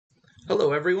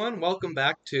Hello, everyone. Welcome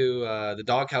back to the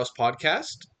Doghouse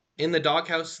podcast. In the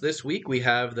Doghouse this week, we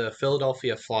have the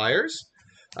Philadelphia Flyers.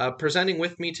 Presenting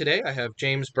with me today, I have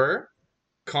James Burr,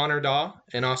 Connor Daw,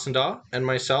 and Austin Daw, and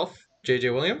myself,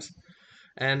 JJ Williams.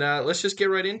 And let's just get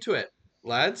right into it,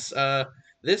 lads.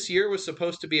 This year was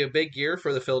supposed to be a big year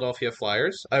for the Philadelphia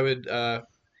Flyers. I would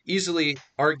easily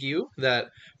argue that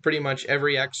pretty much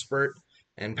every expert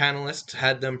and panelist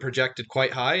had them projected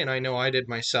quite high, and I know I did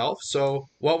myself. So,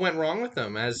 what went wrong with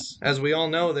them? As we all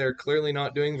know, they're clearly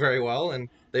not doing very well, and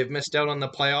they've missed out on the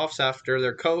playoffs after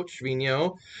their coach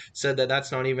Vigneault said that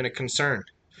that's not even a concern.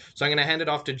 So, I'm going to hand it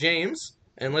off to James,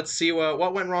 and let's see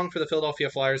what went wrong for the Philadelphia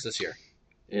Flyers this year.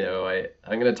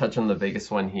 I'm going to touch on the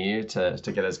biggest one here to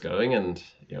get us going. And,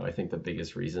 I think the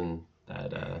biggest reason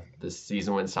that this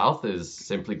season went south is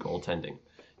simply goaltending.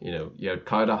 You had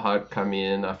Carter Hart come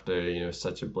in after,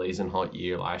 such a blazing hot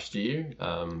year last year,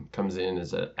 comes in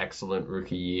as an excellent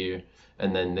rookie year.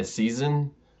 And then this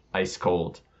season, ice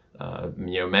cold.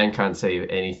 Man can't say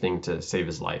anything to save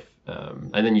his life.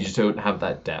 And then you just don't have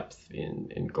that depth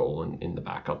in goal and in the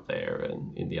backup there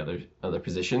and in the other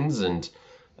positions. And,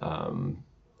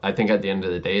 I think at the end of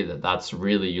the day that's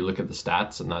really, you look at the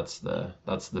stats and that's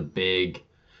the big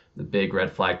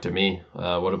red flag to me.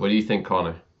 What do you think,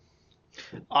 Connor?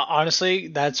 Honestly,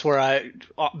 that's where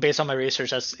based on my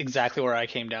research, that's exactly where I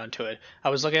came down to it. I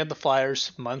was looking at the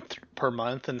Flyers month per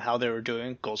month and how they were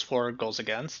doing goals for, goals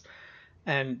against,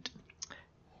 and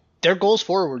their goals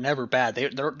for were never bad.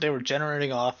 They were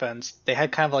generating offense. They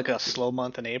had kind of like a slow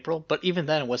month in April, but even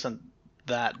then it wasn't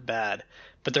that bad.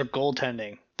 But their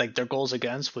goaltending, like their goals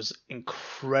against, was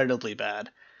incredibly bad.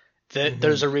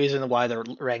 There's a reason why they're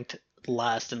ranked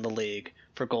last in the league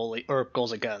for goalie or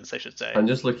goals against, I should say. I'm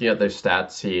just looking at their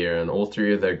stats here, and all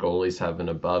three of their goalies have an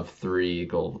above three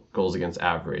goals against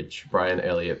average. Brian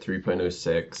Elliott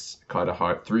 3.06, Carter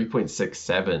Hart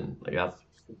 3.67. Like that's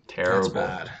terrible.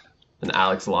 That's bad. And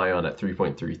Alex Lyon at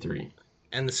 3.33.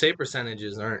 And the save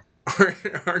percentages aren't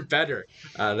better.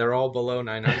 They're all below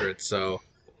 900, so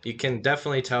you can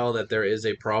definitely tell that there is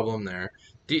a problem there.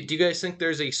 Do you guys think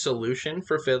there's a solution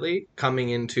for Philly coming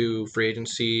into free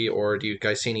agency, or do you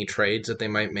guys see any trades that they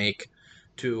might make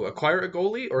to acquire a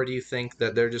goalie, or do you think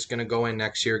that they're just going to go in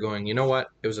next year going, you know what,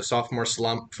 it was a sophomore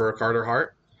slump for Carter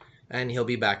Hart, and he'll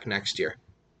be back next year?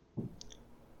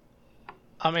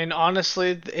 I mean,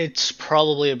 honestly, it's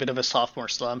probably a bit of a sophomore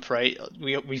slump, right?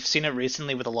 We've seen it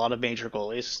recently with a lot of major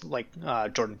goalies, like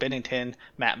Jordan Binnington,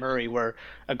 Matt Murray, where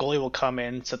a goalie will come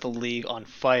in, set the league on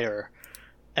fire,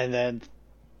 and then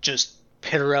just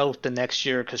peter out the next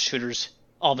year because shooters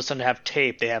all of a sudden have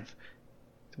tape. They have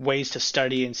ways to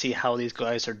study and see how these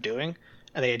guys are doing,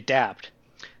 and they adapt.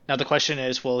 Now the question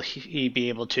is, will he be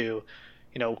able to,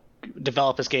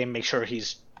 develop his game, make sure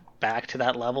he's back to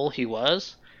that level he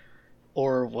was?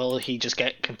 Or will he just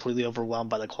get completely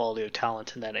overwhelmed by the quality of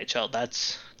talent in the NHL?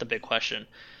 That's the big question.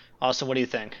 Austin, what do you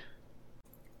think?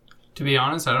 To be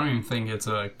honest, I don't even think it's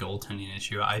a goaltending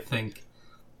issue. I think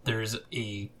there's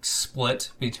a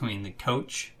split between the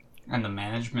coach and the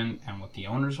management and what the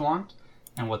owners want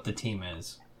and what the team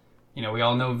is. We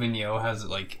all know Vigneault has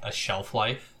like a shelf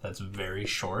life that's very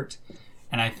short.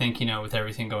 And I think, with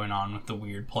everything going on with the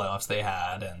weird playoffs they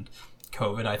had and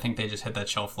COVID, I think they just hit that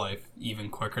shelf life even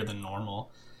quicker than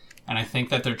normal. And I think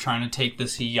that they're trying to take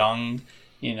this young,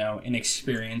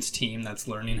 inexperienced team that's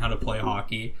learning how to play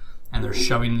hockey, and they're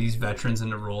shoving these veterans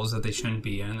into roles that they shouldn't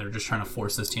be in. They're just trying to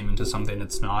force this team into something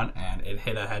it's not, and it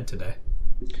hit ahead today.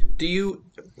 Do you,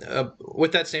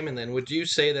 with that statement then, would you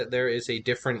say that there is a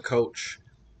different coach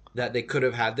that they could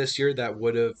have had this year that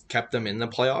would have kept them in the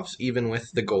playoffs, even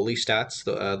with the goalie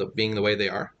stats being the way they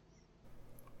are?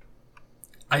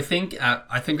 I think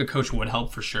a coach would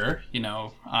help for sure.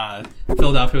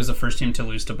 Philadelphia was the first team to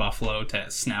lose to Buffalo to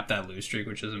snap that lose streak,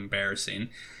 which is embarrassing.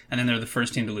 And then they're the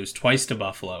first team to lose twice to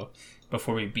Buffalo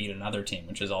before we beat another team,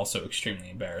 which is also extremely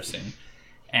embarrassing.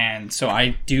 And so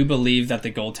I do believe that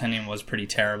the goaltending was pretty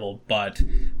terrible, but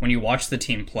when you watch the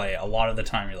team play, a lot of the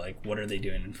time you're like, what are they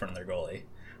doing in front of their goalie?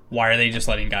 Why are they just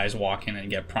letting guys walk in and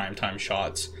get primetime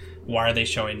shots? Why are they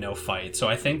showing no fight? So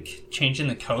I think changing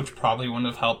the coach probably wouldn't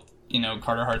have helped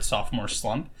Carter Hart's sophomore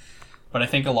slump. But I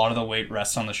think a lot of the weight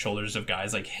rests on the shoulders of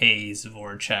guys like Hayes,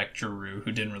 Voracek, Giroux,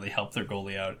 who didn't really help their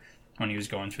goalie out when he was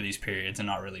going through these periods and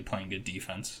not really playing good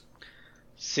defense.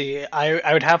 See,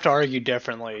 I would have to argue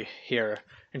differently here.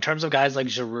 In terms of guys like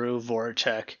Giroux,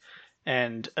 Voracek,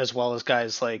 and as well as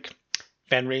guys like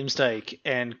Van Riemsdyk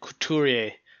and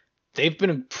Couturier, they've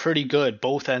been pretty good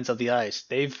both ends of the ice.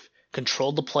 They've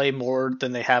controlled the play more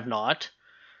than they have not.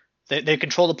 They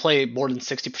control the play more than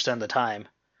 60% of the time.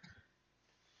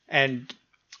 And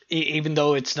even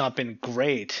though it's not been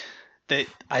great, that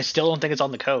I still don't think it's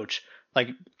on the coach. Like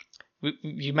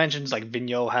you mentioned, like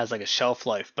Vigneault has like a shelf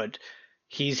life, but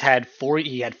he had 4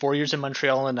 years in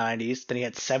Montreal in the 90s, then he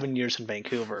had 7 years in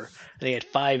Vancouver, and he had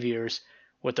 5 years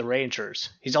with the Rangers.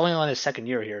 He's only on his second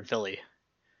year here in Philly.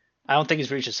 I don't think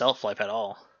he's reached his shelf life at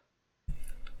all.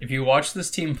 If you watch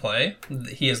this team play,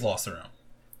 he has lost the room.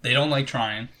 They don't like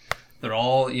trying. They're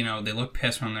all, they look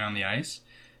pissed when they're on the ice.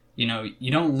 You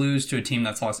don't lose to a team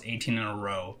that's lost 18 in a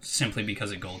row simply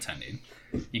because of goaltending.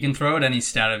 You can throw out any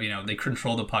stat of, they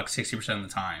control the puck 60% of the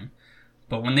time.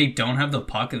 But when they don't have the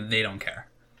puck, they don't care.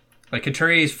 Like,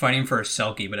 Couturier is fighting for a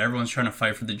Selke, but everyone's trying to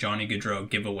fight for the Johnny Gaudreau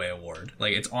giveaway award.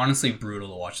 Like, it's honestly brutal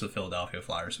to watch the Philadelphia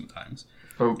Flyers sometimes.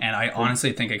 And I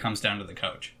honestly think it comes down to the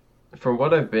coach. From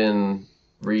what I've been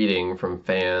reading from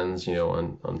fans,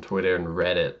 on Twitter and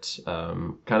Reddit,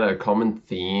 kind of a common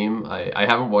theme. I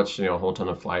haven't watched, a whole ton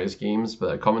of Flyers games,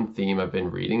 but a common theme I've been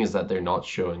reading is that they're not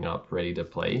showing up ready to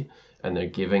play, and they're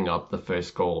giving up the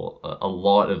first goal a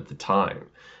lot of the time.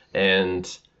 And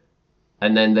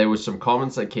then there was some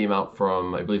comments that came out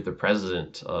from, I believe, the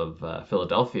president of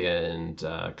Philadelphia, and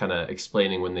kind of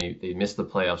explaining when they missed the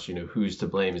playoffs, who's to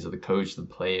blame? Is it the coach, the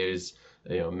players,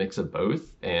 a mix of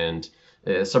both? And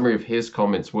a summary of his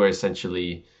comments were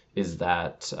essentially is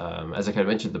that, as I kind of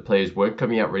mentioned, the players weren't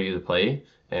coming out ready to play,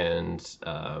 and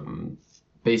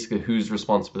basically whose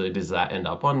responsibility does that end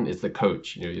up on is the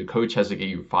coach. Your coach has to get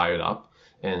you fired up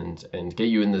and get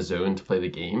you in the zone to play the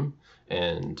game,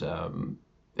 and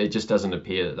it just doesn't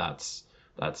appear that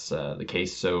that's the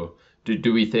case. So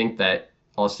do we think that,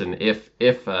 Austin, if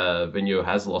Vigneault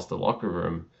has lost the locker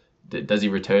room, does he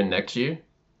return next year?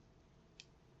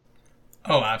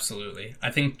 Oh, absolutely.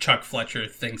 I think Chuck Fletcher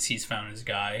thinks he's found his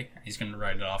guy. He's going to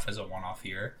write it off as a one-off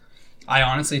year. I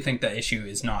honestly think the issue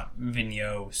is not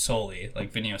Vigneault solely.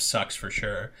 Like, Vigneault sucks for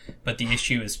sure. But the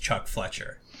issue is Chuck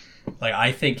Fletcher. Like,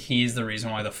 I think he's the reason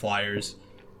why the Flyers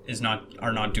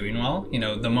are not doing well.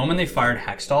 The moment they fired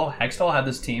Hextall had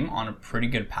this team on a pretty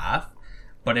good path,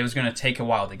 but it was going to take a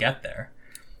while to get there.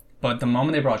 But the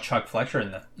moment they brought Chuck Fletcher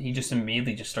in, he just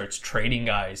immediately just starts trading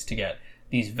guys to get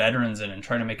these veterans in and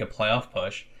trying to make a playoff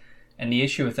push. And the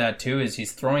issue with that too is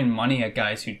he's throwing money at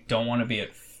guys who don't want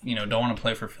to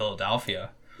play for Philadelphia.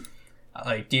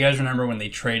 Like, do you guys remember when they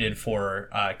traded for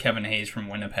Kevin Hayes from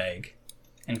Winnipeg?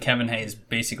 And Kevin Hayes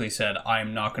basically said,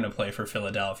 I'm not going to play for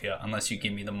Philadelphia unless you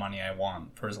give me the money I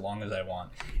want for as long as I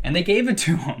want. And they gave it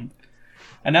to him.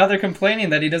 And now they're complaining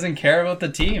that he doesn't care about the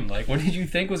team. Like, what did you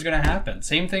think was going to happen?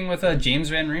 Same thing with James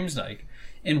Van Riemsdyk.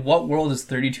 In what world is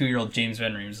 32-year-old James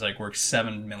Van Riemsdyk worth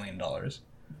 $7 million?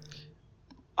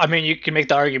 I mean, you can make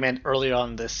the argument early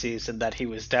on this season that he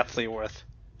was definitely worth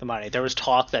the money. There was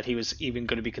talk that he was even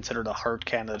going to be considered a Hart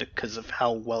candidate because of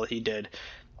how well he did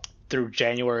through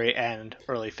January and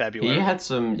early February.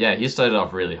 He started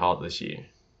off really hot this year.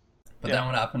 But then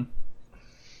what happened?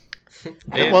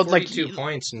 They had 42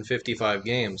 points in 55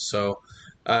 games, so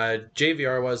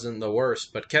JVR wasn't the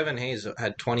worst, but Kevin Hayes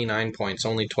had 29 points,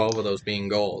 only 12 of those being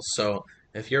goals. So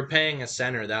if you're paying a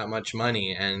center that much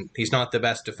money and he's not the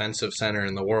best defensive center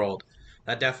in the world,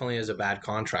 that definitely is a bad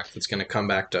contract that's going to come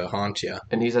back to haunt you.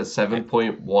 And he's at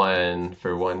 7.1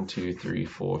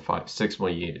 for 6 more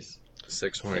years.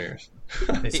 6 more years.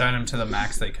 They signed him to the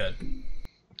max they could.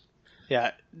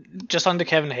 Yeah, just on the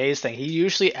Kevin Hayes thing, he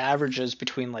usually averages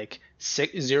between like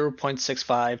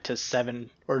 0.65 to 7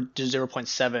 or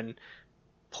 0.7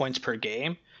 points per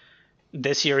game.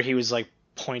 This year he was like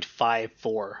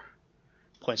 0.54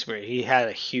 points per game. He had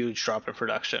a huge drop in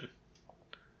production.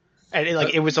 And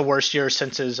it was the worst year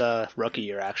since his rookie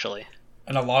year, actually.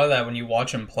 And a lot of that, when you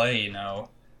watch him play,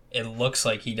 it looks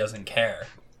like he doesn't care.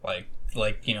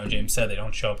 Like James said, they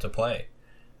don't show up to play.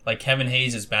 Like, Kevin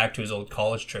Hayes is back to his old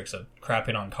college tricks of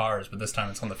crapping on cars, but this time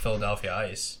it's on the Philadelphia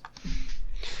ice.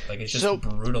 Like, it's just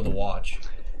brutal to watch.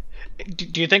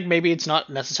 Do you think maybe it's not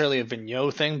necessarily a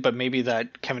Vigneault thing, but maybe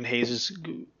that Kevin Hayes is,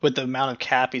 with the amount of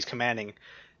cap he's commanding,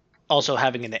 also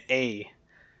having an A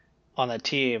on that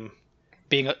team,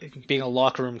 being a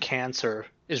locker room cancer,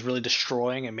 is really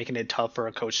destroying and making it tough for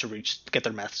a coach to get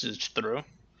their message through?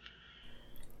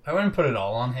 I wouldn't put it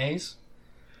all on Hayes.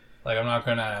 Like, I'm not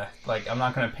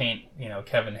gonna paint,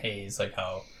 Kevin Hayes like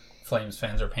how Flames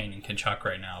fans are painting Kachuk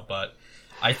right now. But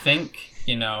I think,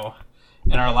 in our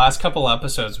last couple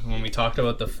episodes when we talked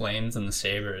about the Flames and the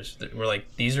Sabres, we're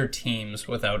like, these are teams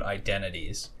without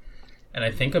identities. And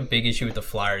I think a big issue with the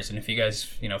Flyers, and if you guys,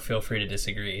 feel free to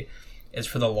disagree, is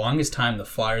for the longest time the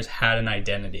Flyers had an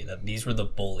identity that these were the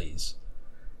bullies.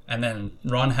 And then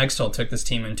Ron Hextall took this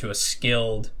team into a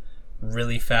skilled,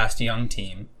 really fast young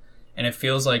team. And it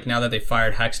feels like now that they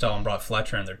fired Hextall and brought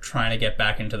Fletcher in, they're trying to get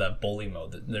back into that bully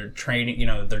mode. They're trading,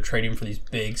 they're trading for these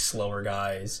big, slower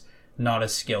guys, not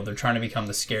as skilled. They're trying to become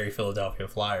the scary Philadelphia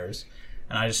Flyers.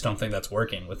 And I just don't think that's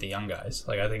working with the young guys.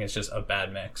 Like, I think it's just a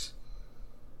bad mix.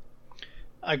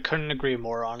 I couldn't agree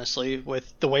more, honestly,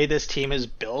 with the way this team is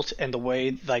built and the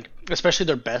way, like, especially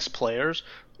their best players,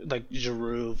 like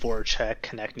Giroux, Voracek,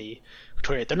 Konechny,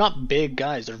 Couturier. They're not big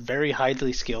guys. They're very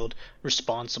highly skilled,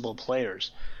 responsible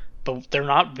players. But they're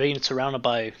not being surrounded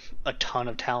by a ton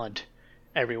of talent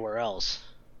everywhere else,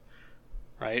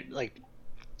 right? Like,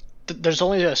 there's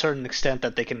only a certain extent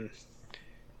that they can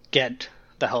get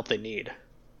the help they need.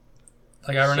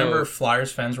 Like, I remember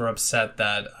Flyers fans were upset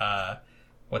that,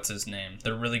 what's his name?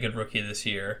 The really good rookie this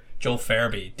year, Joel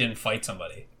Farabee, didn't fight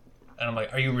somebody. And I'm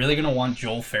like, are you really going to want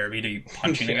Joel Farabee to be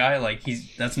punching a guy? Like,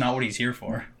 that's not what he's here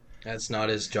for. That's not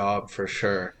his job for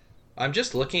sure. I'm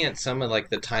just looking at some of like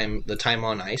the time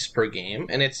on ice per game,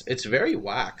 and it's very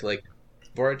whack. Like,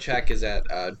 Voracek is at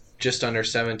just under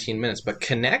 17 minutes, but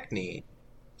Konechny,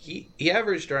 he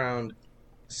averaged around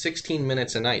 16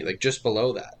 minutes a night, like just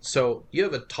below that. So you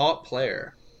have a top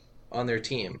player on their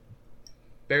team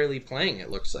barely playing,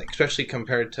 it looks like, especially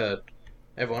compared to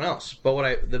everyone else.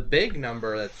 But the big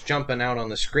number that's jumping out on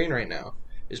the screen right now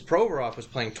is Provorov was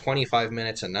playing 25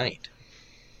 minutes a night.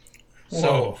 Whoa.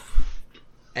 So,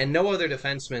 and no other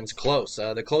defenseman's close.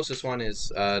 The closest one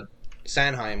is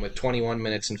Sanheim with 21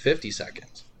 minutes and 50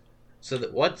 seconds. So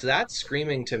what's that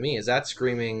screaming to me? Is that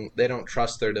screaming they don't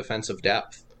trust their defensive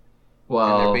depth?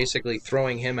 Well, and they're basically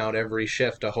throwing him out every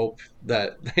shift to hope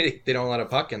that they don't let a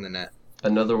puck in the net.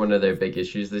 another one of their big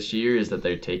issues this year is that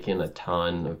they're taking a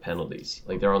ton of penalties.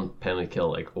 Like, they're on penalty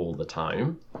kill like all the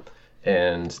time,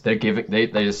 and they're they're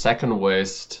the second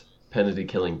worst penalty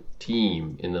killing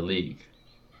team in the league.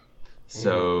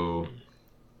 So,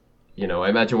 I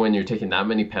imagine when you're taking that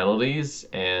many penalties,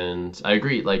 and I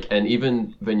agree, and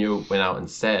even Vigneault went out and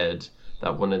said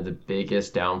that one of the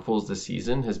biggest downfalls this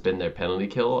season has been their penalty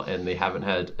kill, and they haven't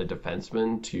had a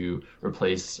defenseman to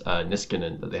replace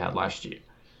Niskanen that they had last year.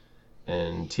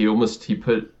 And he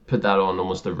put that on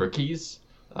almost the rookies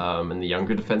and the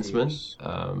younger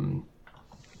defensemen.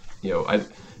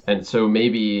 And so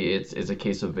maybe it's a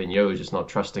case of Vigneault just not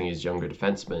trusting his younger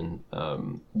defensemen,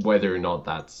 whether or not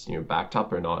that's backed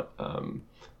up or not. I'm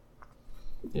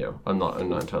not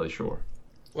entirely sure.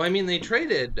 Well, I mean, they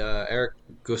traded Eric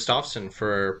Gustafsson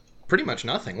for pretty much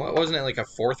nothing. Wasn't it like a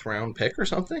 4th round pick or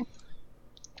something?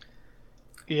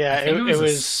 Yeah, it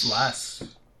was less.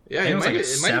 Yeah, it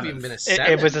might have even been a 7th.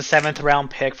 It was a 7th round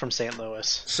pick from St.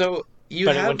 Louis. So you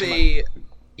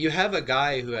have a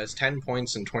guy who has 10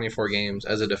 points in 24 games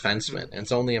as a defenseman, and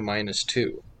it's only a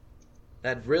 -2.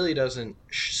 That really doesn't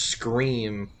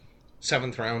scream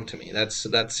 7th round to me.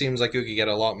 That seems like you could get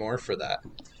a lot more for that.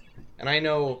 And I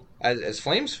know, as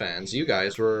Flames fans, you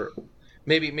guys were,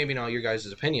 maybe not your guys'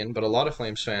 opinion, but a lot of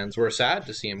Flames fans were sad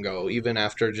to see him go, even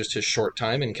after just his short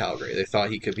time in Calgary. They thought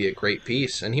he could be a great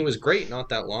piece, and he was great not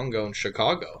that long ago in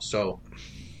Chicago. So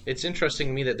it's interesting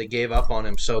to me that they gave up on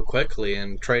him so quickly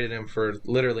and traded him for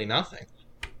literally nothing,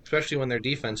 especially when their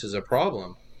defense is a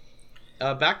problem.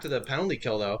 Back to the penalty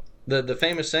kill, though. The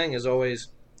famous saying is always,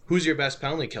 who's your best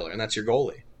penalty killer? And that's your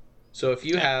goalie. So if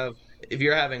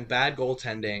you're having bad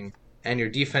goaltending and your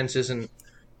defense isn't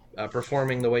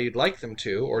performing the way you'd like them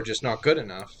to, or just not good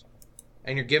enough,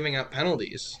 and you're giving up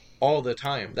penalties all the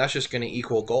time, that's just going to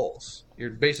equal goals. You're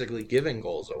basically giving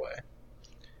goals away.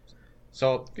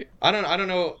 So I don't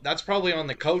know. That's probably on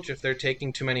the coach if they're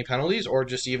taking too many penalties, or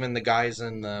just even the guys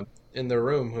in the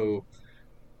room who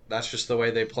that's just the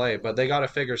way they play. But they got to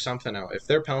figure something out. If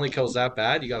their penalty kill's that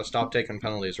bad, you got to stop taking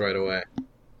penalties right away.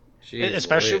 Jeez,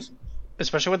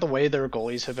 especially with the way their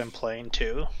goalies have been playing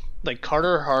too. Like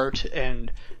Carter Hart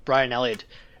and Brian Elliott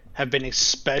have been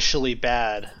especially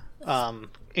bad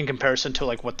in comparison to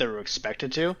what they were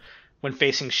expected to when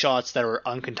facing shots that were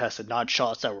uncontested, not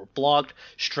shots that were blocked,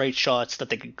 straight shots that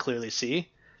they could clearly see.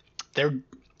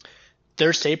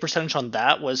 Their save percentage on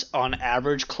that was on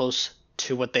average close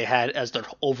to what they had as their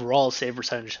overall save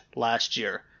percentage last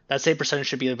year. That save percentage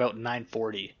should be about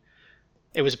 940.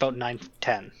 It was about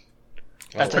 910.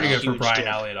 That's pretty good for Brian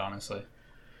Elliott, honestly.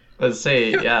 Let's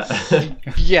say, yeah.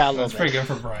 Yeah, that's pretty good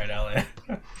for Brian Elliott.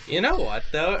 You know what,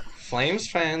 though? Flames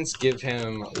fans give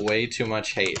him way too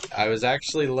much hate. I was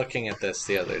actually looking at this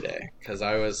the other day, because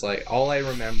I was like, all I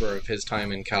remember of his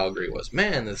time in Calgary was,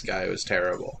 man, this guy was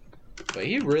terrible. But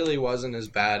he really wasn't as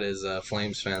bad as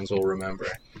Flames fans will remember.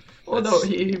 Well, no,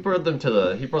 he brought them to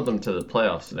the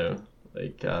playoffs,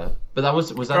 but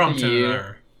was that the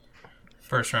year?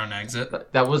 First round exit.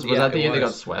 Was that the year they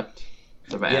got swept?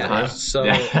 It's a bad, Yeah, huh? so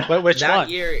Yeah. Which that one?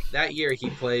 year he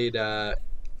played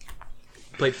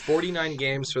 49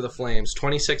 games for the Flames,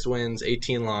 26 wins,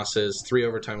 18 losses, 3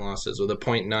 overtime losses with a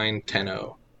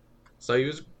 .910. So he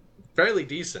was fairly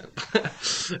decent.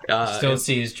 Still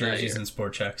see his jerseys year. and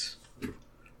sport checks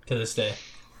to this day.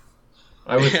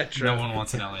 I was Yeah, true. No one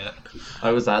wants an Elliott.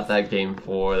 I was at that game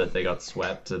 4 that they got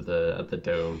swept at the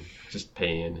Dome. Just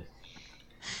pain.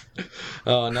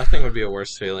 Oh, nothing would be a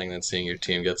worse feeling than seeing your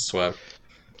team get swept.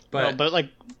 But like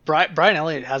Brian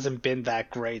Elliott hasn't been that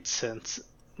great since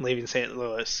leaving St.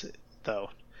 Louis, though.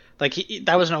 Like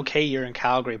that was an okay year in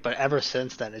Calgary, but ever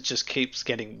since then it just keeps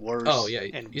getting worse. Oh, yeah,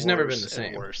 and he's worse never been the and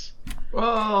same. Worse.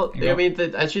 Well, Yeah. I mean,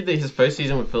 his first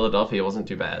season with Philadelphia wasn't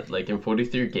too bad. Like in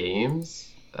 43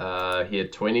 games, he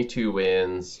had 22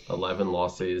 wins, 11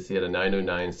 losses. He had a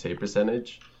 .909 save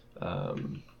percentage.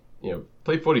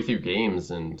 Played 43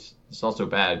 games, and it's not so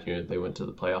bad. They went to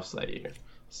the playoffs that year.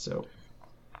 So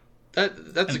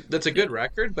That's a good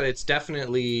record, but it's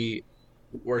definitely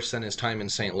worse than his time in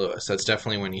St. Louis. That's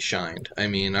definitely when he shined. I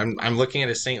mean, I'm looking at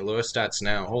his St. Louis stats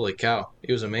now. Holy cow,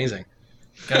 he was amazing.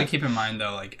 Gotta keep in mind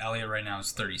though, like Elliott right now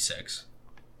is 36.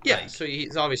 Yeah, Like, so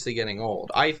he's obviously getting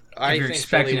old. I If you're think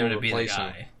expecting Philly him will to be the replace him.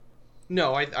 guy,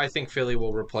 No, I think Philly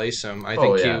will replace him. I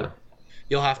Oh, think yeah.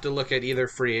 you'll have to look at either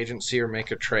free agency or make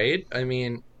a trade. I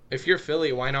mean, if you're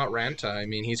Philly, why not Ranta? I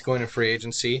mean, he's going to free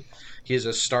agency. He's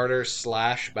a starter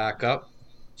 / backup,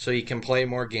 so he can play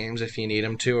more games if you need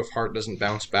him to if Hart doesn't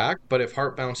bounce back. But if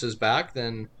Hart bounces back,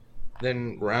 then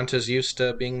Ranta's used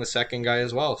to being the second guy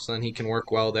as well, so then he can work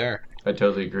well there. I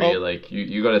totally agree. Oh. Like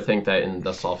you got to think that in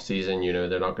this off season,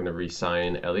 they're not going to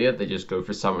re-sign Elliott. They just go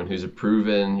for someone who's a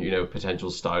proven, potential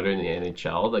starter in the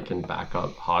NHL that can back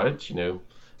up Hart,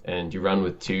 and you run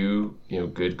with 2,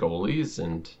 good goalies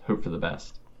and hope for the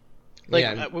best. Like,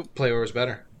 yeah, play whoever's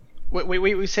better.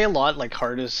 We say a lot like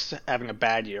Hart is having a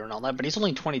bad year and all that, but he's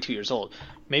only 22 years old.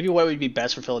 Maybe what would be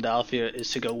best for Philadelphia is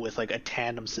to go with like a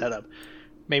tandem setup.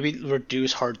 Maybe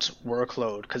reduce Hart's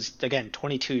workload because again,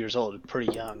 22 years old,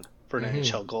 pretty young for an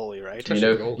NHL goalie, right?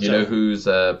 You know who's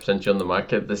potentially on the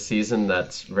market this season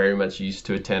that's very much used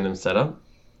to a tandem setup?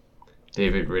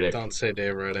 David Riddick. Don't say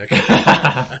Dave Riddick.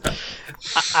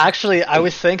 Actually, I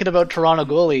was thinking about Toronto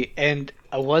goalie, and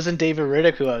it wasn't David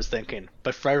Riddick who I was thinking,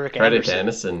 but Frederick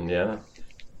Anderson. Yeah.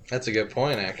 That's a good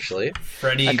point, actually.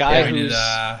 Freddie A guy pointed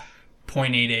who's-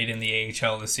 .88 in the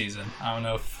AHL this season. I don't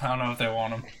know if they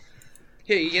want him.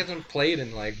 Yeah, he hasn't played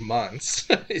in like months.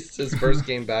 It's his first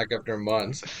game back after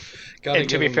months. Gotta And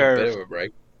to give be him fair, a bit of a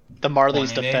break. The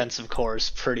Marlies' 28. defensive core is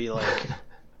pretty like.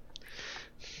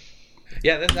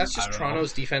 Yeah, that's I just don't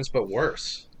Toronto's defense, but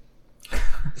worse.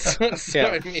 So, Yeah.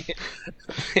 I mean,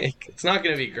 like, it's not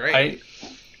going to be great.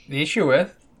 The issue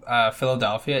with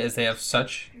Philadelphia is they have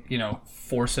such,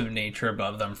 force of nature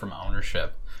above them from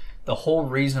ownership. The whole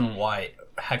reason why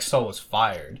Hextall was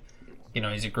fired,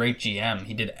 he's a great GM.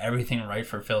 He did everything right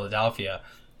for Philadelphia,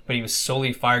 but he was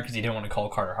solely fired because he didn't want to call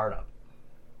Carter Hart up.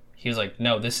 He was like,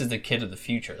 no, this is the kid of the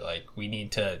future. Like, we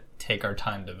need to take our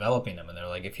time developing him. And they're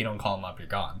like, if you don't call him up, you're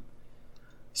gone.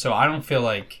 So I don't feel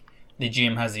like the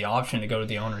GM has the option to go to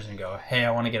the owners and go, hey,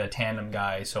 I want to get a tandem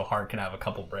guy so Hart can have a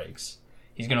couple breaks.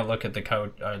 He's going to look at the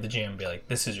coach or the GM and be like,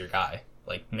 this is your guy.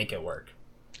 Like, make it work.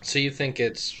 So you think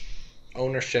it's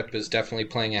ownership is definitely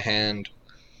playing a hand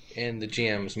in the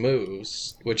GM's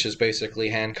moves, which is basically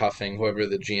handcuffing whoever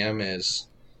the GM is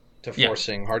to Yeah.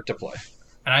 forcing Hart to play.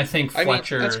 And I think I mean,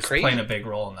 Fletcher that's is crazy. playing a big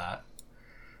role in that.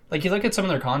 Like, you look at some of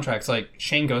their contracts, like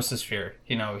Shane Gostisbehere,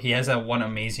 he has that one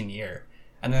amazing year.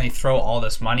 And then they throw all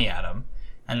this money at him.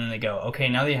 And then they go, okay,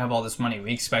 now that you have all this money,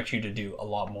 we expect you to do a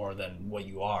lot more than what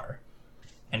you are.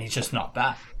 And he's just not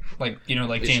that. Like,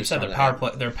 like He's James just said, not their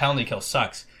that. their penalty kill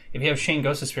sucks. If you have Shane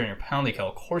Gostisbehere in your penalty kill,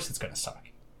 of course it's going to suck.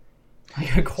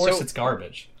 Like, of course So- it's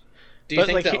garbage. Do you But,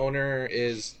 think like, the he- owner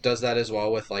does that as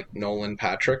well with like Nolan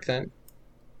Patrick then?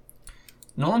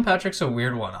 Nolan Patrick's a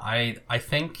weird one. I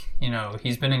think,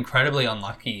 he's been incredibly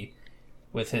unlucky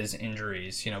with his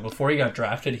injuries. Before he got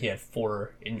drafted, he had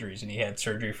 4 injuries and he had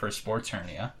surgery for a sports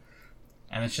hernia.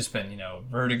 And it's just been,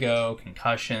 vertigo,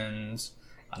 concussions,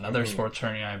 another sports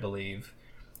hernia, I believe.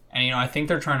 And, I think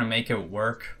they're trying to make it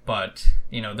work, but,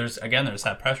 there's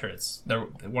that pressure. They're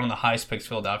one of the highest picks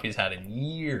Philadelphia's had in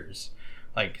years.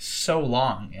 Like, so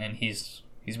long, and he's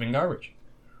been garbage.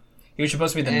 He was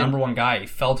supposed to be the And- number one guy. He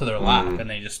fell to their lap, and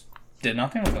they just did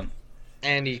nothing with him.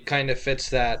 And he kind of fits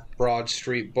that Broad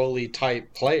Street bully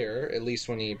type player, at least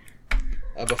when he,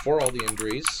 before all the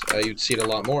injuries. You'd see it a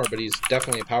lot more, but he's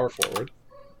definitely a power forward.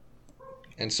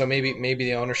 And so maybe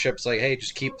the ownership's like, hey,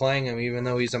 just keep playing him even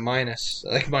though he's a minus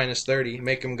 30,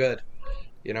 make him good.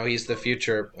 He's the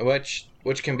future, which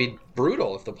which can be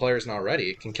brutal if the player's not ready.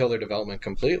 It can kill their development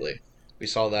completely. We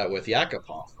saw that with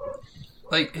Yakupov.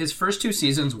 Like, his first 2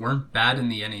 seasons weren't bad in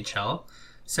the NHL.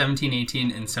 17,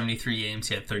 18, and 73 games,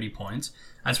 he had 30 points.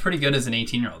 That's pretty good as an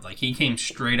 18-year-old. Like, he came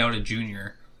straight out of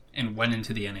junior and went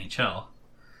into the NHL.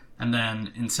 And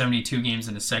then in 72 games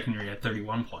in his second year, he had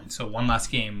 31 points. So one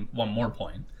last game, one more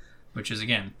point, which is,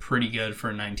 again, pretty good for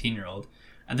a 19-year-old.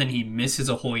 And then he misses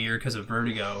a whole year because of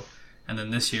vertigo. And then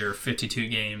this year, 52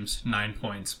 games, 9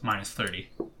 points, minus 30.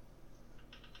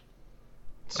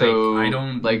 So I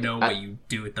don't know what you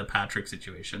do with the Patrick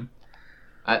situation.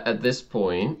 At this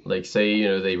point, like,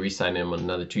 say, they re-sign him on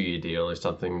another 2-year deal or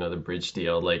something, another bridge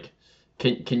deal, like,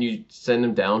 can you send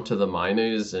him down to the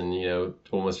minors and,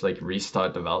 almost like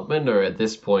restart development? Or at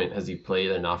this point, has he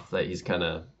played enough that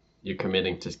you're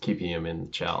committing to keeping him in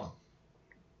the CHL?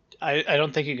 I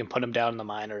don't think you can put him down in the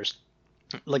minors.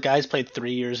 The guy's played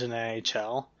 3 years in the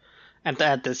NHL, and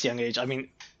at this young age, I mean,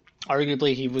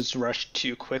 arguably he was rushed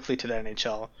too quickly to the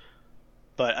NHL,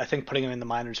 but I think putting him in the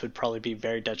minors would probably be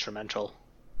very detrimental.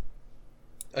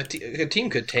 A team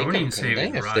could take him, couldn't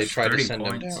they, if they tried to send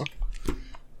him down?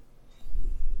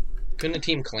 Couldn't a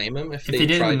team claim him if they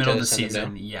did tried in the middle to of the send him season?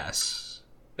 down? Yes.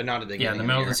 But not at the beginning. Yeah, in the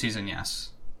middle of the season,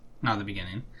 yes. Not at the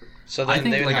beginning. So then I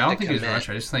think, they would like, I have don't to think he was commit. rushed.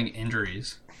 I just think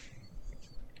injuries.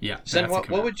 Yeah. So then what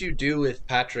would you do with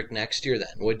Patrick next year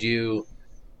then? Would you,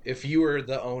 if you were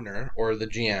the owner or the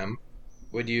GM,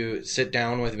 would you sit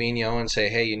down with Vigneault and say,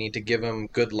 hey, you need to give him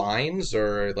good lines,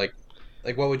 or like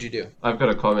what would you do? I've got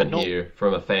a comment here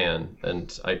from a fan,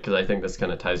 and because I think this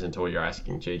kind of ties into what you're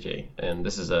asking, JJ. And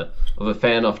this is of a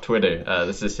fan off Twitter.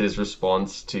 This is his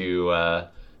response to.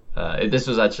 This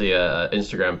was actually an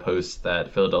Instagram post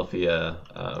that Philadelphia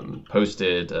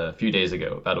posted a few days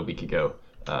ago, about a week ago,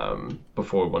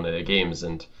 before one of their games,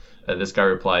 and this guy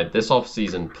replied, "This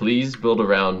offseason, please build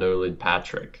around Nolan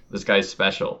Patrick. This guy's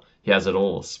special. He has it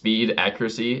all: speed,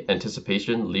 accuracy,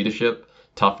 anticipation, leadership,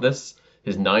 toughness.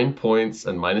 His 9 points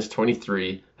and minus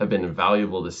 23 have been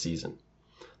invaluable this season.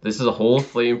 This is a Hall of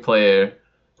Fame player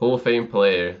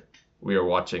we are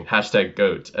watching.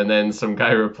 #GOAT." And then some guy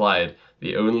replied,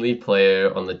 "The only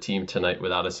player on the team tonight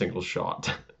without a single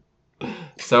shot."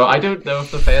 So I don't know if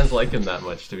the fans like him that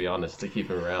much, to be honest, to keep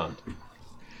him around.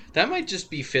 That might just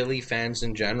be Philly fans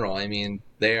in general. I mean,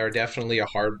 they are definitely a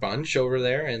hard bunch over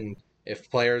there, and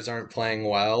if players aren't playing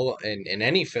well in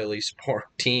any Philly sport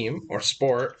team or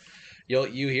sport,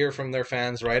 you hear from their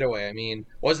fans right away. I mean,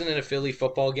 wasn't it a Philly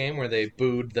football game where they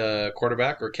booed the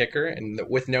quarterback or kicker and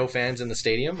with no fans in the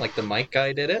stadium, like the Mike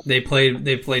guy did it? They played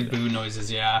boo noises,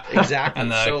 yeah. Exactly.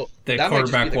 And so the that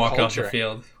quarterback walked off culture. the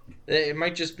field. It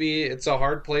might just be, it's a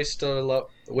hard place to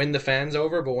win the fans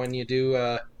over, but when you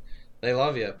do, they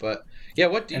love you. But yeah,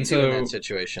 what do you do in that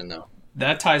situation, though?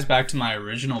 That ties back to my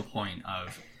original point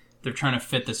of they're trying to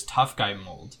fit this tough guy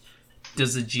mold.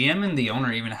 Does the GM and the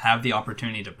owner even have the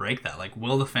opportunity to break that? Like,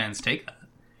 will the fans take that?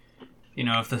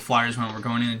 If the Flyers went, we're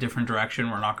going in a different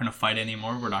direction, we're not going to fight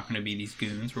anymore, we're not going to be these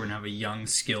goons, we're going to have a young,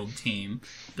 skilled team,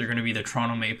 they're going to be the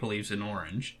Toronto Maple Leafs in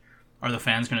orange. Are the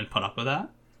fans going to put up with that?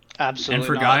 Absolutely And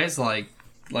for not. guys like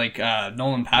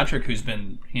Nolan Patrick, who's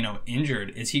been,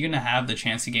 injured, is he going to have the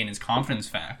chance to gain his confidence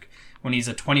back when he's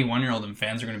a 21-year-old and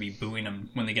fans are going to be booing him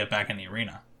when they get back in the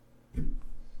arena?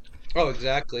 Oh,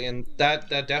 exactly, and that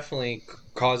definitely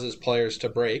causes players to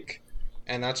break,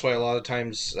 and that's why a lot of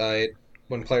times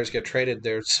when players get traded,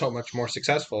 they're so much more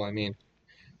successful. I mean,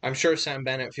 I'm sure Sam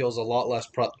Bennett feels a lot less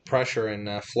pressure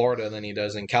in Florida than he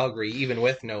does in Calgary, even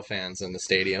with no fans in the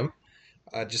stadium,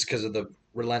 just because of the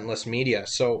relentless media.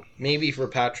 So maybe for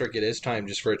Patrick, it is time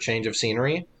just for a change of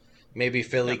scenery. Maybe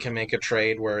Philly can make a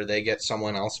trade where they get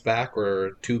someone else back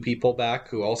or 2 people back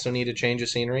who also need a change of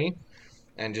scenery,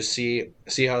 and just see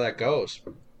how that goes.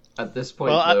 At this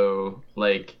point, though,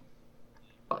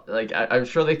 I'm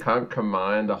sure they can't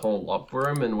command a whole lot for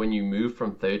him. And when you move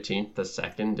from 13th to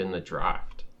 2nd in the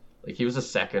draft, he was a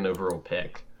 2nd overall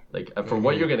pick. For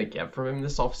what you're gonna get from him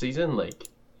this offseason,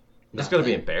 it's gonna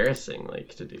be embarrassing,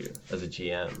 to do as a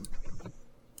GM.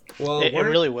 Well, it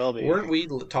really will be. Weren't we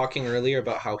talking earlier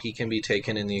about how he can be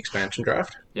taken in the expansion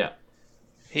draft? Yeah,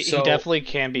 he definitely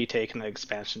can be taken in the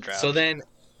expansion draft. So then,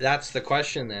 that's the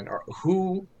question then.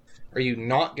 Who are you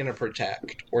not going to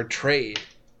protect or trade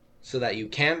so that you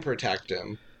can protect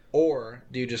him, or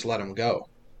do you just let him go?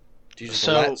 Do you just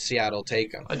let Seattle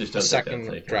take him? I just a don't think they'll second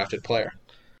take him. drafted player.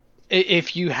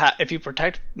 If you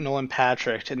protect Nolan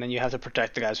Patrick, and then you have to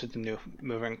protect the guys with the new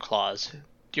moving clause,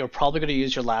 you're probably going to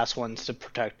use your last ones to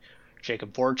protect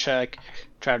Jacob Voracek,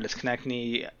 Travis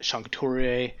Konechny, Sean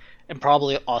Couturier, and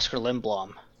probably Oscar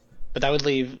Lindblom. But that would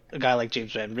leave a guy like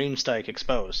James Van Riemsdyk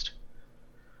exposed.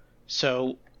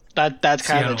 So That's kind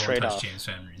Seattle of the won't trade-off. touch James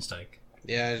Van Riemsdyk.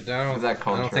 Yeah, That I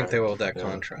don't think they will with that Yeah.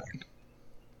 contract.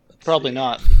 Probably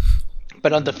not.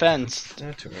 But on defense,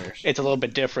 Not too much. it's a little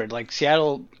bit different. Like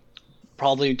Seattle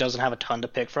probably doesn't have a ton to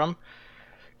pick from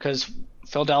because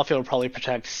Philadelphia will probably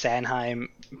protect Sanheim,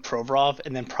 Provorov,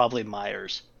 and then probably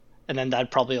Myers, and then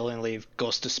that'd probably only leave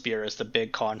Ghost of Spear as the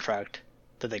big contract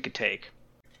that they could take,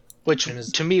 which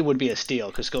to me would be a steal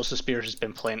because Ghost of Spear has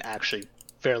been playing actually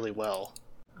fairly well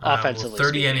offensively.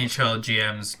 30 speaking. NHL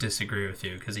GMs disagree with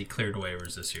you because he cleared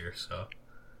waivers this year, so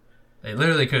they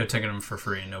literally could have taken him for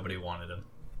free and nobody wanted him.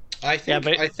 I think Yeah,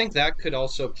 but- I think that could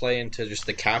also play into just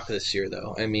the cap this year,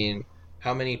 though. I mean,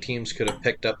 how many teams could have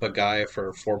picked up a guy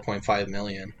for $4.5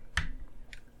 million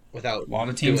without A lot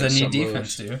of teams doing that need some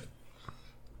defense, moves? dude.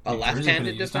 A New Jersey left-handed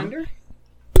could've used him.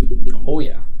 defender? Oh,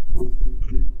 yeah.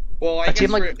 Well, I A guess team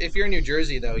like- if you're New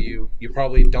Jersey, though, you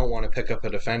probably don't want to pick up a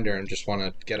defender and just want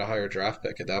to get a higher draft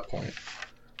pick at that point.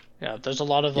 Yeah, there's a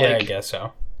lot of Yeah, I like guess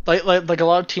so. like a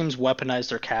lot of teams weaponize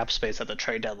their cap space at the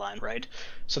trade deadline, right?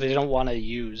 So they don't want to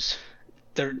use.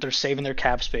 They're saving their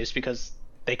cap space because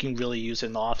they can really use it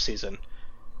in the off season.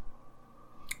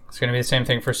 It's going to be the same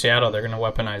thing for Seattle. They're going to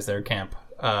weaponize their camp.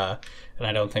 And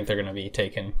I don't think they're going to be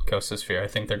taking Costa Sphere. I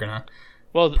think they're going to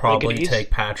Well, probably they could take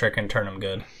Patrick and turn him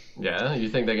good. Yeah, you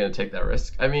think they're gonna take that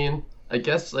risk? I mean, I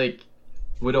guess like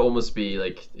would it almost be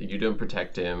like you don't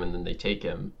protect him and then they take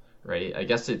him, right? I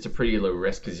guess it's a pretty low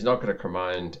risk because he's not gonna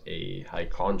command a high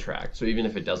contract. So even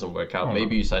if it doesn't work out,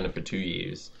 maybe you sign him for 2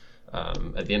 years.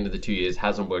 At the end of the 2 years,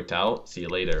 hasn't worked out. See you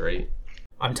later, right?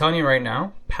 I'm telling you right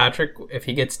now, Patrick, if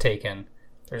he gets taken,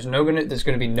 there's going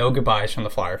to be no goodbyes from the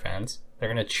Flyer fans.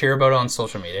 They're going to cheer about it on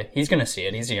social media. He's going to see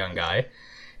it. He's a young guy.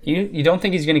 You don't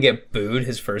think he's going to get booed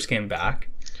his first game back?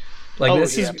 Like,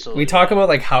 this is absolutely. we talk about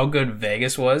like how good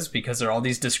Vegas was because there are all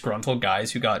these disgruntled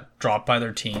guys who got dropped by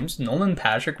their teams. Nolan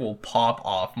Patrick will pop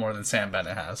off more than Sam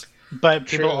Bennett has. But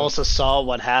people True. also saw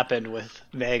what happened with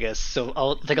Vegas, so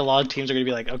I think a lot of teams are going to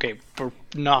be like, okay, we're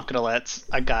not going to let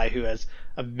a guy who has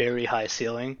a very high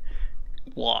ceiling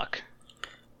walk.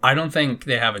 I don't think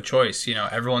they have a choice. You know,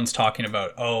 everyone's talking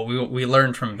about, oh, we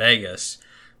learned from Vegas,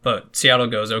 but Seattle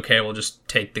goes, okay, we'll just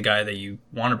take the guy that you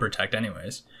want to protect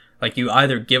anyways. Like, you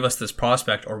either give us this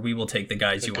prospect or we will take the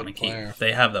guys you want to keep. player.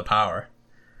 They have the power.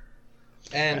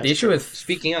 And The issue with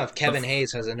speaking of, Kevin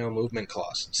Hayes has a no movement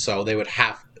clause, so they would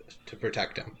have to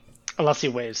protect him. Unless he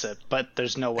waives it, but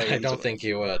there's no way. I don't think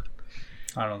he would.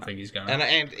 I don't think he's gonna.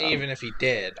 And even if he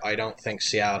did, I don't think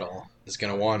Seattle is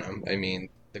going to want him. I mean,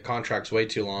 the contract's way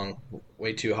too long,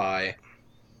 way too high,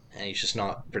 and he's just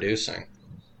not producing.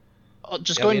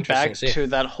 Just It'll be going back interesting to see. to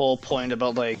that whole point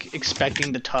about like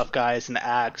expecting the tough guys and the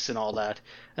acts and all that,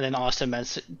 and then Austin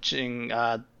messaging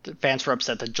the fans were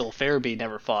upset that Joel Farabee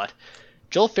never fought.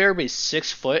 Joel Farabee's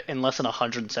 6 foot and less than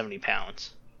 170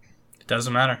 pounds. It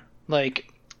doesn't matter. Like,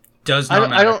 Does I not don't-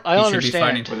 matter. I don't He should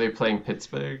understand. be fighting. Were they playing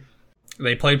Pittsburgh?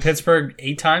 They played Pittsburgh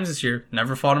 8 times this year.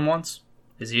 Never fought him once.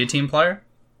 Is he a team player?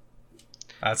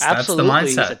 That's absolutely, the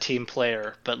he's mindset. a team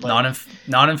player, but like,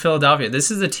 Not in Philadelphia.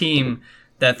 This is a team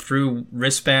that threw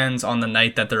wristbands on the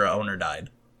night that their owner died.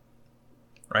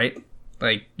 Right?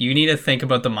 Like, you need to think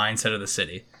about the mindset of the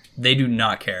city. They do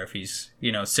not care if he's,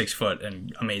 6 foot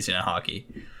and amazing at hockey.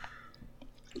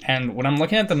 And when I'm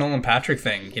looking at the Nolan Patrick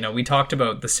thing, we talked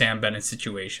about the Sam Bennett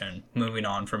situation, moving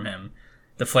on from him.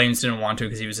 The Flames didn't want to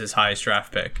because he was his highest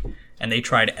draft pick, and they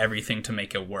tried everything to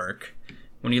make it work.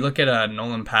 When you look at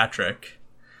Nolan Patrick,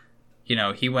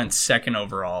 he went 2nd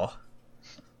overall.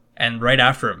 And right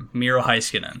after him, Miro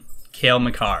Heiskanen, Cale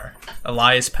Makar,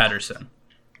 Elias Pettersson.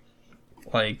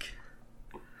 Like,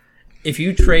 if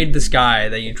you trade this guy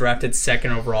that you drafted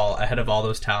 2nd overall ahead of all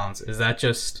those talents, is that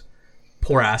just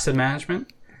poor asset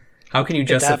management? How can you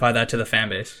justify that to the fan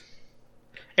base?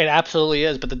 it absolutely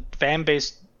is. But the fan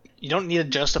base, you don't need to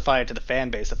justify it to the fan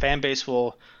base. The fan base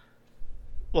will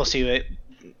see it.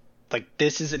 Like,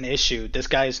 this is an issue. This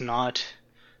guy is not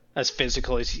as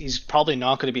physical. He's probably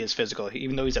not going to be as physical.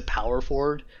 Even though he's a power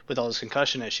forward with all his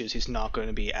concussion issues, he's not going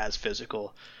to be as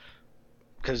physical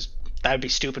because that would be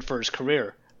stupid for his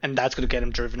career, and that's going to get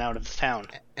him driven out of the town.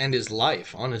 And his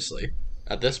life, honestly,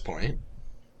 at this point.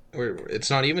 It's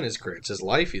not even his career, it's his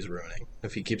life he's ruining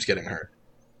if he keeps getting hurt.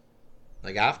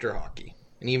 Like, after hockey,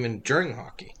 and even during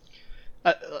hockey.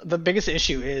 The biggest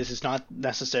issue is not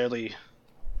necessarily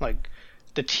like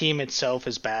the team itself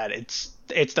is bad. It's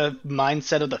the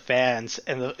mindset of the fans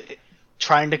and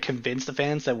trying to convince the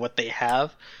fans that what they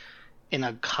have in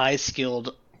a high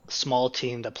skilled small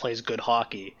team that plays good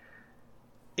hockey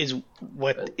is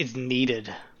what is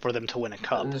needed for them to win a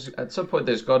cup. And at some point,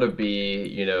 there's got to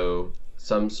be,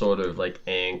 some sort of like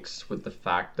angst with the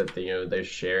fact that they're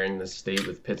sharing the state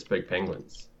with Pittsburgh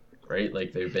Penguins, right?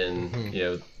 Like they've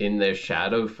been, in their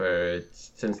shadow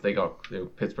since they got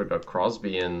Pittsburgh got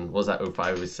Crosby, and was that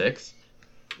 05 or 06?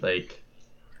 Like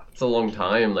it's a long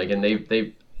time. Like, and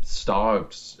they've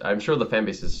starved. I'm sure the fan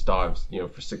base is starved,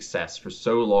 for success for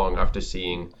so long after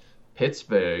seeing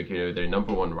Pittsburgh, their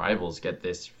number one rivals, get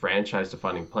this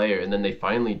franchise-defining player, and then they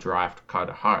finally draft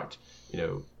Carter Hart,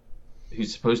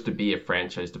 who's supposed to be a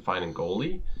franchise-defining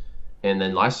goalie. And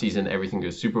then last season, everything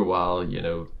goes super well.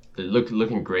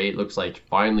 Looking great. Looks like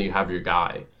finally you have your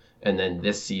guy. And then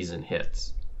this season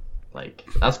hits. Like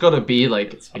that's got to be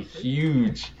like a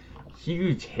huge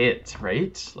hit,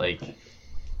 right? Like.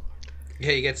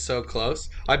 Yeah, he gets so close.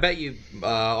 I bet you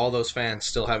all those fans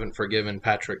still haven't forgiven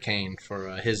Patrick Kane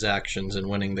for his actions in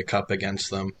winning the cup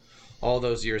against them all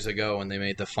those years ago when they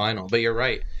made the final. But you're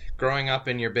right. Growing up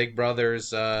in your big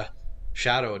brother's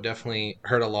shadow definitely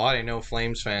hurt a lot. I know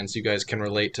Flames fans, you guys can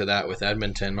relate to that with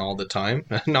Edmonton all the time.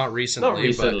 Not recently. Not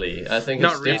recently. I think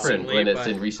it's different when it's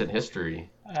in recent history.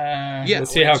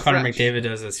 Let's see how Connor McDavid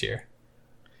does this year.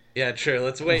 Yeah, sure.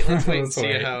 Let's wait and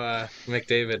see how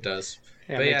McDavid does.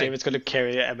 Yeah, McDavid's going to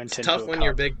carry Edmonton. It's tough when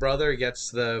your big brother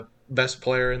gets the best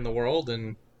player in the world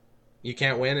and you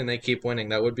can't win, and they keep winning.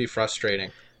 That would be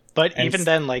frustrating. But even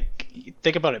then, like,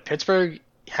 think about it. Pittsburgh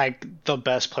had the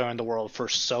best player in the world for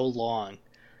so long,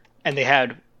 and they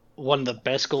had one of the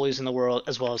best goalies in the world,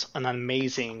 as well as an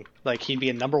amazing, like, he'd be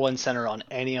a number one center on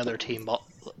any other team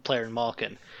player in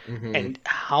Malkin. Mm-hmm. And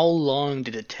how long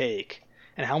did it take,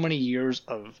 and how many years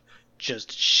of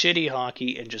just shitty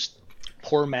hockey and just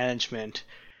poor management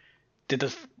did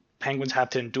the Penguins have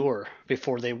to endure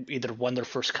before they either won their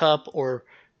first cup or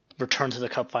returned to the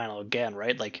cup final again,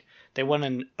 right? Like, they won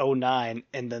in 2009,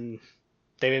 and then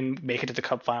they didn't make it to the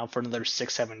cup final for another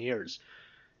 6-7 years.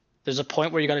 There's a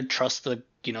point where you got to trust the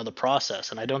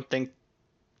process, and I don't think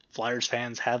Flyers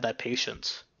fans have that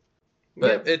patience.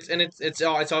 But it's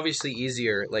obviously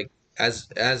easier, like as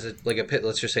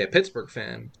let's just say a Pittsburgh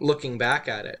fan looking back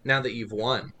at it now that you've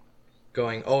won,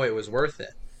 going, oh, it was worth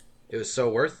it. It was so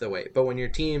worth the wait. But when your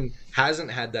team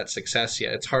hasn't had that success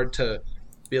yet, it's hard to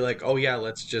be like, oh yeah,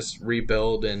 let's just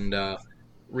rebuild and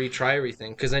retry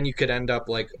everything, because then you could end up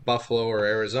like Buffalo or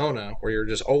Arizona, where you're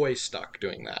just always stuck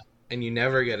doing that and you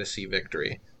never get to see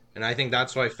victory. And I think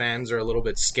that's why fans are a little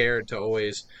bit scared to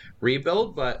always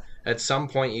rebuild, but at some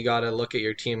point you got to look at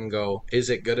your team and go, is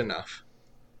it good enough?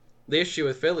 The issue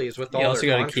with Philly is with all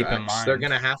their contracts, they're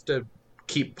going to have to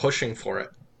keep pushing for it.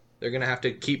 They're going to have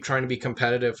to keep trying to be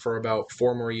competitive for about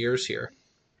 4 more years here.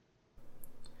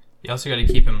 You also got to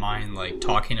keep in mind, like,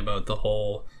 talking about the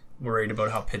whole worried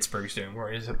about how Pittsburgh's doing,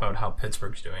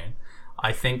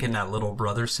 I think in that little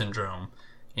brother syndrome,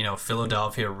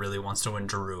 Philadelphia really wants to win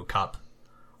Giroux Cup.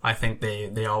 I think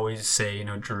they always say,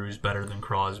 Giroux's better than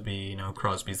Crosby,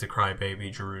 Crosby's the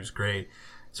crybaby, Giroux's great.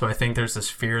 So I think there's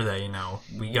this fear that,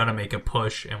 we got to make a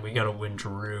push and we got to win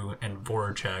Giroux and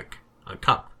Voracek a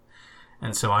cup.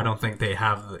 And so I don't think they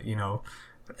have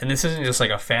and this isn't just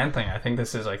like a fan thing. I think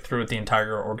this is like throughout the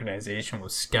entire organization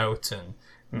with scouts and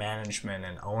management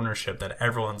and ownership, that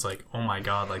everyone's like, oh my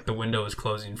God, like the window is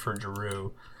closing for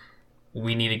Giroux.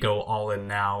 We need to go all in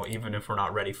now, even if we're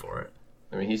not ready for it.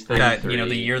 I mean, he's 33. That,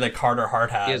 the year that Carter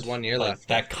Hart had. He has 1 year left.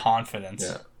 That confidence.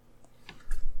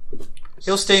 Yeah.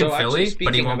 He'll stay in Philly,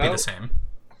 but he won't be the same.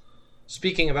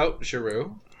 Speaking about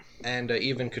Giroux and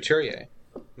even Couturier,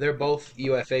 they're both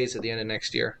UFAs at the end of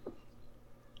next year.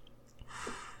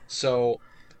 So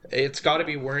it's got to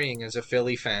be worrying as a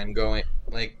Philly fan going,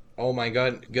 like, oh my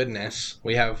goodness,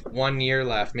 we have 1 year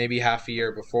left, maybe half a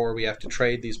year before we have to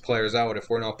trade these players out if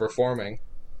we're not performing.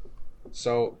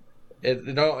 So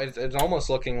it's almost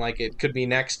looking like it could be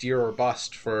next year or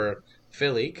bust for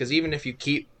Philly, because even if you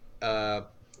keep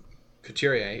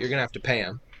Couturier, you're going to have to pay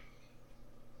him.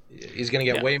 He's going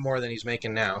to get way more than he's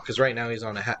making now, because right now he's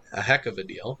on a heck of a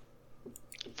deal.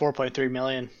 $4.3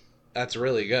 million. That's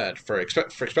really good,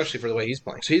 especially for the way he's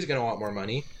playing. So he's going to want more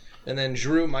money. And then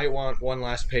Giroux might want one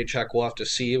last paycheck. We'll have to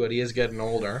see, but he is getting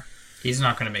older. He's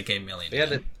not going to make $8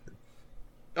 million.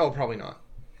 Probably not.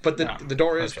 But the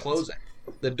door is closing.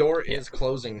 The door is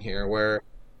closing here.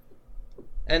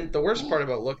 And the worst part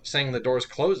about saying the door's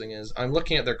closing is I'm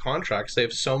looking at their contracts. They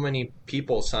have so many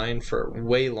people signed for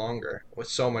way longer with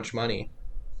so much money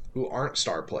who aren't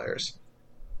star players.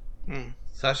 So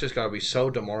that's just got to be so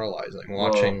demoralizing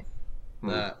watching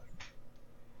that.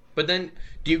 But then,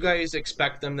 do you guys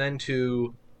expect them then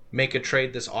to make a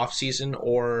trade this offseason,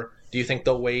 or do you think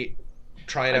they'll wait,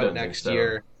 try it out next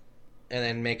year, and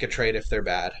then make a trade if they're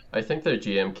bad. I think their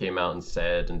GM came out and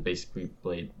said, and basically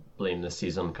blamed this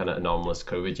season on kind of anomalous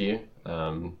COVID year.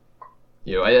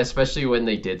 Especially when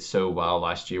they did so well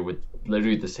last year with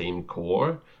literally the same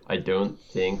core. I don't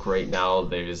think right now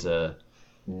there's a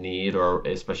need or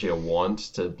especially a want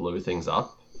to blow things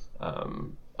up.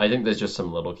 I think there's just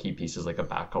some little key pieces like a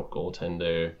backup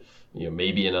goaltender,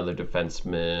 maybe another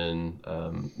defenseman,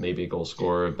 maybe a goal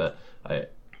scorer, but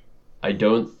I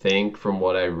don't think from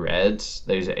what I read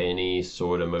there's any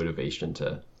sort of motivation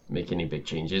to make any big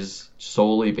changes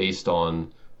solely based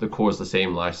on the core's the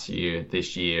same last year,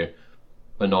 this year,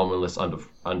 anomalous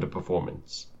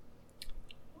underperformance.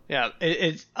 Yeah,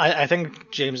 I think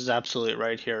James is absolutely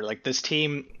right here. Like, this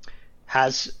team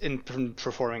has been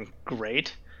performing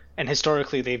great, and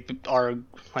historically they are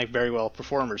like very well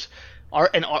performers.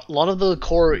 And a lot of the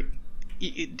core,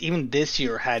 even this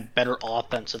year, had better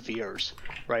offensive years,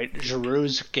 right?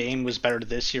 Giroux's game was better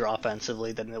this year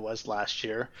offensively than it was last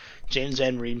year. James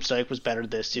Van Riemsdyk was better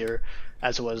this year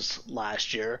as it was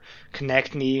last year.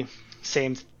 Konechny,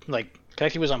 same, like,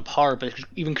 Konechny was on par, but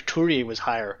even Couturier was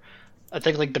higher. I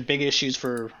think like the big issues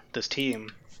for this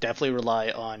team definitely rely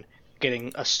on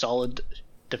getting a solid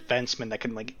defenseman that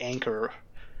can like anchor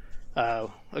a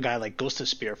guy like Gustav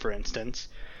Spear, for instance,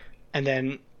 and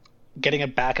then getting a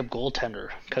backup goaltender,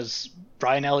 because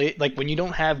Brian Elliott, like, when you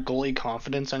don't have goalie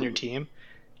confidence on your team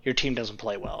doesn't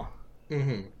play well.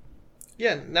 Mm-hmm.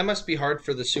 Yeah, that must be hard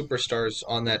for the superstars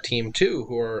on that team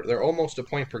too, they're almost a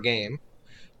point per game.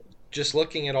 Just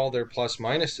looking at all their plus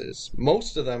minuses,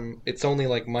 most of them, it's only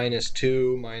like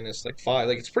 -2, -5.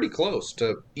 Like, it's pretty close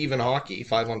to even hockey,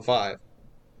 5-on-5.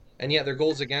 And yet their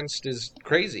goals against is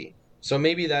crazy. So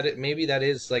maybe that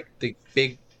is like the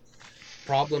big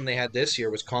problem they had this year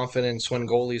was confidence when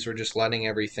goalies were just letting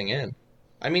everything in.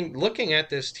 I mean, looking at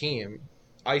this team,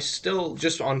 I still,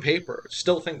 just on paper,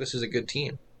 still think this is a good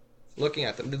team. Looking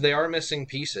at them, they are missing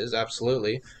pieces,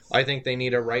 absolutely. I think they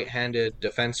need a right-handed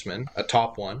defenseman, a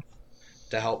top one,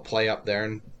 to help play up there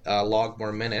and log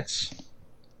more minutes.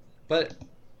 But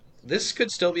this could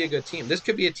still be a good team. This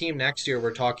could be a team next year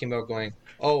we're talking about going,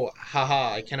 oh,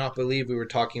 haha, I cannot believe we were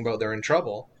talking about they're in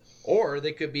trouble. Or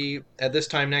they could be, at this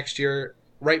time next year,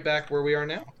 right back where we are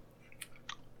now.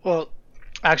 Well,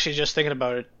 actually, just thinking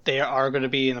about it, they are going to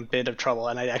be in a bit of trouble,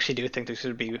 and I actually do think there's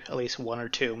going to be at least one or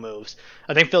two moves.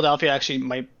 I think Philadelphia actually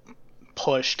might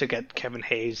push to get Kevin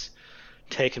Hayes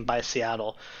taken by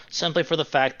Seattle, simply for the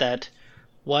fact that,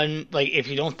 one, like, if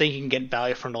you don't think you can get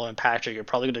value for Nolan Patrick, you're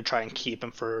probably going to try and keep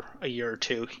him for a year or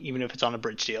two, even if it's on a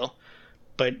bridge deal.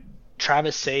 But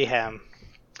Travis Saham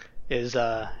is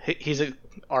he's a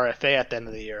RFA at the end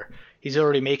of the year. He's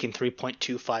already making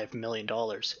 $3.25 million,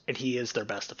 and he is their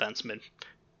best defenseman.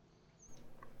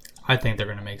 I think they're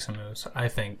going to make some moves. I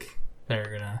think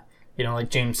they're going to,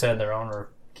 like James said, their owner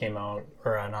came out,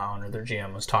 or not owner, their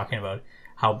GM was talking about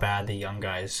how bad the young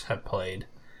guys have played.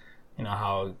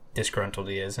 How disgruntled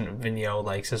he is, and Vigneault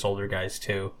likes his older guys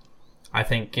too. I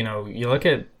think, you look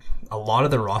at a lot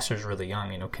of the rosters really young,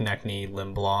 Konechny,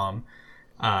 Lindblom,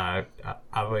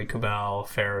 Avoy Kubel,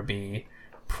 Farabee,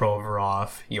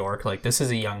 Provorov, York. Like, this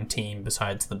is a young team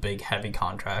besides the big heavy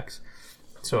contracts.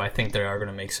 So I think they are going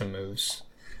to make some moves.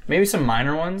 Maybe some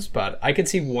minor ones, but I could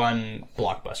see one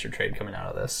blockbuster trade coming out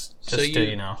of this. Just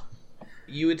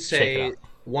you would say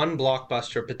one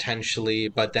blockbuster potentially,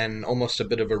 but then almost a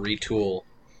bit of a retool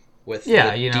with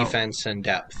defense and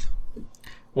depth.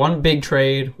 One big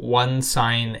trade, one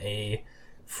sign a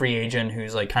free agent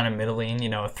who's like kind of middling,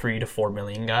 a $3 to $4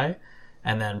 million guy,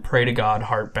 and then pray to God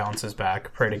Hart bounces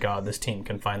back. Pray to God this team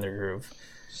can find their groove.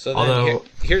 So then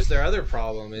here's their other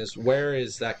problem: is where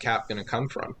is that cap going to come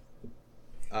from?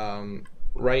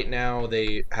 Right now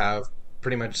they have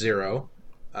pretty much zero.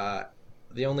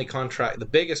 The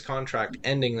biggest contract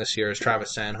ending this year is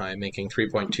Travis Sanheim making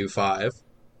 $3.25.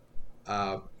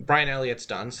 Brian Elliott's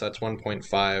done, so that's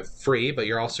 $1.5 free, but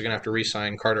you're also going to have to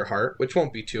re-sign Carter Hart, which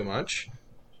won't be too much.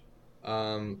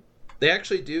 They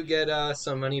actually do get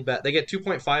some money back. They get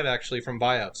 $2.5 actually from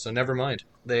buyouts, so never mind.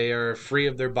 They are free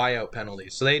of their buyout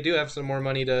penalties, so they do have some more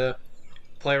money to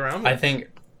play around with. I think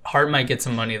Hart might get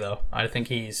some money, though. I think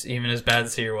he's, even as bad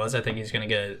as the year was, I think he's going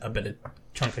to get a bit of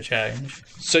chunk of change.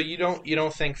 So you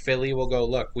don't think Philly will go,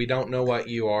 look, we don't know what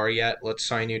you are yet. Let's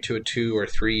sign you to a 2 or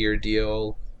 3 year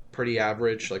deal, pretty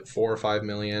average, like $4 or $5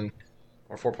 million,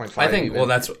 or 4.5. I think. Even.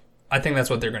 Well, I think that's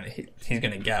what he's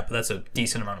gonna get. But that's a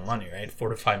decent amount of money, right?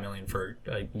 $4 to $5 million for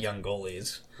young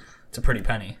goalies. It's a pretty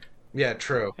penny. Yeah,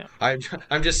 true. Yeah.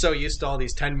 I'm just so used to all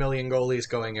these 10 million goalies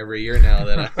going every year now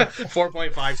that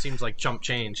 4.5 seems like chump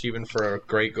change, even for a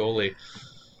great goalie.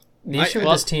 The issue with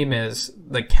this team is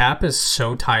the cap is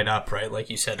so tied up, right? Like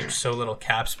you said, there's so little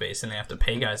cap space, and they have to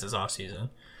pay guys this offseason.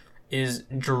 Is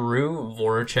Giroux,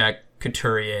 Voracek,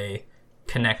 Couturier,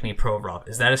 Konechny, Provorov,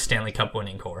 is that a Stanley Cup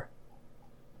winning core?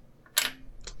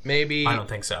 Maybe. I don't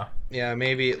think so. Yeah,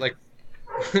 maybe like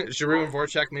Giroux and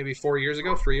Voracek maybe 3 years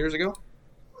ago,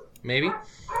 maybe.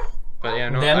 But yeah,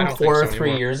 no, I Them don't 4 or think so 3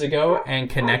 anymore. years ago, and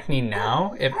Konechny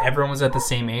now, if everyone was at the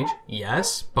same age,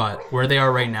 yes, but where they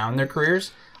are right now in their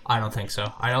careers, I don't think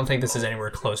so. I don't think this is anywhere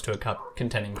close to a cup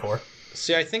contending core.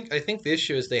 See, I think the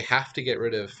issue is they have to get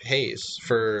rid of Hayes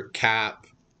for cap,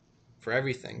 for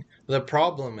everything. The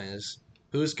problem is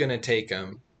who's going to take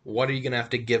him? What are you going to have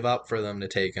to give up for them to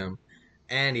take him?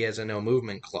 And he has a no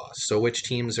movement clause. So which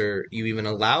teams are you even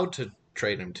allowed to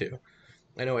trade him to?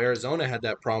 I know Arizona had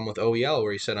that problem with OEL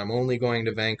where he said, I'm only going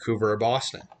to Vancouver or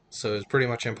Boston. So it's pretty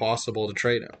much impossible to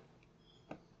trade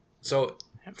him. So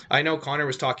I know Connor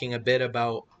was talking a bit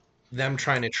about them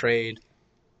trying to trade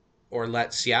or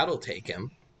let Seattle take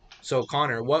him. So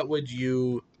Connor, what would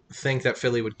you think that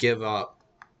Philly would give up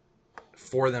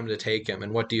for them to take him?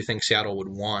 And what do you think Seattle would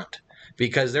want?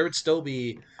 Because there would still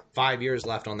be 5 years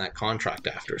left on that contract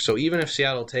after. So even if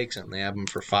Seattle takes him, they have him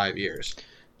for 5 years.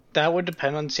 That would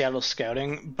depend on Seattle's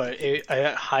scouting, but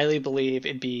I highly believe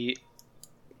it'd be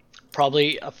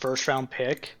probably a first-round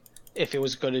pick if it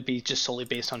was going to be just solely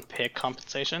based on pick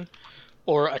compensation,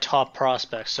 or a top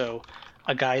prospect. So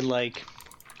a guy like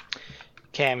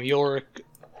Cam York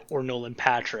or Nolan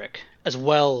Patrick, as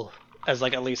well as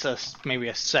like at least maybe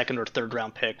a second or third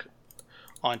round pick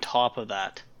on top of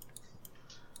that.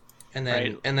 And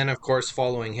then of course,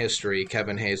 following history,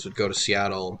 Kevin Hayes would go to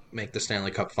Seattle, make the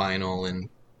Stanley Cup final, and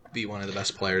be one of the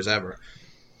best players ever.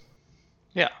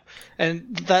 Yeah,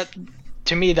 and that,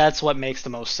 to me, that's what makes the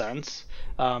most sense.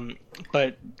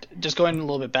 But just going a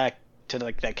little bit back to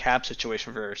like that cap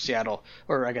situation for Seattle,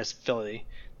 or I guess Philly,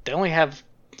 they have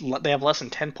less than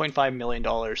 $10.5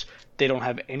 million. They don't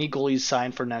have any goalies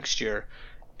signed for next year,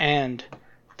 and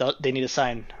they need to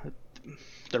sign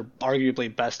their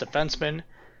arguably best defenseman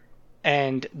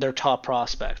and their top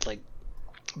prospect. Like,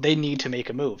 they need to make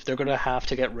a move. They're going to have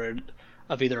to get rid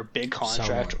of either a big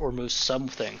contract or move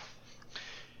something.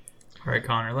 All right,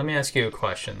 Connor, let me ask you a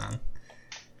question then.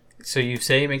 So you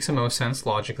say it makes the most sense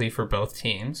logically for both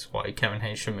teams, why Kevin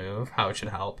Hayes should move, how it should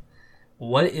help.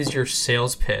 What is your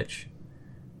sales pitch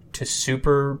to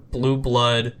super blue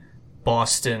blood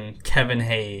Boston Kevin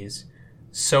Hayes?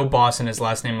 So Boston, his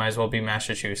last name might as well be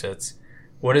Massachusetts.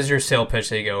 What is your sale pitch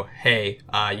that you go, hey,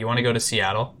 you want to go to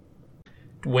Seattle?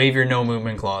 Waive your no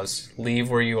movement clause.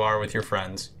 Leave where you are with your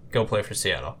friends. Go play for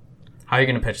Seattle. How are you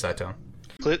going to pitch that to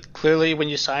him? Clearly, when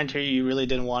you signed here, you really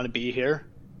didn't want to be here,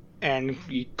 and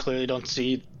you clearly don't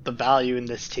see the value in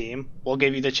this team. We'll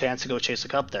give you the chance to go chase a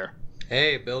cup there.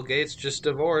 Hey, Bill Gates just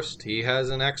divorced. He has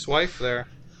an ex-wife there.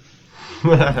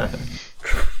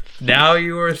 Now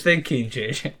you are thinking,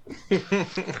 JJ.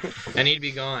 And he'd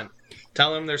be gone.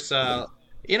 Tell him there's...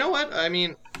 You know what? I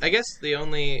mean, I guess the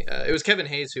only... it was Kevin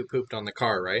Hayes who pooped on the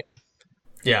car, right?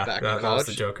 Yeah, Back that in was college.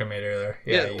 the joke I made earlier.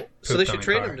 Yeah, so they should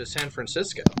trade him to San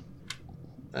Francisco.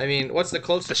 I mean, what's the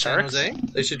closest to San Jose?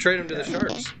 They should trade him to the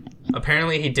Sharks.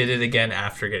 Apparently he did it again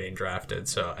after getting drafted,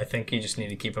 so I think you just need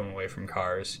to keep him away from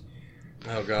cars.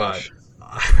 Oh, gosh. But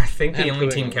I think the And only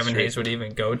pooing team on the Kevin street. Hayes would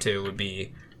even go to would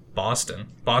be Boston.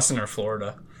 Boston or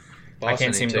Florida. I Boston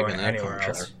can't see him ain't going taking that anywhere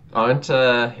contract. else.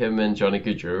 Aren't him and Johnny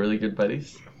Gaudreau really good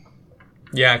buddies?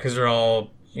 Yeah, because they're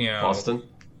all,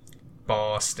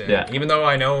 Boston? Yeah. Even though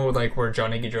I know, like, where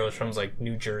Johnny Gaudreau is from is, like,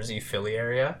 New Jersey, Philly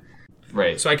area.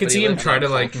 Right. So I can But see he him lives try in to,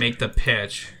 that like, culture. make the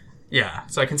pitch. Yeah.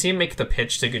 So I can see him make the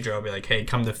pitch to Gaudreau, be like, hey,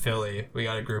 come to Philly. We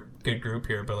got a good group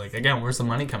here. But, like, again, where's the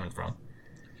money coming from?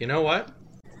 You know what?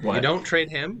 What? You don't trade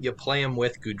him, you play him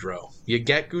with Goudreau. You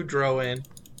get Goudreau in,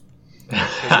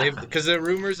 because the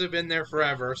rumors have been there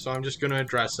forever, so I'm just going to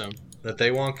address them, that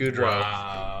they want Goudreau.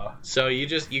 Wow. So you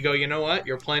go, you know what?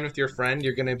 You're playing with your friend,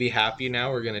 you're going to be happy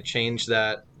now, we're going to change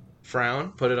that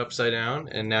frown, put it upside down,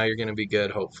 and now you're going to be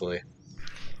good, hopefully.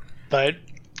 But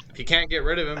If you can't get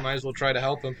rid of him, might as well try to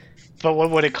help him. what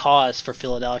would it cost for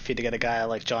Philadelphia to get a guy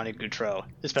like Johnny Gaudreau?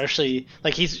 Especially,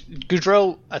 like,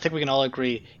 Gaudreau, I think we can all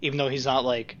agree, even though he's not,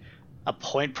 like, a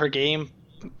point per game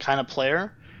kind of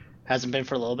player, hasn't been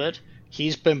for a little bit,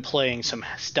 he's been playing some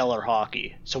stellar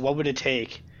hockey. So what would it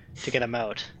take to get him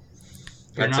out?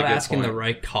 You're That's a not good asking point. the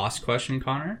right cost question,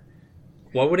 Connor.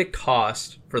 What would it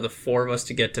cost for the four of us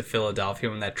to get to Philadelphia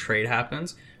when that trade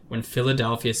happens, when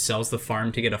Philadelphia sells the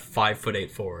farm to get a 5'8"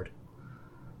 forward?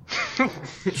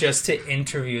 Just to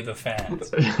interview the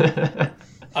fans.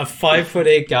 A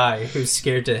 5'8" guy who's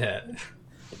scared to hit.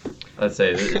 I'd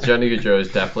say that Johnny Gaudreau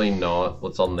is definitely not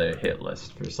what's on the hit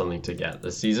list for something to get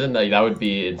this season. Like, that would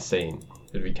be insane.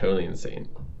 It would be totally insane.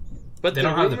 But They the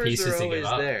don't have the rumors pieces are to give always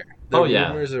up. there. Oh, The yeah.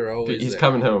 rumors are always He's there.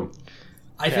 coming home.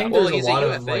 I think Well, there's he's a lot a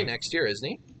of UFA like. next year, isn't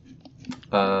he?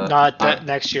 Not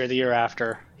next year, the year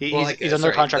after. He's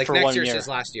under contract for next 1 year's year. his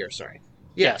last year. Sorry.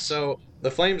 Yeah. Yes. So the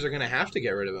Flames are going to have to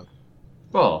get rid of him.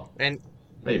 Well, And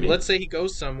maybe. let's say he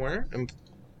goes somewhere and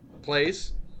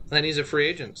plays, then he's a free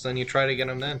agent. So then you try to get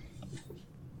him then.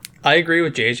 I agree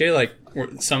with JJ. Like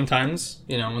sometimes,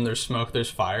 when there's smoke,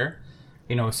 there's fire.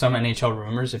 Some NHL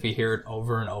rumors, if you hear it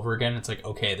over and over again, it's like,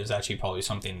 okay, there's actually probably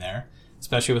something there.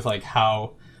 Especially with like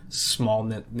how small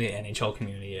the NHL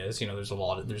community is.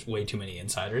 There's way too many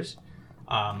insiders.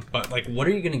 But like, what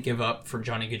are you going to give up for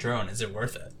Johnny Gaudreau, and is it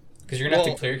worth it? Because you're going to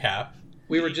have to clear cap.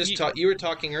 We were just you were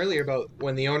talking earlier about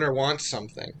when the owner wants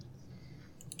something,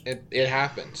 it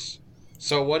happens.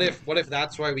 So what if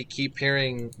that's why we keep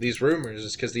hearing these rumors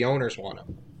is because the owners want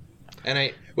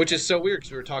him, which is so weird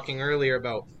because we were talking earlier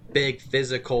about big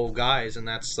physical guys, and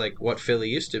that's like what Philly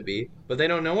used to be, but they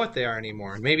don't know what they are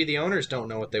anymore. Maybe the owners don't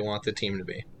know what they want the team to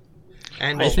be.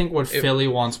 And I think what Philly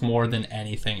wants more than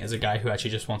anything is a guy who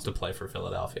actually just wants to play for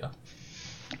Philadelphia.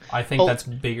 I think that's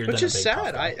bigger than a big which is sad.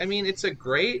 tough guy. I mean, it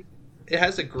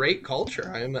has a great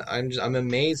culture. I'm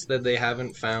amazed that they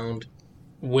haven't found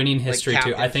Winning history like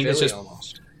too. I think Philly it's just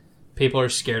almost. people are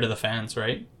scared of the fans,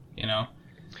 right?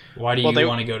 Why do you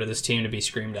want to go to this team to be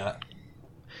screamed at?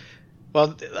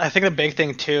 Well, I think the big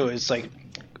thing too is like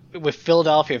with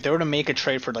Philadelphia, if they were to make a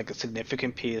trade for like a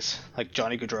significant piece, like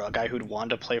Johnny Gaudreau, a guy who'd want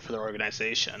to play for their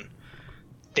organization,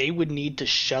 they would need to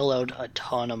shell out a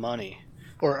ton of money,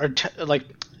 like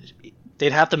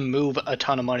they'd have to move a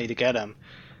ton of money to get him.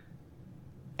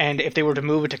 And if they were to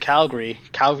move it to Calgary,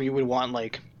 Calgary would want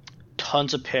like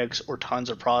tons of picks or tons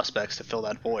of prospects to fill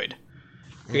that void,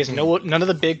 because none of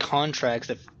the big contracts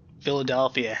that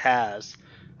Philadelphia has,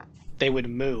 they would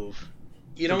move.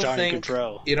 You don't Johnny think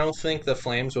Gaudreau. You don't think the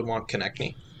Flames would want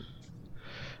Konechny?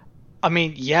 I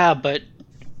mean, yeah, but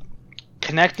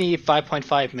Konechny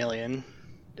 $5.5 million.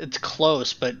 It's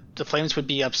close, but the Flames would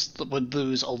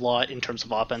lose a lot in terms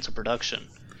of offensive production.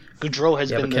 Gaudreau has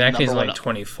been but the Konechny's number one. like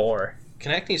 24.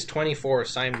 Konechny's 24,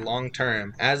 signed long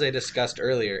term, as I discussed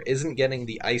earlier, isn't getting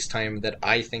the ice time that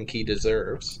I think he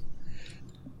deserves.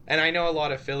 And I know a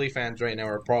lot of Philly fans right now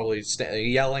are probably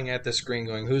yelling at the screen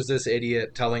going, who's this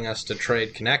idiot telling us to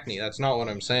trade Konechny? That's not what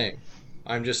I'm saying.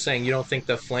 I'm just saying you don't think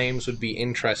the Flames would be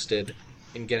interested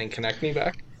in getting Konechny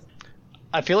back?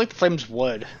 I feel like the Flames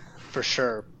would, for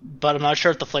sure. But I'm not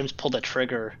sure if the Flames pulled the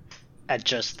trigger at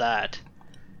just that.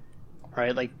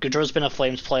 Right? Like, Gaudreau's been a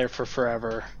Flames player for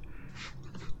forever.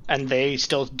 And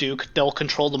they'll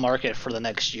control the market for the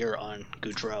next year on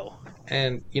Gaudreau.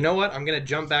 And you know what? I'm going to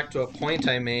jump back to a point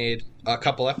I made a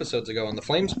couple episodes ago on the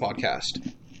Flames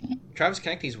podcast. Travis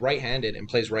Konechny's right-handed and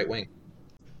plays right wing.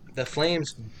 The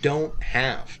Flames don't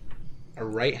have a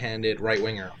right-handed right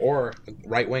winger or a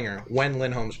right winger when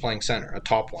Lindholm's playing center, a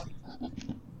top one.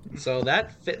 So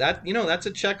that's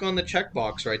a check on the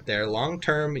checkbox right there.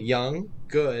 Long-term, young,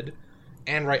 good,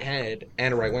 and right-handed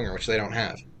and a right winger, which they don't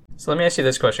have. So let me ask you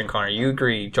this question, Connor. You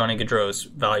agree Johnny Gaudreau's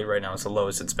value right now is the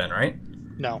lowest it's been, right?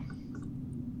 No.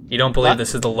 You don't believe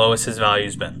this is the lowest his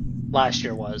value's been? Last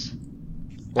year was.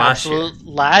 Last year?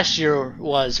 Last year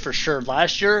was for sure.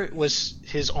 Last year was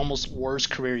his almost worst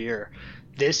career year.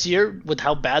 This year, with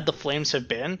how bad the Flames have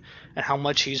been and how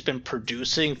much he's been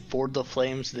producing for the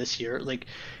Flames this year, like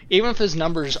even if his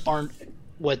numbers aren't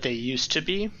what they used to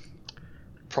be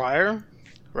prior,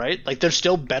 right? Like they're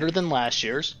still better than last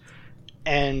year's.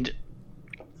 And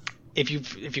if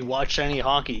you watch any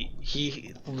hockey,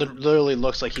 he literally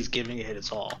looks like he's giving it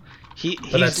his all. He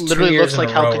literally looks like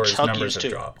how Kachuk used to.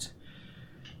 Dropped.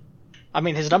 I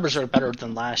mean, his numbers are better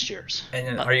than last year's.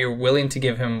 And are you willing to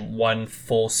give him one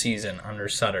full season under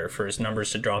Sutter for his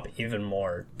numbers to drop even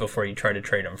more before you try to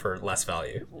trade him for less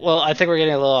value? Well, I think we're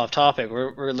getting a little off topic.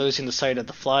 We're losing the sight of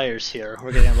the Flyers here.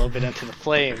 We're getting a little bit into the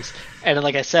Flames. And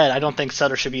like I said, I don't think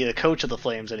Sutter should be the coach of the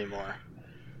Flames anymore.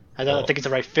 I don't think it's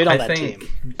the right fit on that team.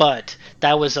 But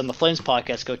that was on the Flames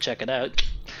podcast. Go check it out.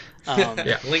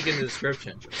 Yeah. Link in the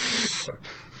description.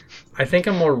 I think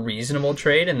a more reasonable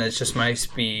trade, and that's just might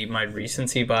be my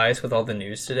recency bias with all the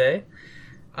news today.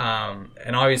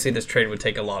 And obviously this trade would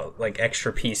take a lot of like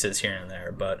extra pieces here and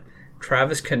there, but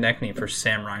Travis Konechny for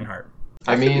Sam Reinhart.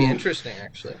 I mean, That could be interesting,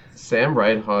 actually. Sam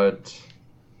Reinhart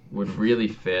would really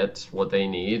fit what they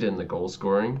need in the goal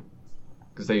scoring,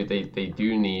 because they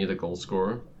do need a goal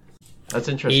scorer. That's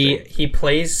interesting. He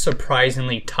plays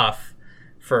surprisingly tough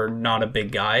for not a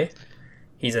big guy.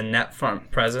 He's a net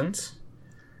front presence.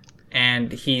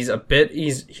 and he's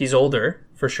older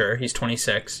for sure. He's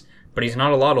 26, but he's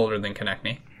not a lot older than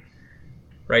Konechny,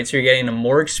 right? So you're getting a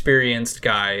more experienced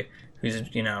guy who's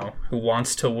who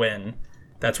wants to win.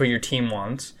 That's what your team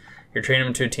wants. You're trading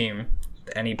him to a team,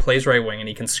 and he plays right wing, and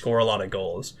he can score a lot of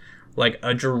goals. Like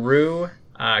a Giroux,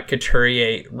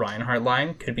 Couturier, Reinhardt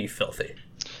line could be filthy.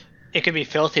 It could be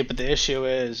filthy, but the issue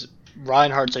is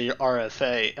Reinhardt's a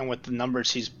RFA, and with the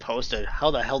numbers he's posted,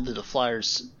 how the hell did the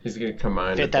Flyers He's gonna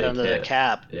command fit that under the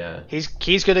cap? Yeah. He's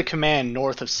going to command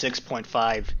north of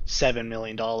 $6.57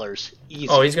 million easy.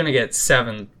 Oh, he's going to get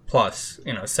 7 plus,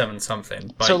 7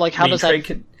 something. But so, like, how does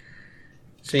that...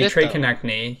 So you trade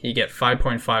Konechny, you get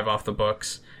 5.5 off the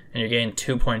books, and you're getting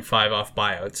 2.5 off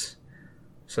buyouts.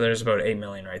 So there's about $8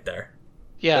 million right there.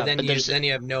 Yeah, but then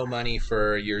you have no money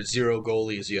for your 0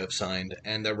 goalies you have signed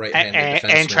and the right-handed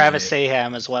defenseman. And Travis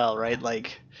Saham as well, right?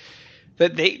 Like,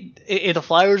 if the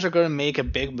Flyers are going to make a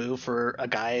big move for a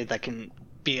guy that can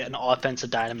be an offensive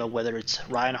dynamo, whether it's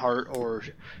Reinhardt or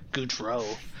Gaudreau,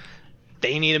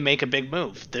 they need to make a big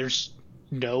move. There's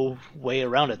no way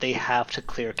around it. They have to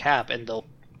clear cap, and the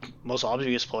most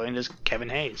obvious point is Kevin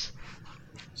Hayes.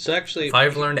 So actually, if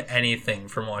I've learned anything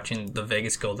from watching the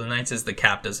Vegas Golden Knights, is the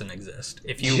cap doesn't exist.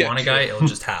 If you want a guy, it'll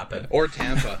just happen. Or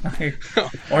Tampa.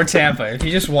 Or Tampa. If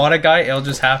you just want a guy, it'll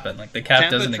just happen. Like, the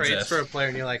cap doesn't exist. Tampa trades for a player,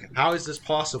 and you're like, how is this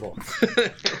possible?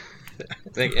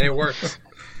 And it works.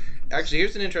 Actually,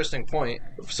 here's an interesting point.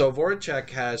 So Voracek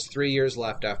has 3 years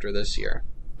left after this year.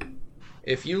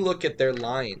 If you look at their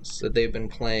lines that they've been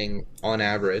playing on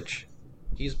average,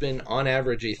 he's been on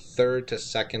average a third to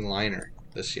second liner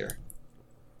this year,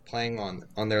 playing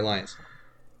on their lines.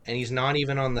 And he's not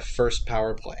even on the first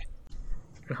power play.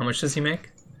 How much does he make?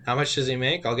 How much does he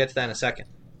make? I'll get to that in a second.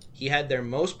 He had their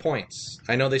most points.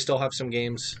 I know they still have some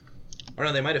games. Or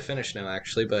no, they might have finished now,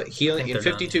 actually. But in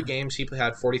 52 games, he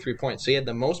had 43 points. So he had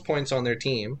the most points on their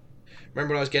team.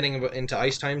 Remember when I was getting into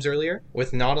ice times earlier?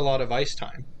 With not a lot of ice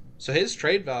time. So his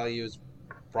trade value is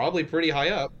probably pretty high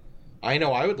up. I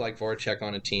know I would like Voracek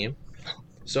on a team.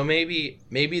 So maybe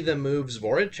the move's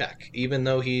Voracek, even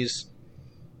though he's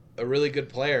a really good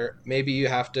player. Maybe you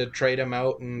have to trade him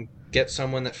out and get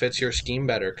someone that fits your scheme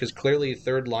better. Because clearly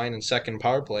third line and second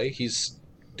power play, he's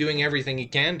doing everything he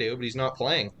can do, but he's not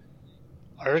playing.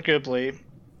 Arguably,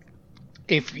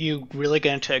 if you really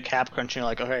get into a cap crunch and you're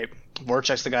like, okay,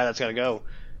 Voracek's the guy that's got to go,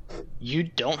 you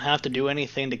don't have to do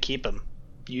anything to keep him.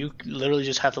 You literally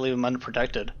just have to leave him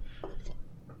unprotected.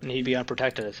 And he'd be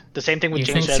unprotected. The same thing with James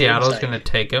Edwards. You think Seattle's going to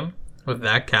take him with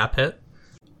that cap hit?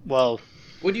 Well...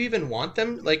 Would you even want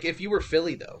them? Like, if you were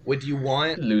Philly, though, would you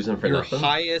want losing for your nothing?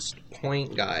 Highest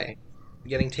point guy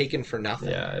getting taken for nothing?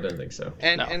 Yeah, I don't think so.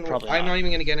 And no, I'm not not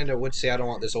even going to get into would Seattle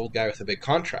want this old guy with a big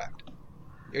contract.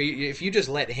 If you just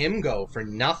let him go for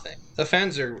nothing, the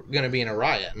fans are going to be in a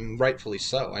riot, and rightfully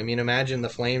so. I mean, imagine the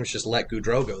Flames just let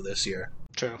Gaudreau go this year.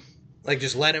 True. Like,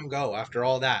 just let him go after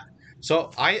all that.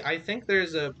 So I think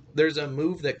there's a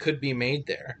move that could be made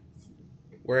there,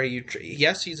 where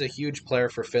yes, he's a huge player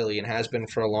for Philly and has been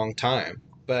for a long time,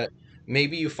 but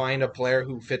maybe you find a player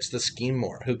who fits the scheme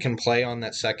more, who can play on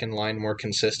that second line more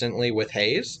consistently with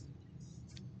Hayes,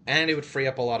 and it would free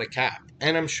up a lot of cap.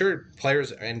 And I'm sure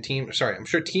teams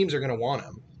are going to want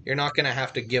him. You're not going to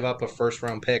have to give up a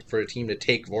first-round pick for a team to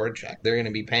take Voracek. They're going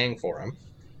to be paying for him.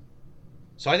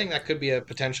 So I think that could be a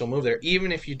potential move there,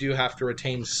 even if you do have to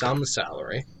retain some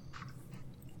salary.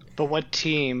 But what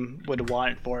team would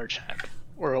want Voracek?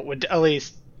 Or would at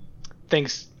least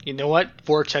thinks, you know what,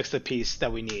 Voracek's the piece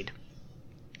that we need?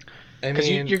 Because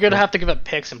you're going to have to give up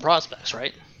picks and prospects,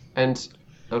 right? And,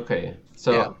 okay,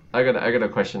 so yeah. I got a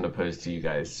question to pose to you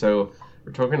guys. So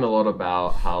we're talking a lot about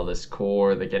how this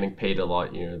core, they're getting paid a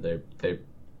lot. They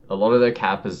a lot of their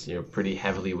cap is pretty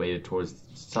heavily weighted towards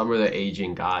some of the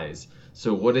aging guys.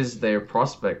 So what is their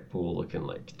prospect pool looking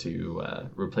like to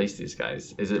replace these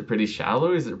guys? Is it pretty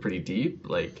shallow? Is it pretty deep?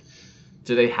 Like,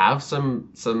 do they have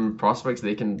some prospects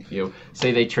they can,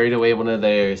 say they trade away one of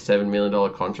their $7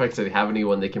 million contracts? Do they have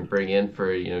anyone they can bring in for,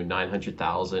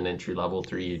 $900,000 entry level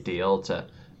 3-year deal to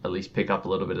at least pick up a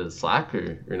little bit of the slack,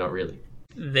 or not really?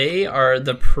 They are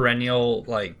the perennial,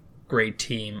 great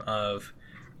team of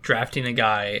drafting a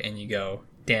guy and you go,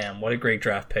 damn, what a great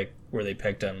draft pick where they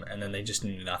picked him, and then they just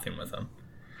knew nothing with him.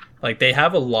 Like, they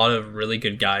have a lot of really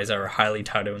good guys that were highly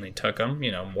touted when they took him.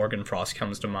 Morgan Frost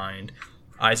comes to mind.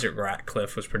 Isaac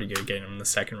Ratcliffe was pretty good getting him in the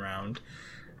second round.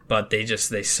 But they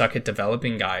suck at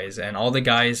developing guys, and all the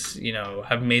guys,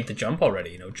 have made the jump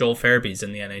already. Joel Farabee's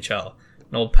in the NHL.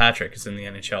 Noel Patrick is in the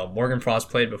NHL. Morgan Frost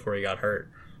played before he got hurt.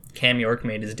 Cam York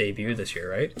made his debut this year,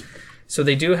 right? So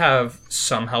they do have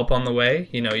some help on the way.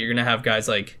 You're going to have guys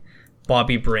like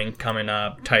Bobby Brink coming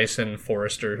up, Tyson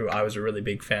Forrester, who I was a really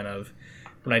big fan of.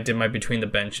 When I did my Between the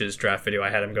Benches draft video,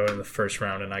 I had him go in the first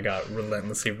round, and I got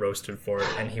relentlessly roasted for it,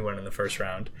 and he went in the first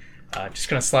round. Just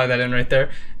going to slide that in right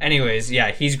there. Anyways,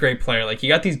 yeah, he's a great player. Like, you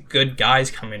got these good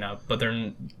guys coming up, but they're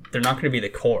not going to be the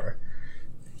core.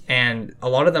 And a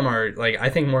lot of them are, like, I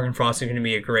think Morgan Frost is going to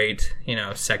be a great,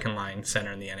 second-line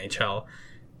center in the NHL,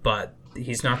 but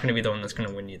he's not going to be the one that's going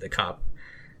to win you the cup.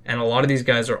 And a lot of these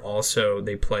guys are also,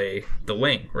 they play the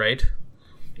wing, right?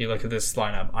 You look at this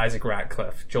lineup, Isaac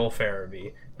Ratcliffe, Joel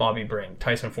Farabee, Bobby Brink,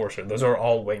 Tyson Forster. Those are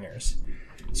all wingers.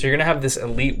 So you're going to have this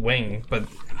elite wing, but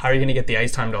how are you going to get the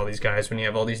ice time to all these guys when you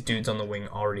have all these dudes on the wing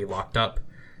already locked up?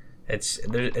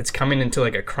 It's coming into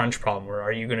like a crunch problem where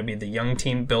are you going to be the young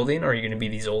team building or are you going to be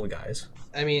these old guys?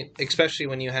 I mean, especially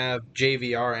when you have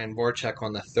JVR and Voracek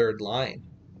on the third line.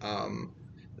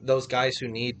 Those guys who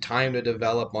need time to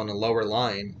develop on a lower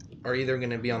line are either going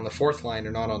to be on the fourth line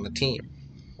or not on the team.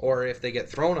 Or if they get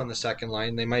thrown on the second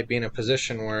line, they might be in a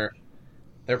position where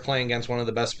they're playing against one of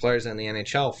the best players in the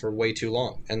NHL for way too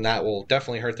long, and that will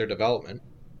definitely hurt their development.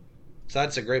 So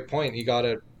that's a great point.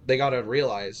 They gotta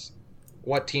realize,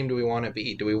 what team do we want to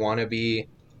be? Do we want to be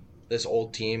this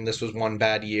old team? This was one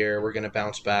bad year. We're gonna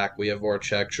bounce back. We have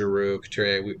Voracek, Giroux,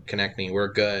 Couturier, Konechny.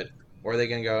 We're good. Or are they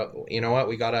gonna go? You know what?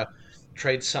 We gotta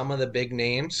trade some of the big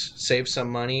names, save some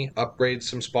money, upgrade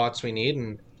some spots we need,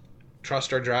 and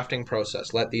trust our drafting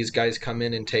process. Let these guys come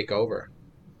in and take over.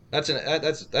 That's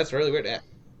really weird.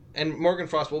 And Morgan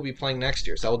Frost will be playing next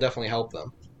year, so that will definitely help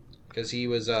them. Because he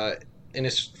was in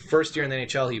his first year in the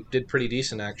NHL, he did pretty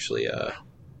decent actually.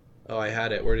 I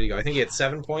had it. Where did he go? I think he had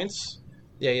 7 points.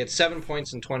 Yeah, he had 7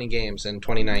 points in 20 games in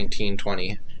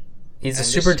 2019-20. He's a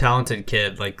super talented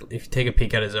kid. Like, if you take a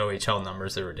peek at his OHL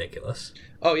numbers, they're ridiculous.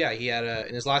 Oh, yeah. He had,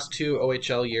 in his last 2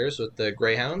 OHL years with the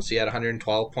Greyhounds, he had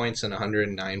 112 points and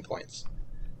 109 points.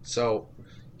 So,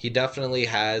 he definitely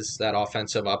has that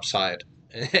offensive upside.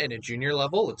 In a junior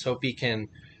level, let's hope he can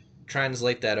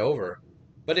translate that over.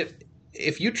 But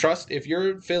if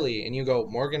you're Philly and you go,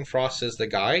 Morgan Frost is the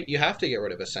guy, you have to get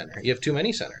rid of a center. You have too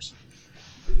many centers.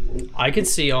 I could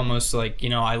see almost like,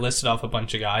 I listed off a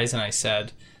bunch of guys and I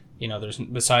said, there's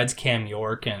besides Cam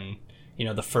York and,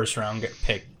 the first round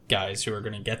pick guys who are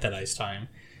going to get that ice time,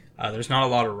 there's not a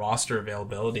lot of roster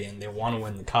availability and they want to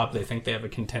win the cup. They think they have a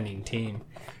contending team.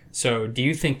 So do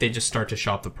you think they just start to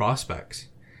shop the prospects?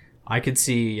 I could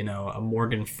see, a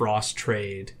Morgan Frost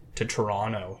trade to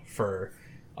Toronto for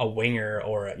a winger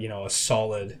or, a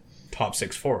solid top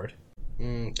 6 forward.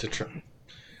 I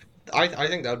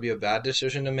think that would be a bad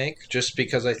decision to make just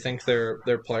because I think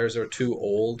their players are too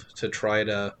old to try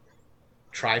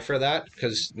for that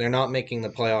because they're not making the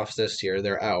playoffs this year.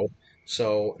 They're out.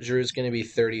 So Giroux's going to be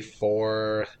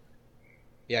 34.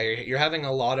 Yeah, you're having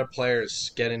a lot of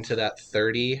players get into that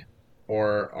 30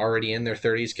 or already in their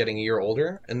 30s getting a year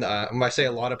older. And when I say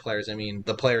a lot of players, I mean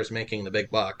the players making the big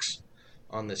bucks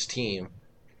on this team.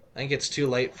 I think it's too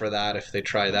late for that if they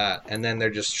try that. And then they're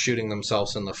just shooting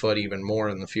themselves in the foot even more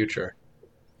in the future.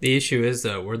 The issue is,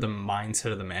 though, where the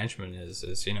mindset of the management is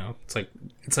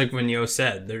it's like when Yo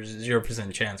said, there's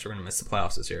 0% chance we're going to miss the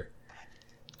playoffs this year.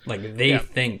 Like, they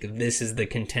think this is the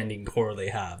contending core they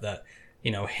have, that,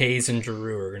 Hayes and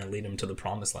Giroux are going to lead them to the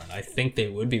promised land. I think they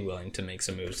would be willing to make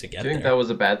some moves to get there. Do you think that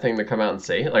was a bad thing to come out and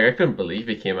say? Like, I couldn't believe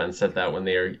he came out and said that when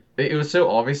it was so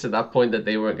obvious at that point that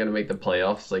they weren't going to make the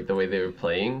playoffs, like, the way they were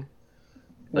playing.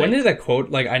 When did that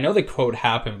quote, I know the quote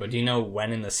happened, but do you know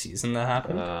when in the season that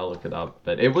happened? I'll look it up.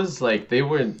 But it was like, it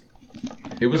was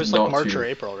like March or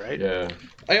April, right? Yeah.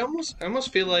 I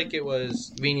almost feel like it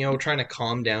was Vigneault trying to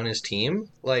calm down his team.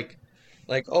 Like,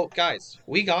 oh, guys,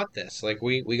 we got this. Like,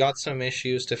 we got some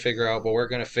issues to figure out, but we're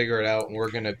going to figure it out, and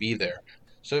we're going to be there.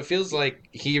 So it feels like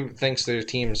he thinks their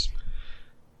team's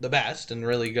the best and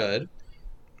really good.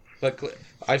 But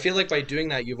I feel like by doing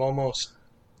that, you've almost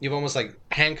like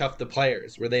handcuffed the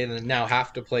players where they now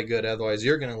have to play good, otherwise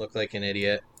you're going to look like an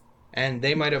idiot. And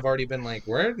they might have already been like,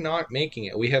 we're not making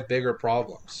it. We have bigger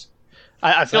problems.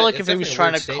 I feel like if he was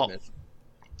trying to calm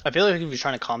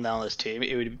down this team,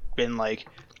 it would have been like,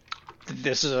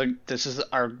 this is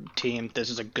our team. This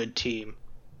is a good team.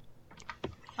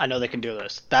 I know they can do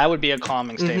this. That would be a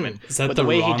calming statement. Is that but the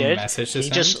way wrong he did, message to he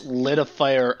send? just lit a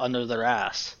fire under their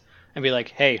ass and be like,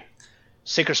 hey,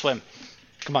 sink or swim.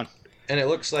 Come on. And it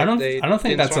looks like I don't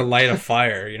think that's a light of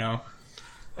fire,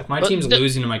 If my team's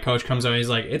losing and my coach comes out and he's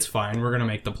like, it's fine, we're going to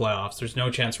make the playoffs. There's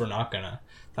no chance we're not going to.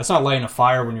 That's not lighting a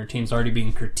fire when your team's already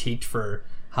being critiqued for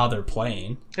how they're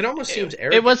playing. It almost seems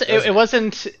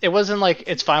arrogant. It wasn't like,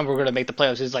 it's fine, we're going to make the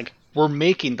playoffs. It's like, we're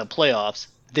making the playoffs.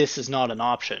 This is not an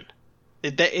option.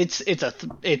 It's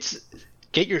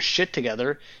get your shit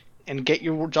together and get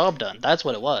your job done. That's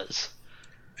what it was.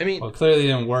 I mean, Well, it clearly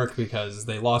didn't work because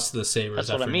they lost to the Sabres That's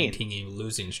what after I mean. an 18-game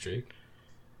losing streak.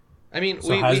 I mean, So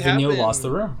we have Vigneault been lost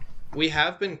the room. we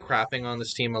have been crapping on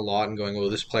this team a lot and going, "Oh,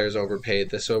 this player's overpaid.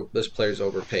 This player's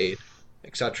overpaid,"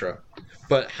 etc.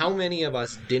 But how many of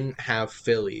us didn't have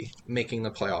Philly making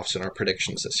the playoffs in our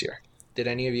predictions this year? Did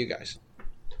any of you guys?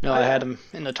 No, I had him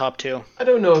in the top 2. I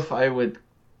don't know if I would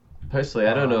personally.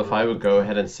 I don't know if I would go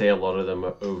ahead and say a lot of them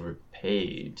are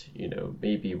overpaid. You know,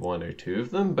 maybe 1 or 2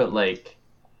 of them, but like,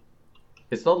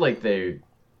 it's not like they're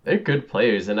good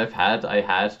players. And I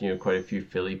had quite a few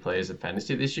Philly players in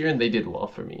fantasy this year, and they did well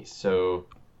for me. So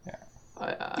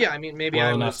Yeah, I mean, maybe Well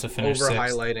I enough was to finish over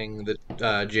sixth. highlighting the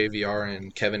JVR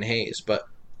and Kevin Hayes, but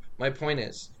my point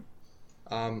is,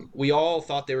 we all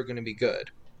thought they were going to be good.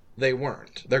 They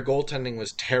weren't. Their goaltending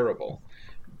was terrible.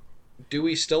 Do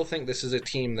we still think this is a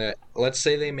team that, let's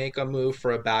say they make a move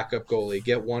for a backup goalie,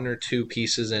 get 1 or 2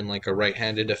 pieces in, like a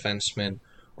right-handed defenseman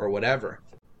or whatever,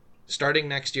 starting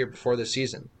next year before the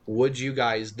season, would you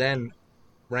guys then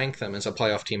rank them as a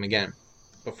playoff team again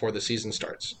before the season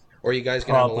starts? Or are you guys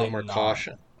going to have a lot Probably more not.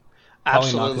 caution?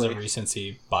 Probably not because Absolutely. of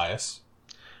recency bias.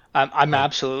 I'm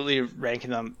absolutely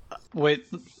ranking them with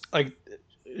like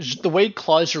the way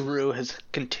Claude Giroux has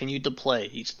continued to play.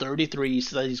 He's 33. He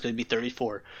said he's going to be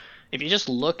 34. If you just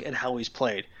look at how he's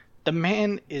played, the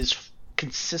man is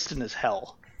consistent as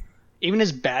hell. Even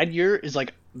his bad year is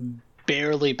like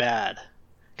barely bad,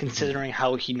 considering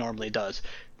how he normally does.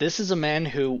 This is a man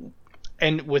who,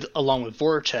 and along with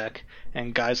Voracek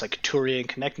and guys like Couturier and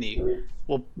Konechny,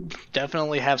 will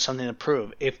definitely have something to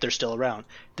prove if they're still around.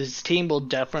 This team will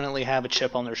definitely have a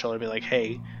chip on their shoulder and be like,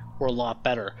 hey, we're a lot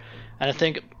better. And I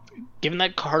think, given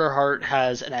that Carter Hart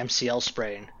has an MCL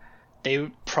sprain, they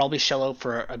would probably shell out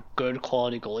for a good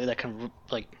quality goalie that can,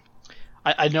 like,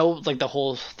 I know, like, the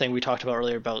whole thing we talked about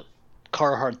earlier about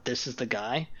Carter Hart, this is the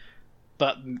guy,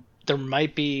 but there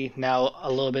might be now a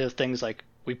little bit of things like,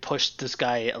 we pushed this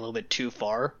guy a little bit too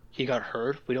far. He got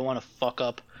hurt. We don't want to fuck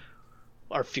up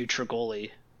our future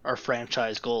goalie, our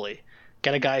franchise goalie.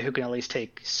 Get a guy who can at least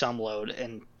take some load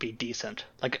and be decent,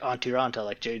 like Antti Ranta,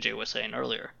 like JJ was saying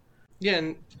earlier. Yeah,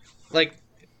 and like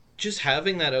just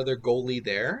having that other goalie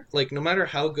there, like no matter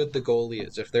how good the goalie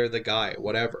is, if they're the guy,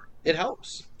 whatever, it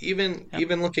helps. Even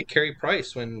look at Carey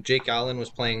Price when Jake Allen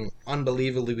was playing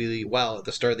unbelievably well at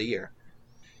the start of the year.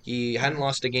 He hadn't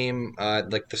lost a game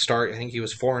like the start. I think he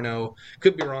was 4-0.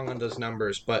 Could be wrong on those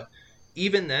numbers, but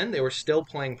even then, they were still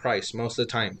playing Price most of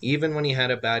the time. Even when he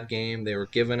had a bad game, they were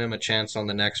giving him a chance on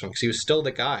the next one because he was still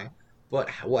the guy.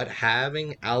 But what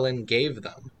having Allen gave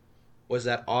them was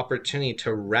that opportunity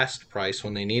to rest Price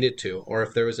when they needed to, or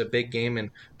if there was a big game and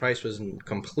Price was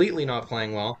completely not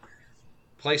playing well,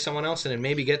 play someone else in and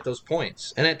maybe get those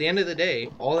points. And at the end of the day,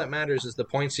 all that matters is the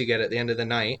points you get at the end of the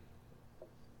night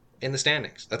in the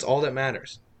standings. That's all that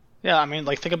matters. Yeah, I mean,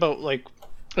 like, think about, like,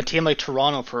 a team like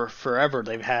Toronto for forever.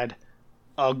 They've had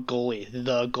the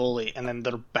goalie, and then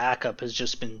their backup has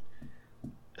just been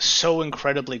so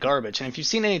incredibly garbage. And if you've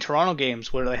seen any Toronto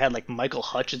games where they had, like, Michael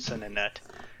Hutchinson in net,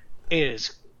 it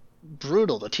is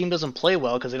brutal. The team doesn't play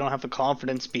well because they don't have the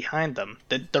confidence behind them.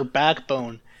 Their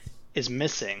backbone is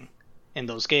missing in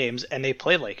those games, and they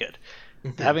play like it.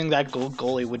 Having that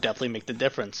goalie would definitely make the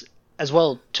difference. As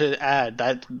well, to add,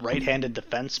 that right-handed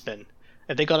defenseman,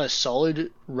 if they got a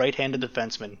solid right-handed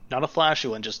defenseman, not a flashy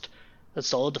one, just a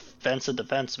solid defensive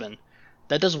defenseman,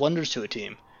 that does wonders to a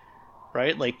team,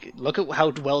 right? Like, look at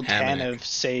how well Tanev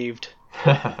saved.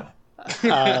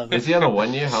 Is he on a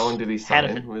 1 year? How long did he sign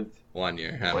Hamonic. with? 1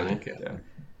 year. 1 Hamonic, year?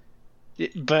 yeah.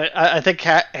 But I think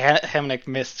Hamonic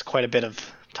missed quite a bit of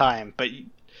time. But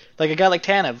like a guy like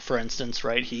Tanev, for instance,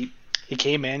 right? He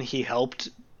came in, he helped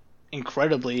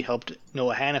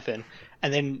Noah Hannafin,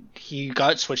 and then he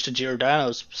got switched to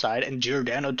Giordano's side, and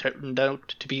Giordano turned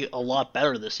out to be a lot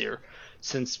better this year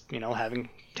since, having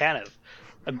Tanev.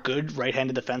 A good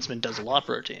right-handed defenseman does a lot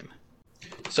for a team.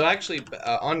 So actually,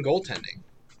 on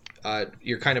goaltending,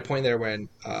 your kind of point there when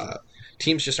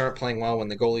teams just aren't playing well when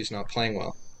the goalie's not playing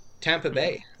well. Tampa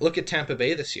Bay. Look at Tampa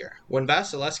Bay this year. When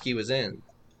Vasilevsky was in,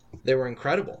 they were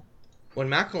incredible. When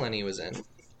McElhinney was in,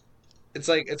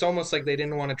 it's almost like they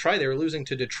didn't want to try. They were losing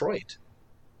to Detroit.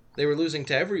 They were losing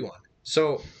to everyone.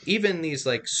 So even these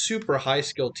like super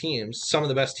high-skilled teams, some of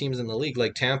the best teams in the league,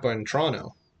 like Tampa and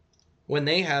Toronto, when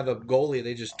they have a goalie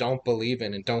they just don't believe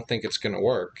in and don't think it's going to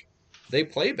work, they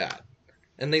play bad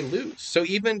and they lose. So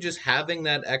even just having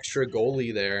that extra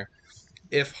goalie there,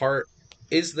 if Hart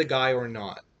is the guy or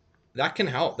not, that can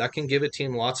help. That can give a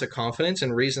team lots of confidence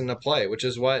and reason to play, which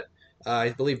is what I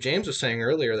believe James was saying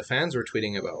earlier. The fans were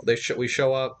tweeting about. We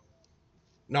show up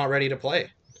not ready to play.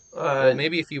 Well,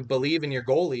 maybe if you believe in your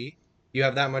goalie, you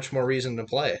have that much more reason to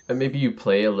play. And maybe you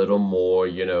play a little more,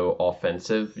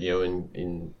 offensive,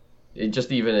 in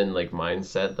just even in like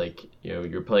mindset, like,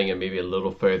 you're playing it maybe a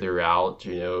little further out,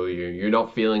 you're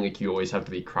not feeling like you always have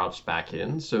to be crouched back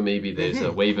in. So maybe there's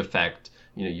a wave effect.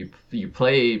 You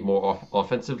play more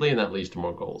offensively, and that leads to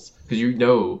more goals because you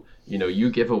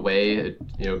give away,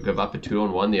 give up a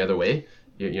 2-on-1 the other way.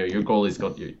 Your goalie's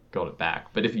got it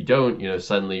back. But if you don't,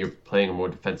 suddenly you're playing a more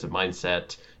defensive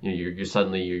mindset. You're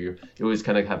suddenly you always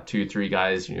kind of have 2-3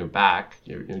 guys back,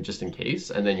 just in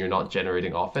case, and then you're not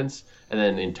generating offense. And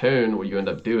then in turn, what you end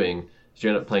up doing is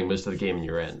you end up playing most of the game in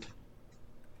your end.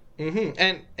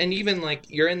 And even like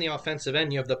you're in the offensive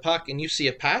end, you have the puck, and you see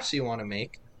a pass you want to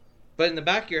make, but in the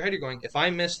back of your head, you're going, if I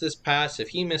miss this pass, if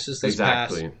he misses this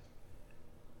pass,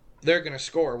 they're going to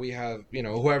score. We have,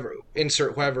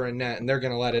 insert whoever in net, and they're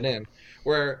going to let it in.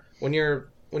 Where when you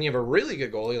have a really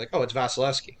good goalie, like, oh, it's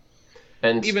Vasilevsky.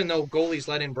 And even though goalies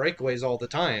let in breakaways all the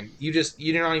time,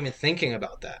 you're not even thinking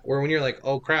about that. Where when you're like,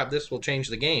 oh crap, this will change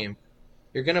the game,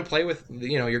 you're going to play with,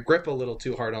 your grip a little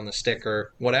too hard on the stick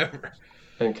or whatever.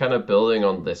 And kind of building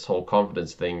on this whole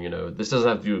confidence thing, this doesn't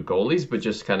have to do with goalies, but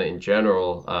just kind of in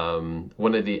general,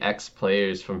 one of the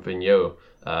ex-players from Vigneault,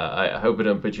 I hope I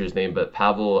don't butcher his name, but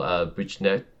Pavel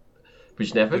Buchnevich,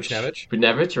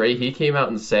 right? He came out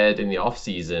and said in the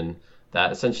off-season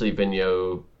that essentially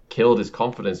Vigneault killed his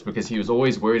confidence because he was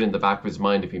always worried in the back of his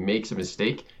mind if he makes a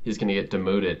mistake, he's going to get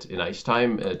demoted in ice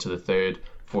time to the third,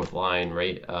 fourth line,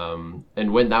 right?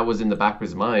 And when that was in the back of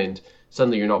his mind,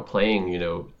 suddenly you're not playing,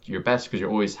 your best because you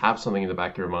always have something in the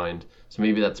back of your mind. So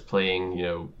maybe that's playing,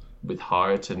 with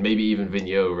heart, and maybe even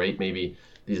Vigneault, right? Maybe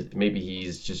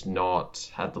he's just not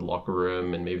had the locker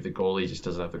room, and maybe the goalie just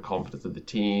doesn't have the confidence of the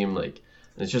team. Like,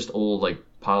 and it's just all like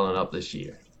piling up this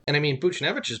year. And I mean,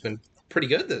 Buchnevich has been pretty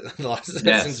good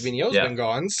since Vigneault's been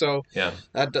gone. So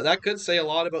that could say a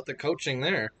lot about the coaching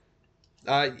there.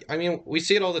 I mean, we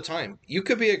see it all the time. You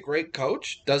could be a great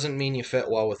coach, doesn't mean you fit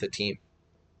well with a team.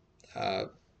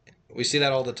 We see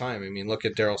that all the time. I mean, look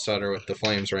at Daryl Sutter with the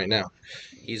Flames right now.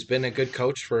 He's been a good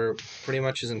coach for pretty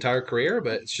much his entire career,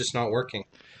 but it's just not working.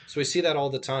 So we see that all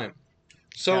the time.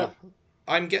 So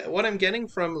what I'm getting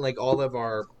from like all of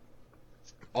our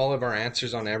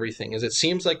answers on everything is it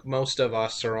seems like most of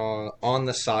us are on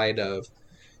the side of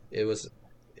it was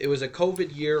a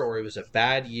COVID year or it was a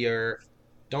bad year.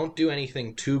 Don't do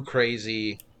anything too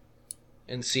crazy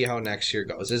and see how next year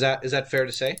goes. Is that fair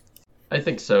to say? I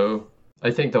think so. I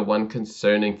think the one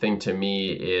concerning thing to me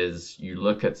is you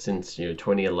look at since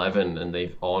 2011 and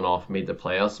they've on and off made the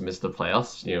playoffs, missed the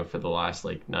playoffs, for the last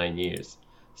like 9 years.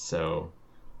 So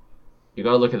you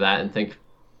got to look at that and think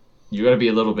you got to be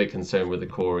a little bit concerned with the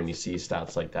core when you see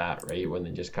stats like that, right? When they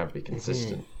just can't be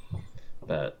consistent.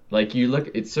 But like you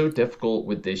look, it's so difficult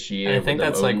with this year. And I think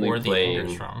that's like where the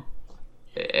anger's from.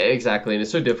 Exactly, and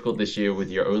it's so difficult this year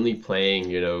with you're only playing,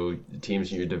 the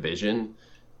teams in your division.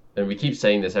 And we keep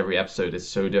saying this every episode, it's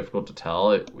so difficult to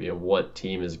tell what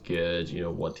team is good,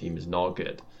 what team is not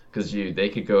good. Because they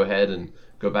could go ahead and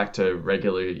go back to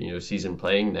regular, season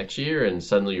playing next year, and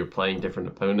suddenly you're playing different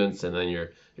opponents, and then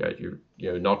you're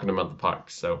knocking them out the park.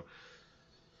 So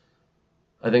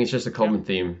I think it's just a common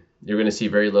theme. You're going to see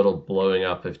very little blowing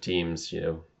up of teams,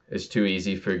 It's too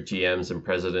easy for GMs and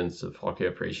presidents of hockey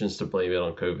operations to blame it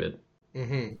on COVID. I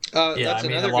mean,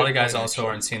 a lot of guys also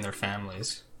aren't seeing their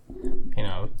families.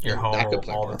 You're home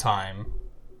all the time.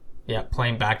 Yeah,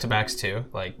 playing back-to-backs too.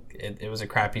 Like, it was a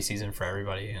crappy season for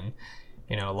everybody. And,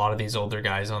 a lot of these older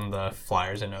guys on the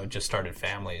Flyers, I know, just started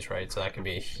families, right? So that can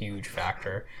be a huge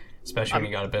factor, especially when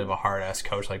you got a bit of a hard-ass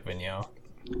coach like Vigneault.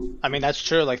 I mean, that's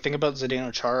true. Like, think about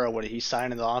Zdeno Chara, when he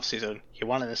signed in the offseason. He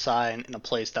wanted to sign in a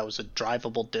place that was a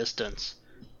drivable distance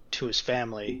to his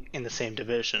family in the same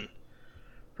division,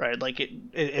 right? Like,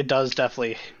 it does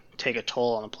definitely take a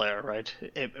toll on a player, right?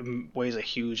 It weighs a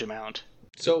huge amount.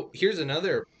 So here's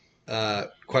another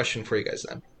question for you guys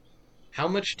then. How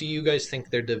much do you guys think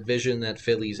their division that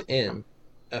Philly's in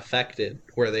affected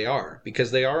where they are?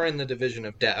 Because they are in the division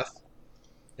of death.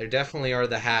 There definitely are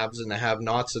the haves and the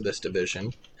have-nots of this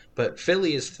division. But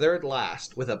Philly is third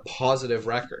last with a positive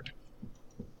record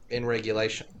in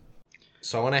regulation.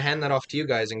 So I want to hand that off to you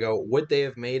guys and go, would they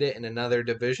have made it in another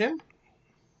division?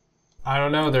 I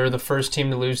don't know. They're the first team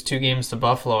to lose 2 games to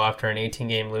Buffalo after an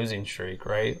 18-game losing streak,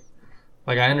 right?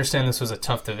 Like, I understand this was a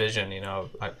tough division.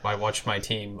 I watched my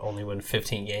team only win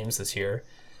 15 games this year.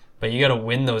 But you got to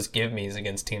win those give-me's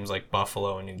against teams like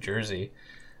Buffalo and New Jersey.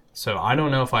 So I don't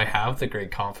know if I have the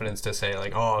great confidence to say,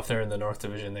 like, oh, if they're in the North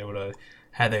Division, they would have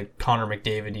had a Connor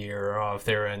McDavid year. Or if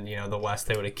they're in, the West,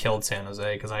 they would have killed San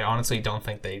Jose. Because I honestly don't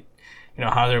think they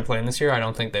how they're playing this year, I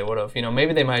don't think they would have.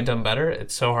 Maybe they might have done better.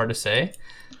 It's so hard to say.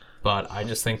 But I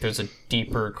just think there's a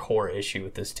deeper core issue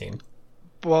with this team.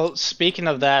 Well, speaking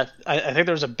of that, I think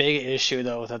there's a big issue,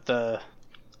 though, that the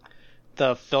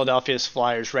Philadelphia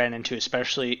Flyers ran into,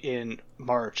 especially in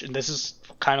March. And this is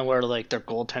kind of where, like, their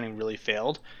goaltending really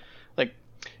failed. Like,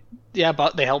 yeah,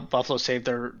 but they helped Buffalo snap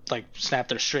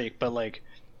their streak. But, like,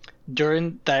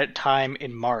 during that time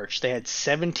in March, they had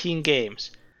 17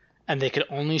 games, and they could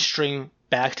only string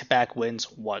back-to-back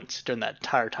wins once during that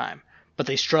entire time. But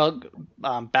they struck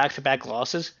back-to-back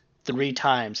losses 3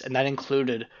 times, and that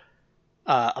included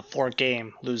a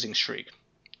 4-game losing streak.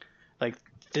 Like,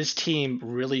 this team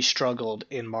really struggled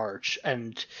in March,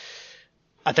 and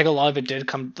I think a lot of it did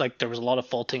come, like, there was a lot of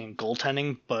faulting in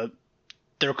goaltending, but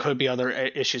there could be other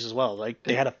issues as well. Like,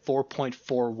 they had a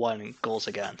 4.41 goals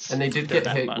against. And they did get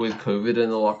hit with COVID in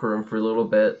the locker room for a little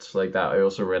bit. Like that, I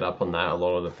also read up on that. A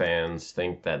lot of the fans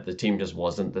think that the team just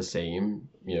wasn't the same,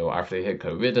 after they hit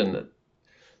COVID. And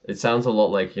it sounds a lot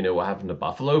like, what happened to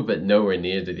Buffalo, but nowhere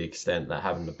near to the extent that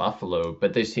happened to Buffalo.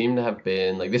 But they seem to have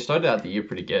been, like, they started out the year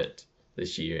pretty good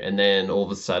this year. And then all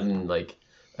of a sudden,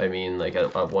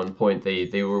 at one point,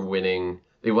 they were winning.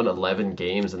 They won 11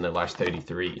 games in their last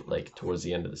 33, like, towards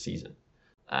the end of the season.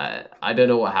 I don't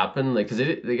know what happened, like, because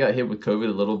they got hit with COVID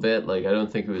a little bit. Like, I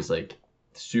don't think it was, like,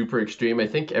 super extreme. I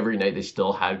think every night they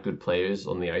still had good players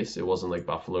on the ice. It wasn't like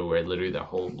Buffalo where literally their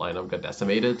whole lineup got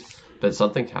decimated. But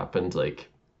something happened, like,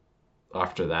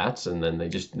 after that, and then they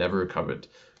just never recovered.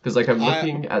 Because, like, I'm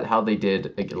looking at how they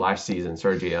did, like, last season.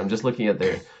 Sorry, Jay, I'm just looking at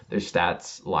their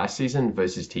stats last season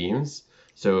versus teams.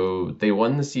 So they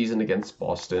won the season against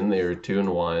Boston. They were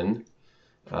 2-1.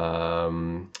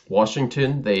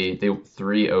 Washington, they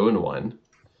 3-0-1.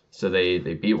 So they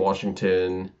beat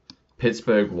Washington.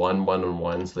 Pittsburgh won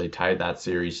 1-1. So they tied that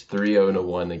series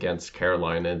 3-0-1 against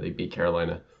Carolina. They beat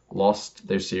Carolina. Lost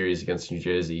their series against New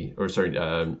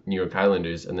York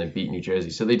Islanders, and then beat New Jersey.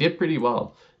 So they did pretty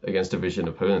well against division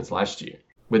opponents last year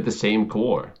with the same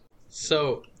core.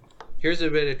 So here's a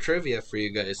bit of trivia for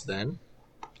you guys then.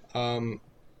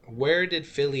 Where did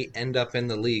Philly end up in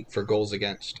the league for goals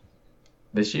against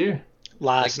this year?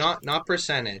 Last, like not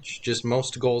percentage, just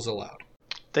most goals allowed.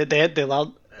 They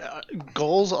allowed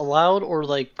goals allowed or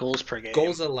like goals per game.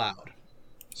 Goals allowed.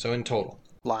 So in total.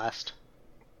 Last.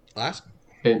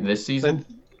 In this season?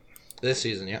 This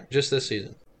season, yeah, just this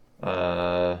season.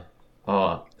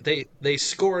 They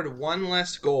scored one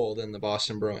less goal than the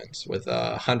Boston Bruins with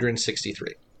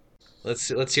 163.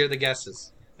 Let's hear the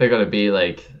guesses. They're gonna be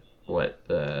like. What,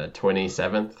 the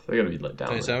 27th? They're going to be let down.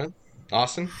 27th?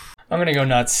 Austin? I'm going to go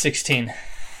nuts. 16.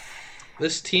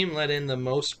 This team let in the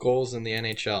most goals in the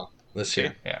NHL this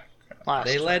year. Yeah.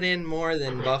 They let in more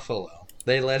than Buffalo.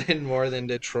 They let in more than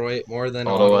Detroit, more than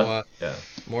Ottawa. Yeah.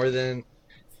 More than...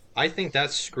 I think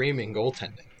that's screaming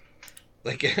goaltending.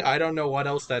 Like, I don't know what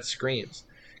else that screams.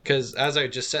 Because, as I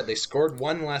just said, they scored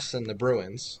one less than the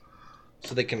Bruins,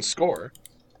 so they can score.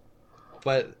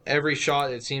 But every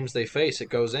shot it seems they face, it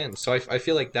goes in. So I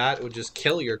feel like that would just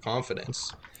kill your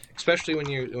confidence, especially when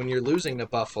you're losing to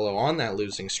Buffalo on that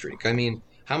losing streak. I mean,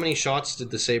 how many shots did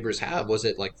the Sabres have? Was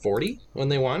it like 40 when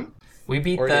they won? We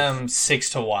beat them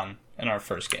 6-1 in our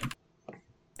first game.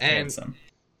 And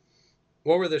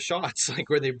what were the shots? Like,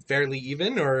 were they fairly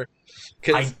even, or?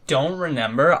 I don't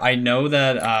remember. I know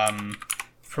that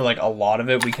for like a lot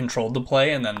of it, we controlled the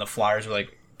play, and then the Flyers were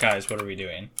like, guys, what are we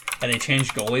doing? And they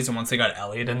changed goalies, and once they got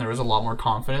Elliott in, there was a lot more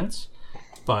confidence.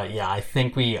 But yeah, I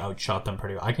think we outshot them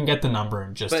pretty well. I can get the number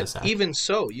in just a second. But even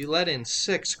so, you let in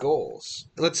 6 goals.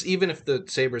 Even if the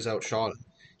Sabres outshot them,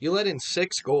 you let in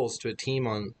 6 goals to a team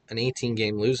on an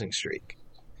 18-game losing streak.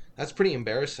 That's pretty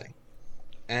embarrassing.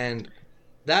 And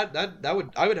I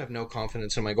would have no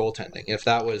confidence in my goaltending if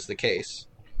that was the case.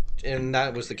 And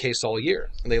that was the case all year.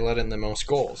 They let in the most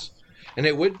goals. And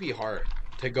it would be hard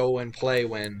to go and play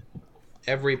when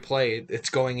every play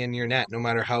it's going in your net, no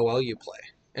matter how well you play.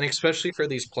 And especially for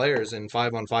these players in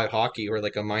 5-on-5 hockey, or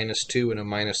like a -2 and a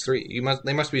 -3,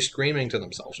 they must be screaming to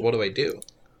themselves, "What do I do?"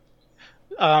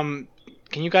 Can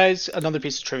you guys, another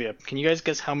piece of trivia? Can you guys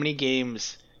guess how many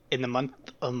games in the month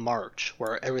of March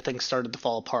where everything started to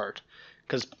fall apart?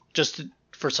 Because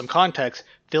for some context,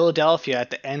 Philadelphia at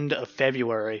the end of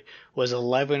February was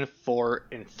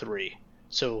 11-4-3.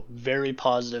 So very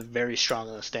positive, very strong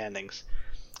in the standings.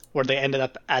 Where they ended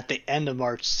up at the end of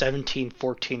March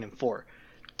 17-14-4.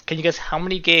 Can you guess how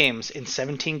many games in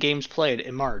 17 games played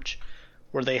in March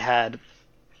where they had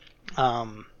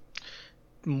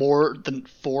more than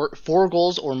four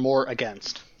goals or more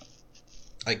against?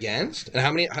 Against? And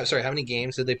how many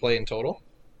games did they play in total?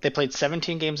 They played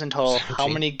 17 games in total. 17. How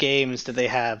many games did they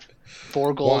have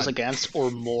 4 goals One. against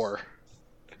or more?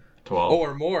 12.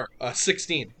 Or more.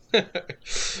 16.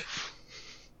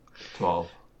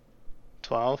 12.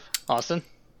 12. Austin?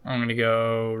 I'm going to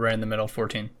go right in the middle,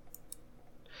 14.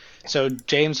 So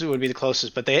James would be the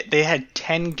closest, but they had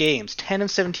 10 games. 10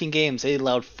 of 17 games, they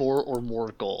allowed 4 or more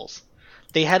goals.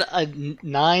 They had a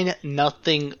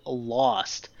 9-0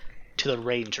 loss to the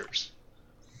Rangers.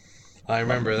 I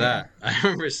remember that. I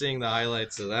remember seeing the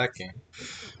highlights of that game.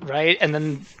 Right? And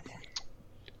then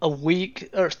a week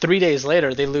or 3 days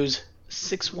later, they lose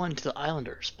 6-1 to the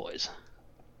Islanders, boys.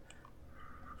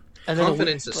 And then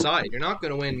Confidence aside, you're not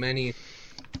going to win many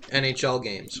NHL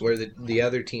games where the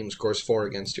other team scores 4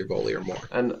 against your goalie or more.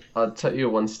 And I'll tell you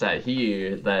one stat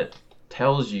here that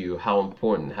tells you how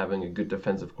important having a good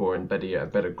defensive core and a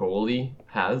better goalie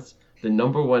has. The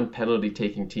number 1 penalty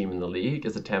taking team in the league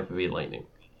is the Tampa Bay Lightning.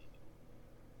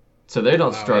 So they're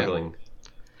not struggling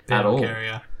They at don't all. care,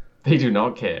 yeah. They do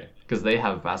not care because they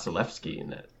have Vasilevsky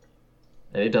in it,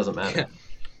 and it doesn't matter.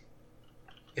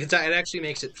 It actually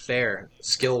makes it fair,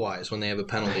 skill-wise, when they have a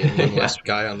penalty and one less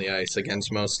guy on the ice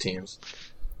against most teams.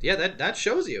 Yeah, that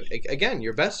shows you. Again,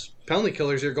 your best penalty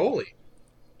killer is your goalie.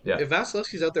 Yeah. If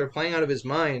Vasilevsky's out there playing out of his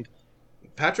mind,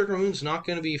 Patrick Maroon's not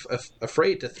going to be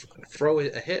afraid to throw a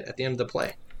hit at the end of the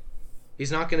play.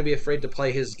 He's not going to be afraid to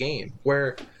play his game.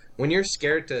 Where when you're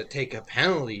scared to take a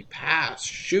penalty, pass,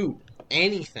 shoot,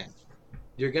 anything,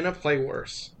 you're going to play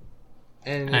worse.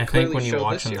 And I think when you showed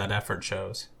watch this them, year. that effort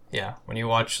shows. Yeah, when you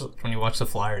watch the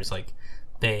Flyers, like,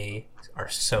 they are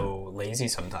so lazy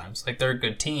sometimes. Like, they're a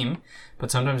good team, but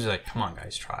sometimes you're like, come on,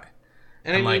 guys, try.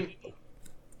 And I mean, like,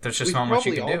 there's just we've not much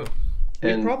you probably can do.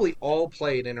 We've And- probably all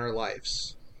played in our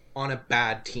lives on a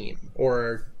bad team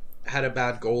or had a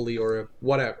bad goalie or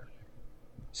whatever.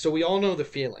 So we all know the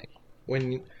feeling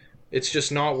when it's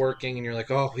just not working and you're like,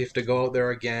 oh, we have to go out there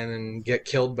again and get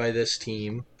killed by this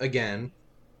team again.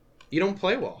 You don't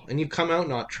play well, and you come out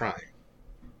not trying.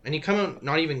 And you come out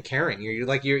not even caring.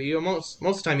 You're most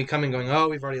of the time you come in going, oh,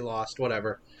 we've already lost,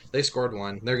 whatever. They scored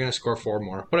 1. They're going to score 4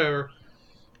 more, whatever.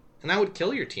 And that would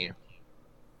kill your team.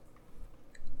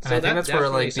 And I think that's where,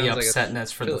 like, the definitely sounds like a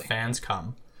upsetness for the Philly. fans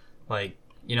come. Like,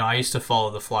 you know, I used to follow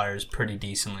the Flyers pretty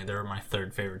decently. They were my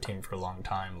 3rd favorite team for a long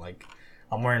time. Like,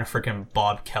 I'm wearing a freaking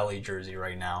Bob Kelly jersey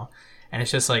right now. And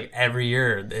it's just like every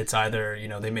year it's either, you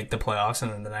know, they make the playoffs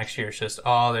and then the next year it's just,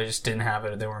 oh, they just didn't have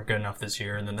it. They weren't good enough this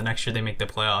year. And then the next year they make the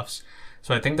playoffs.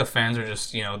 So I think the fans are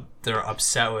just, you know, they're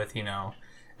upset with, you know,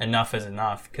 enough is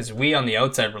enough. Because we on the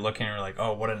outside were looking and we're like,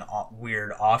 oh, what an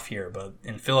weird off year. But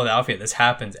in Philadelphia, this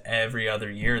happens every other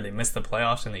year. They miss the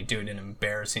playoffs and they do it in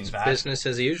embarrassing fashion. Business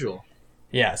as usual.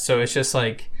 Yeah, so it's just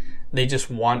like they just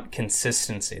want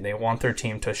consistency. They want their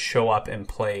team to show up and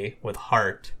play with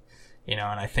heart, you know,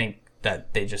 and I think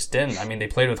that they just didn't. I mean, they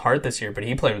played with heart this year, but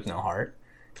he played with no heart.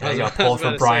 And they got pulled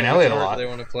for Brian Elliott a lot. They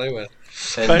want to play with.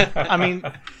 But, I mean,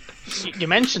 you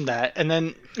mentioned that, and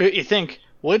then you think,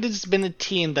 what has been the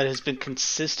team that has been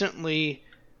consistently,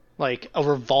 like, a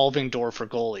revolving door for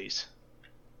goalies?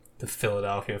 The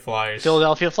Philadelphia Flyers.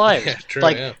 Philadelphia Flyers. Yeah, true,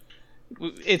 like, yeah.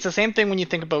 It's the same thing when you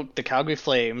think about the Calgary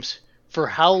Flames. For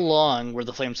how long were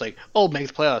the Flames like, oh, make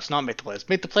the playoffs, not make the playoffs,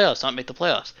 make the playoffs, not make the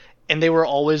playoffs? And they were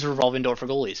always a revolving door for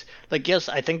goalies. Like, yes,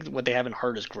 I think what they have in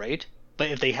heart is great, but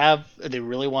if they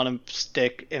really want to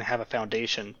stick and have a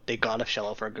foundation, they gotta shell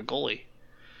out for a good goalie.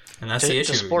 And that's to the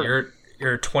issue. support.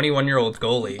 You're a 21-year-old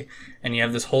goalie, and you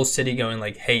have this whole city going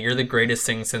like, hey, you're the greatest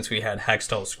thing since we had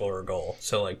Hextall score a goal.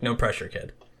 So, like, no pressure,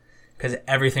 kid. Because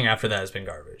everything after that has been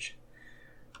garbage.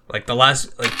 Like, the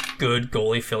last good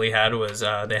goalie Philly had was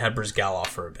they had Brizgalov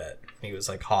for a bit. He was,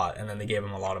 like, hot, and then they gave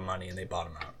him a lot of money, and they bought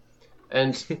him out.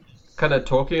 And kind of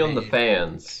talking on the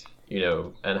fans, you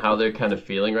know, and how they're kind of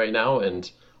feeling right now. And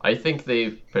I think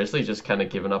they've personally just kind of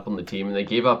given up on the team, and they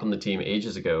gave up on the team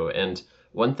ages ago. And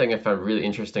one thing I found really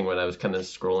interesting when I was kind of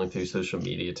scrolling through social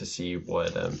media to see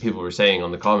what people were saying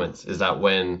on the comments is that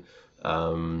when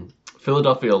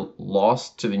Philadelphia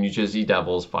lost to the New Jersey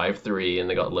Devils 5-3 and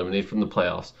they got eliminated from the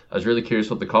playoffs, I was really curious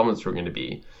what the comments were going to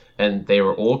be. And they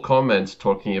were all comments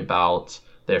talking about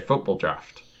their football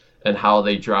draft and how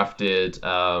they drafted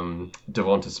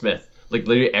Devonta Smith. Like,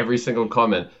 literally every single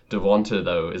comment, Devonta,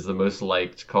 though, is the most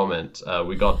liked comment.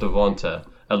 We got Devonta.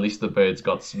 At least the Birds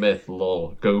got Smith.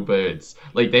 Lol. Go Birds.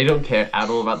 Like, they don't care at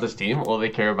all about this team. All they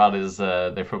care about is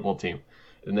their football team.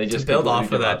 And they just To build completely off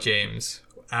of give that, up. James,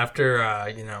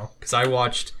 after, you know, because I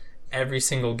watched every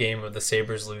single game of the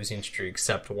Sabres losing streak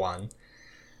except one.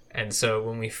 And so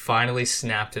when we finally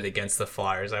snapped it against the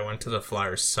Flyers, I went to the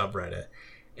Flyers subreddit.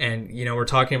 And, we're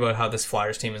talking about how this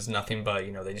Flyers team is nothing but,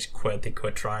 they just quit. They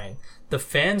quit trying. The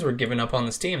fans were giving up on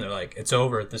this team. They're like, it's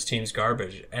over. This team's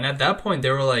garbage. And at that point,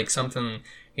 they were like something,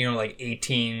 like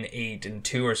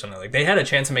 18-8-2 or something. Like, they had a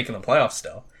chance of making the playoffs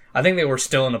still. I think they were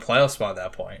still in the playoff spot at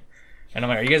that point. And I'm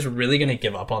like, are you guys really going to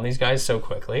give up on these guys so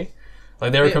quickly?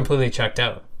 Like, they were completely checked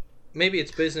out. Maybe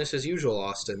it's business as usual,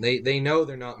 Austin. They know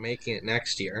they're not making it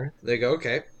next year. They go,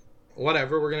 okay,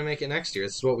 whatever, we're going to make it next year.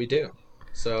 This is what we do.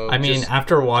 So I mean,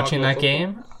 after watching that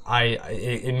game,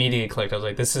 it immediately clicked. I was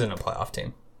like, this isn't a playoff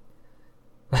team.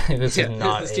 This is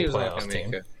not a playoff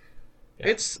team. Yeah.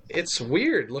 It's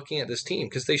weird looking at this team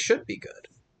because they should be good.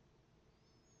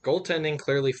 Goaltending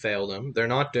clearly failed them. They're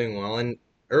not doing well. And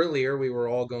earlier we were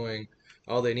all going,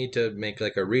 oh, they need to make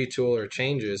like a retool or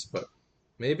changes, but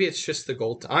maybe it's just the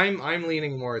goal. I'm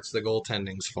leaning more it's the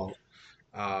goaltending's fault.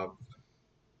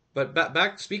 But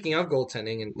back speaking of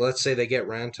goaltending, and let's say they get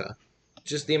Ranta.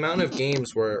 Just the amount of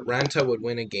games where Ranta would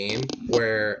win a game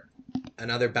where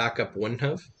another backup wouldn't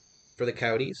have for the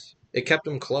Coyotes. It kept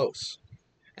them close.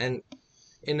 And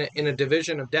in a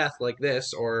division of death like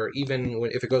this, or even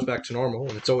if it goes back to normal,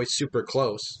 and it's always super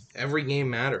close, every game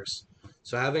matters.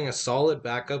 So having a solid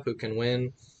backup who can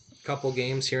win a couple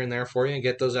games here and there for you and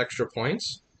get those extra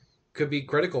points could be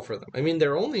critical for them. I mean, they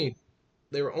were only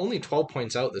 12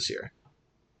 points out this year.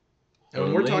 And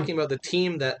when we're talking about the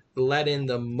team that let in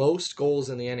the most goals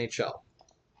in the NHL,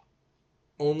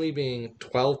 only being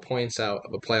 12 points out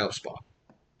of a playoff spot.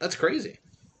 That's crazy.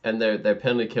 And their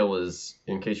penalty kill is,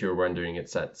 in case you were wondering,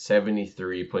 it's at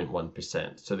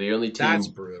 73.1%. So the only team That's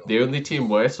brutal. The only team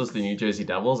worse was the New Jersey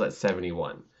Devils at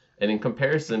 71. And in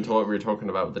comparison to what we were talking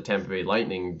about with the Tampa Bay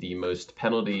Lightning, the most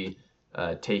penalty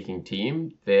taking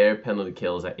team, their penalty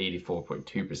kill is at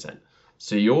 84.2%.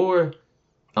 So you're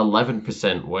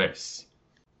 11% worse.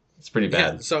 It's pretty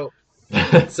bad.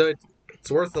 Yeah, so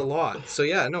it's worth a lot. So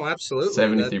yeah, no, absolutely.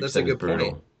 73% That's a good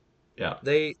brutal. point.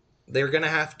 Yeah. They're going to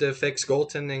have to fix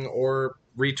goaltending or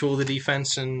retool the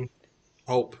defense and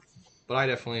hope. But I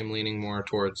definitely am leaning more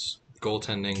towards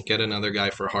goaltending. Get another guy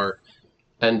for Hart.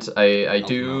 And I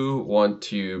do want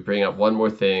to bring up one more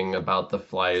thing about the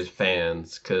Flyers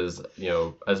fans, because,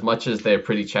 as much as they're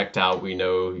pretty checked out, we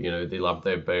know, they love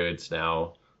their birds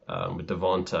now with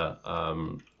Devonta.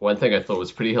 One thing I thought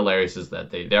was pretty hilarious is that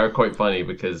they are quite funny,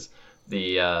 because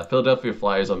the Philadelphia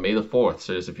Flyers on May the 4th,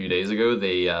 so just a few days ago,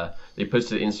 they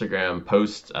posted an Instagram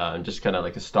post, just kind of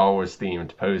like a Star Wars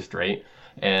themed post, right?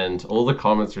 And all the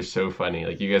comments are so funny.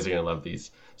 Like, you guys are going to love these.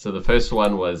 So the first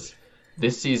one was,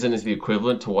 "This season is the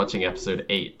equivalent to watching episode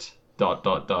 8, ...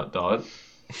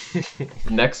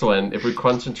 Next one, "If we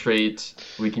concentrate,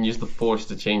 we can use the Force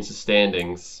to change the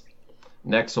standings."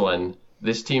 Next one,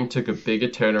 "This team took a bigger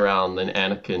turnaround than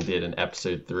Anakin did in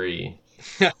episode 3.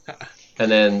 And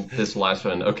then this last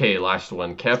one. "Okay, last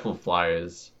one. Careful,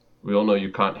 Flyers. We all know you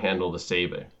can't handle the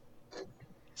saber."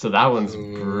 So that one's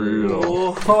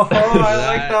brutal. Oh, I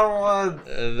like that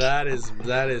one. That is.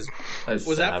 That's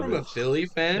Was that from a savage. Philly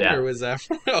fan, Yeah. or was that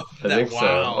from? Oh, I think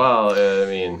so. Well, I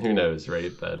mean, who knows,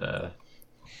 right? But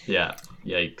yeah,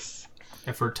 yikes.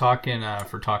 If we're talking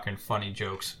funny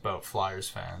jokes about Flyers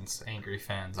fans, angry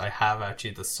fans, I have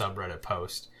actually the subreddit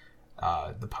post,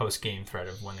 the post game thread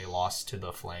of when they lost to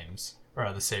the Flames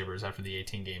or the Sabres after the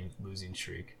 18-game losing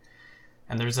streak.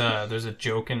 And there's a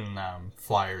joke in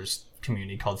Flyers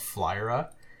community called Flyera,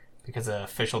 because the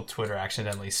official Twitter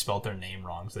accidentally spelled their name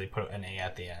wrong, so they put an A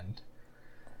at the end.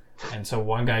 And so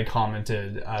one guy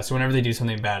commented, so whenever they do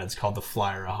something bad, it's called the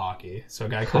Flyera hockey. So a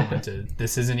guy commented,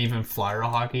 "This isn't even Flyera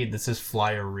hockey, this is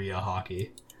Flyeria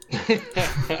hockey."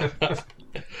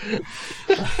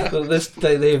 So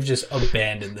they've just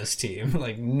abandoned this team.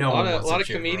 Like, no one wants a lot to of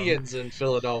cheer for them. comedians in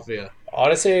Philadelphia.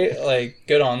 Honestly, like,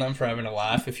 good on them for having a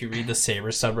laugh. If you read the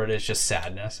Sabres subreddit, it's just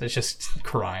sadness. It's just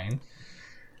crying.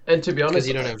 And to be honest, Because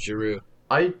you don't have Giroux.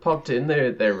 I popped in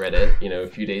their Reddit, a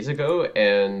few days ago,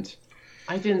 and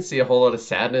I didn't see a whole lot of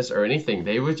sadness or anything.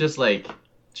 They were just like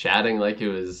chatting like it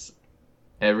was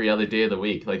every other day of the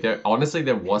week. Like, there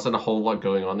wasn't a whole lot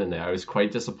going on in there. I was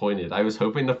quite disappointed. I was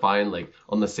hoping to find, like,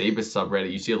 on the Sabres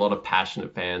subreddit, you see a lot of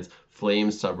passionate fans.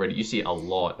 Flames subreddit, you see a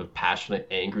lot of passionate,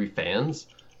 angry fans.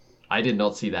 I did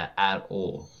not see that at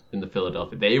all in the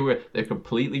Philadelphia. They're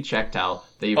completely checked out.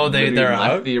 They're they're left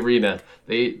out? the arena.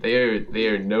 They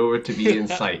are nowhere to be in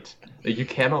sight. Like, you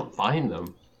cannot find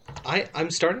them. I'm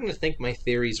starting to think my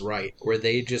theory's right, where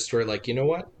they just were like, you know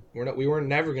what? We were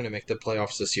never going to make the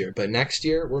playoffs this year, but next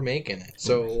year we're making it.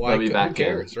 So why? They'll be Who back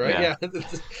cares, in. right? Yeah. Yeah,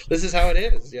 this is how it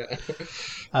is. Yeah.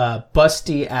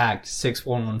 Busty Act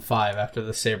 6115 after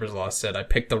the Sabres loss said, "I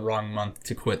picked the wrong month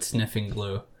to quit sniffing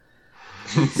glue."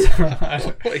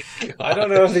 Oh my I don't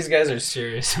God. know if these guys are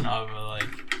serious or not, but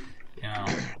like, you know,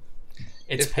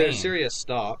 it's If pain. they're serious,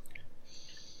 stop.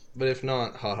 But if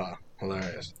not, haha,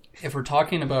 hilarious. If we're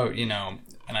talking about, you know,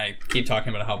 and I keep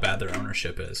talking about how bad their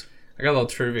ownership is, I got a little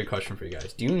trivia question for you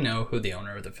guys. Do you know who the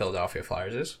owner of the Philadelphia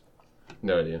Flyers is?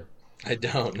 No idea. I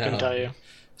don't know. Couldn't tell you.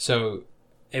 So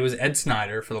it was Ed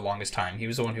Snyder for the longest time. He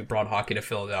was the one who brought hockey to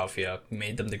Philadelphia,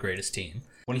 made them the greatest team.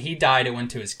 When he died, it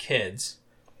went to his kids,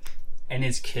 and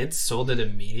his kids sold it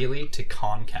immediately to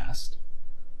Comcast.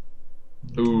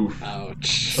 Oof.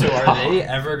 Ouch. So are they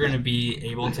ever going to be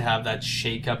able to have that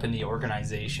shake up in the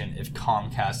organization if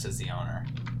Comcast is the owner?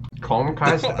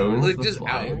 Comcast owns Like, the just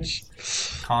Flyers?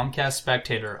 ouch. Comcast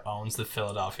Spectator owns the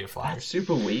Philadelphia That's Flyers.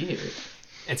 super weird.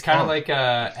 It's kind of Oh. like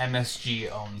MSG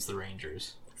owns the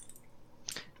Rangers.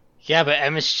 Yeah, but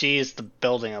MSG is the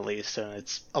building at least, and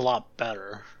it's a lot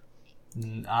better.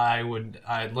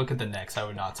 I'd look at the Knicks. I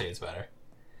would not say it's better.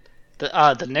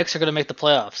 The Knicks are going to make the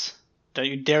playoffs. Don't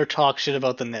you dare talk shit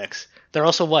about the Knicks. They're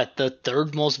also what, the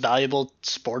third most valuable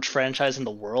sports franchise in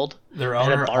the world? Their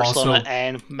Ahead owner of Barcelona also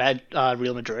and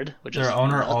Real Madrid, which is their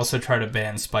owner nuts. also tried to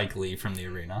ban Spike Lee from the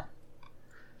arena,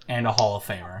 and a Hall of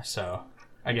Famer. So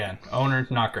again, owner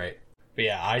not great. But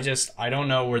yeah, I don't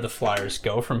know where the Flyers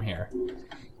go from here.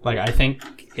 Like, I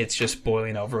think it's just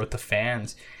boiling over with the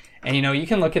fans. And, you know, you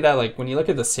can look at that, like, when you look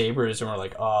at the Sabres and we're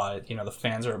like, oh, you know, the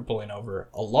fans are boiling over.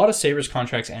 A lot of Sabres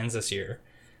contracts ends this year.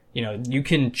 You know, you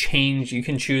can choose,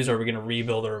 are we going to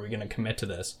rebuild or are we going to commit to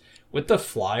this? With the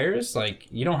Flyers, like,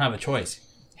 you don't have a choice.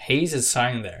 Hayes is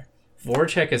signed there.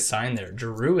 Voracek is signed there.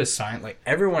 Giroux is signed. Like,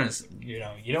 everyone is, you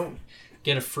know, you don't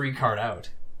get a free card out.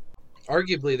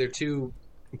 Arguably, their two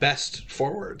best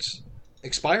forwards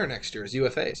expire next year as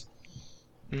UFAs.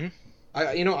 Mm-hmm.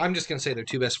 I'm just gonna say their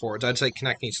two best forwards. I'd say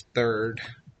Konechny's third,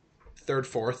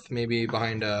 fourth, maybe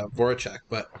behind Voracek,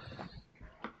 but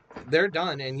they're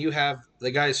done. And you have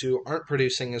the guys who aren't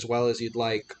producing as well as you'd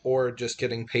like, or just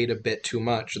getting paid a bit too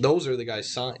much. Those are the guys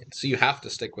signed, so you have to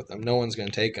stick with them. No one's gonna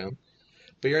take them.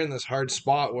 But you're in this hard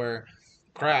spot where,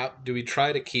 crap, do we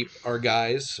try to keep our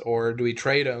guys or do we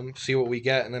trade them, see what we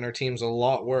get, and then our team's a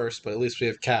lot worse, but at least we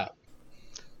have cap.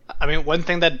 I mean, one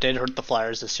thing that did hurt the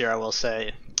Flyers this year, I will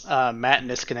say, Matt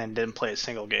Niskanen didn't play a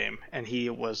single game, and he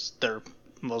was their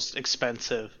most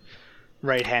expensive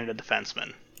right-handed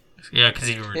defenseman. Yeah, because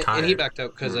he retired. And he backed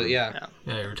out because Yeah,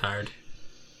 he retired.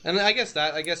 And I guess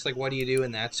like, what do you do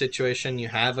in that situation? You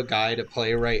have a guy to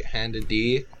play right-handed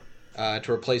D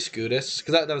to replace Gudis,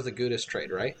 because that was the Gudis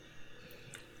trade, right?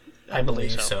 I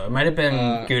believe so. It might have been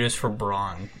Gudis for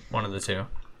Braun, one of the two.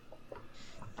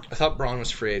 I thought Braun was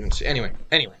free agency. Anyway.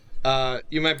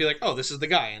 You might be like, oh, this is the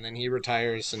guy, and then he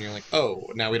retires, and you're like,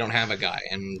 oh, now we don't have a guy,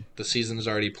 and the season is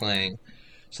already playing,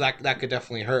 so that could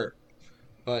definitely hurt.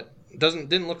 But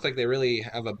didn't look like they really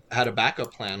had a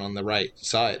backup plan on the right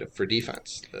side for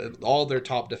defense. All their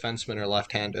top defensemen are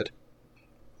left-handed.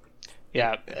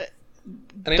 Yeah, And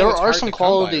I know there it's are hard some to come by a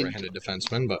quality, right-handed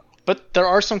defenseman, but there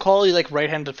are some quality like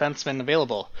right-handed defensemen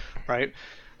available, right?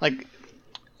 Like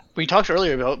we talked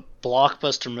earlier about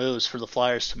blockbuster moves for the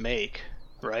Flyers to make,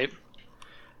 right?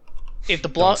 If the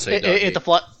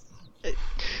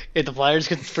if the Flyers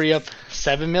could free up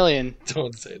 $7 million,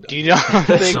 don't say that. do you not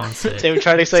think they would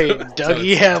try to say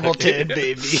Dougie Hamilton,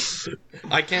 baby?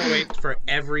 I can't wait for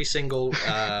every single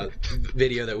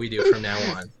video that we do from now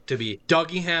on to be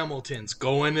Dougie Hamilton's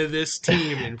going to this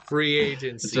team in free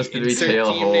agency. It's just going to be Insert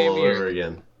Taylor team Hall name all here. over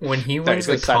again. When he Sorry, wins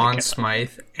go the excited, Conn Kevin.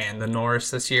 Smythe and the Norris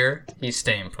this year, he's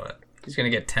staying put. He's going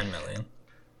to get $10 million.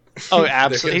 Oh, They're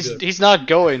absolutely. gonna do it. He's not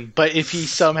going, but if he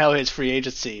somehow hits free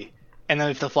agency, and then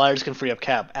if the Flyers can free up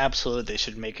cap, absolutely they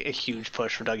should make a huge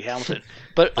push for Dougie Hamilton.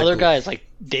 But other guys like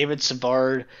David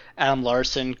Savard, Adam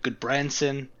Larson,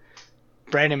 Goodbranson,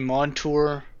 Brandon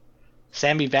Montour,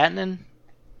 Sammy Vatanen,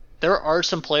 there are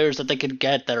some players that they could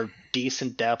get that are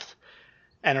decent depth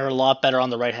and are a lot better on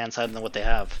the right-hand side than what they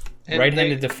have. And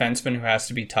Right-handed defenseman who has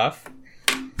to be tough.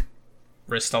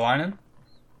 Ristolainen.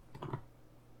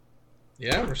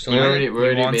 Yeah, we're still We already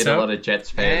wants made a out? lot of Jets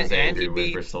fans And angry he with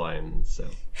beat- Bristline, so.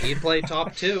 He'd play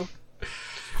top two.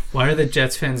 Why are the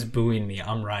Jets fans booing me?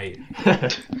 I'm right.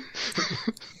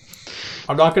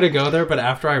 I'm not going to go there, but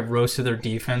after I roasted their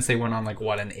defense, they went on an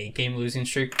 8-game losing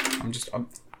streak. I'm just going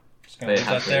to They leave that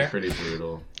have been there. pretty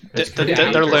brutal. They're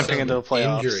After limping some into the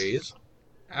playoffs. Injuries.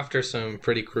 After some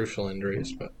pretty crucial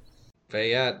injuries, but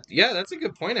yeah, that's a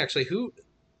good point actually. Who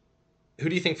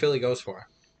do you think Philly goes for?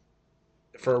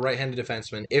 For a right-handed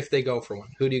defenseman, if they go for one,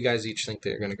 who do you guys each think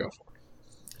they're going to go for?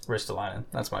 Ristolainen.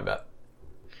 That's my bet.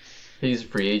 He's a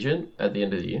free agent at the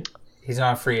end of the year. He's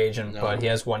not a free agent, No. but he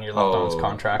has 1 year left on his Oh.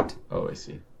 contract. Oh, I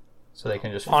see. so they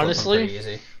can just flip them Honestly, pretty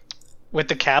easy. with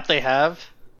the cap they have,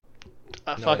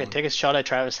 No one. take a shot at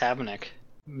Travis Hamonic.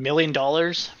 $1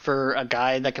 million for a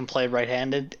guy that can play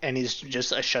right-handed, and he's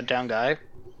just a shutdown guy.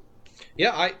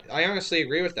 Yeah, I honestly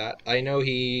agree with that. I know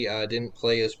he didn't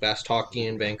play his best hockey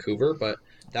in Vancouver, but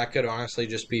that could honestly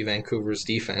just be Vancouver's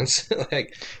defense.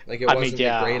 like it wasn't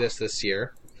the greatest this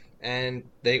year. And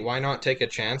why not take a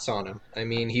chance on him? I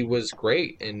mean, he was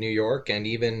great in New York and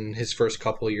even his first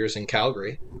couple of years in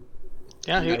Calgary.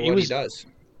 Yeah, he does.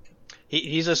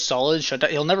 He's a solid shutdown.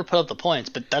 He'll never put up the points,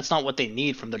 but that's not what they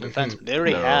need from their defensemen. They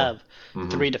already No. have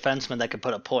 3 defensemen that can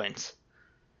put up points.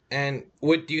 And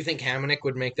do you think Hamonic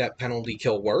would make that penalty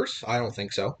kill worse? I don't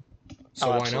think so. So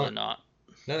why absolutely not?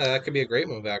 not. No, that could be a great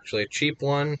move, actually. A cheap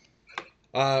one.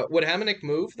 Would Hamonic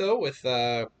move, though, with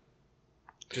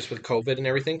just with COVID and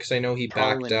everything? Because I know he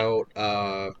Probably backed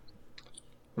out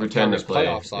Return to Conference play.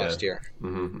 playoffs last year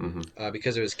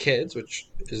because of his kids, which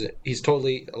he's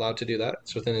totally allowed to do that.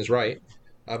 It's within his right.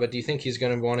 But do you think he's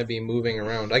going to want to be moving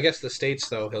around? I guess the States,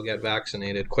 though, he'll get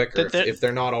vaccinated quicker if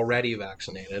they're not already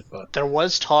vaccinated. But there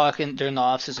was talk during the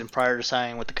offseason prior to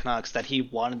signing with the Canucks that he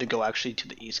wanted to go actually to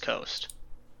the East Coast.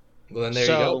 Well, then there you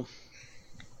go.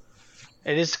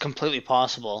 It is completely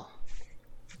possible.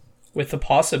 With the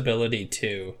possibility,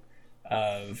 too,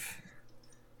 of,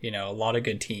 a lot of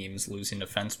good teams losing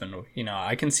defensemen.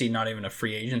 I can see not even a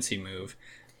free agency move,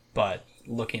 but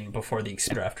looking before the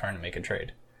draft trying to make a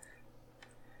trade.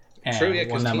 And True,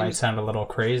 yeah, one that might sound a little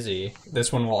crazy,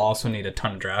 this one will also need a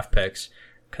ton of draft picks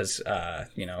because,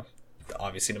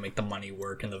 obviously to make the money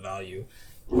work and the value.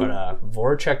 But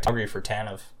Voracek Calgary for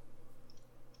Tanev.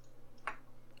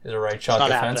 He's a right shot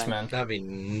defenseman. That'd be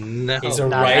no. He's a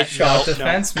right shot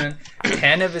defenseman.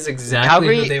 Tanev is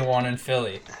exactly who they want in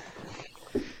Philly.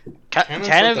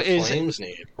 Tanev what the is Flames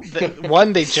need.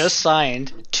 one they just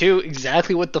signed. 2,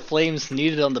 exactly what the Flames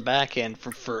needed on the back end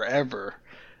for forever.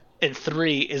 And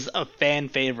 3 is a fan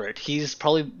favorite. He's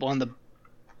probably one of the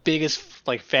biggest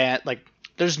fan.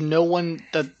 There's no one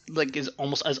that is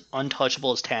almost as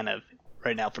untouchable as Tanev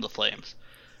right now for the Flames.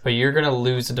 But you're gonna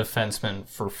lose a defenseman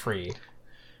for free.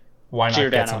 Why not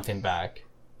Giordano. get something back?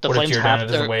 The What if Flames Giordano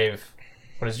have doesn't waive?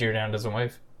 What if Giordano doesn't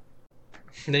waive?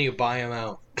 And then you buy him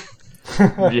out.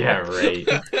 Yeah, right.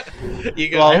 You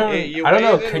go, Well, I don't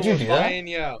know. Could you do that? Buying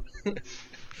you out.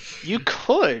 You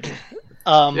could.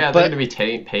 Yeah, but they're going to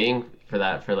be paying for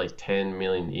that for 10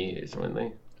 million years, wouldn't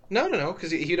they? No,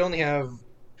 because he'd only have.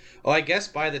 Well, I guess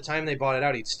by the time they bought it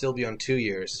out, he'd still be on 2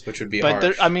 years, which would be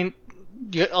harsh.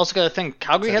 You also got to think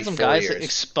Calgary had some guys years.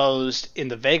 exposed in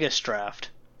the Vegas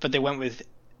draft, but they went with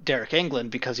Derek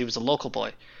England because he was a local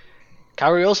boy.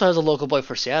 Calgary also has a local boy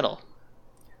for Seattle,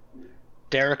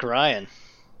 Derek Ryan.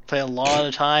 Played a lot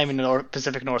of time in the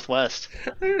Pacific Northwest.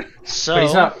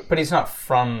 So, But he's not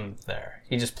from there.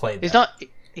 He just played. he's there. not.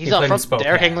 He's not played in from. Spokane.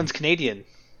 Derek England's Canadian.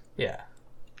 Yeah.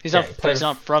 He's Yeah, not. he played He's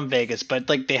not from Vegas, but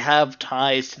they have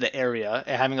ties to the area,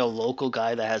 and having a local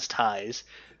guy that has ties,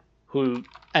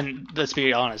 and let's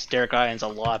be honest, Derek Ryan's a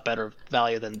lot better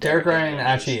value than Derek Ryan England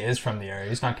actually is from the area.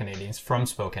 He's not Canadian. He's from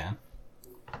Spokane.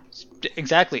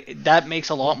 Exactly. That makes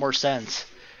a lot more sense,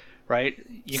 right?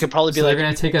 You could probably be they're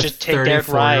going to take a just take Derek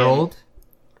Ryan. 34-year-old.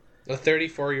 A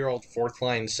 34-year-old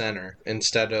fourth-line center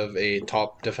instead of a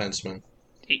top defenseman.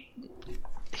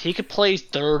 He could play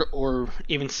third or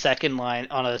even second line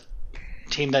on a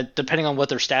team that, depending on what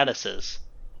their status is.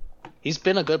 He's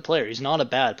been a good player. He's not a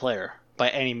bad player by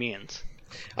any means.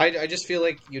 I just feel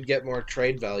like you'd get more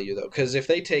trade value, though, because if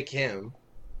they take him,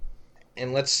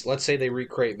 and let's say they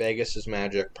recreate Vegas'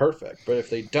 magic, perfect. But if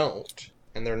they don't,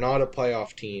 and they're not a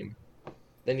playoff team,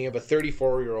 then you have a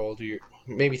 34-year-old, who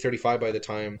maybe 35 by the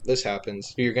time this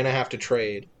happens, who you're going to have to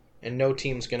trade, and no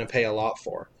team's going to pay a lot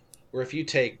for. Where if you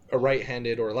take a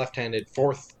right-handed or left-handed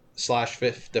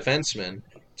 4th/5th defenseman,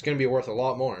 it's going to be worth a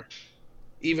lot more,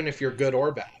 even if you're good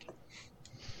or bad.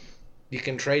 You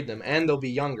can trade them, and they'll be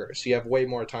younger, so you have way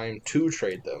more time to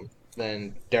trade them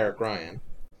than Derek Ryan.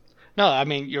 No, I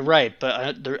mean, you're right, but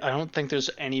I don't think there's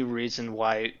any reason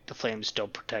why the Flames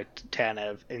don't protect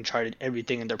Tanev and try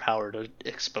everything in their power to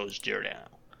expose Giordano.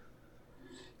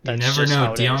 You never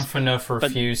know. Dion Phaneuf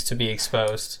refused to be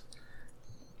exposed.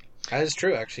 That is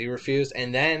true, actually. He refused,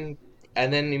 and then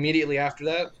immediately after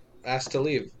that, asked to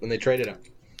leave when they traded him.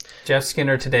 Jeff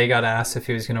Skinner today got asked if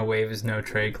he was going to waive his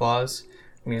no-trade clause.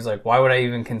 And he was like, why would I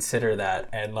even consider that?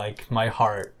 And, my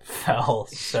heart fell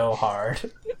so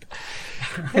hard.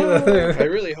 I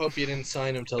really hope you didn't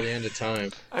sign him till the end of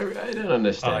time. I don't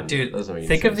understand. Dude,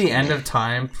 think of the end of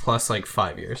time plus,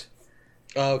 5 years.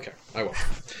 Oh, okay. I will.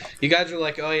 You guys were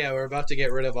like, oh, yeah, we're about to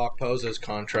get rid of Bozos'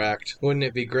 contract. Wouldn't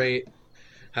it be great?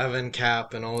 having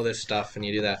cap and all this stuff, and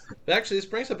you do that. But actually, this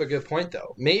brings up a good point,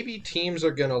 though. Maybe teams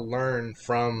are going to learn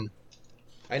from.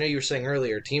 I know you were saying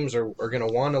earlier, teams are going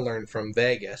to want to learn from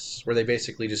Vegas, where they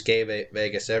basically just gave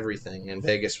Vegas everything, and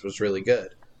Vegas was really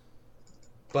good.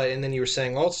 And then you were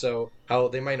saying also how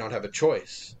they might not have a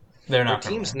choice. They're not.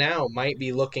 Teams now might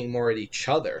be looking more at each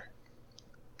other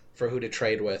for who to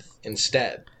trade with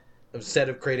instead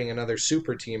of creating another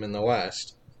super team in the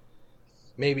West.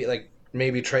 Maybe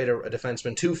trade a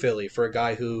defenseman to Philly for a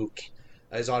guy who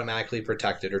is automatically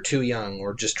protected or too young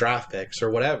or just draft picks or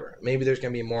whatever. Maybe there's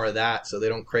going to be more of that, so they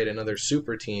don't create another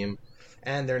super team,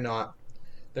 and they're not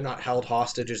held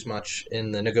hostage as much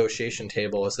in the negotiation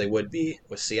table as they would be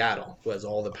with Seattle, who has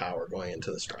all the power going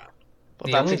into this draft.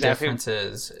 The only difference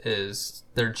is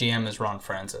their GM is Ron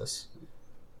Francis.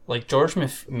 Like, George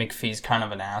McPhee's kind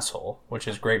of an asshole, which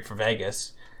is great for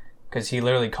Vegas, because he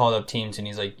literally called up teams and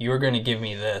he's like, you're going to give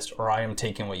me this or I am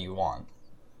taking what you want.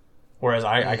 Whereas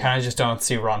I kind of just don't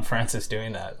see Ron Francis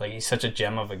doing that. Like, he's such a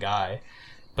gem of a guy.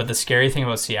 But the scary thing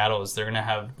about Seattle is they're going to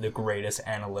have the greatest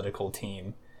analytical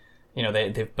team. You know,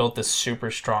 they've built this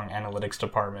super strong analytics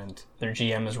department. Their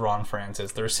GM is Ron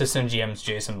Francis. Their assistant GM is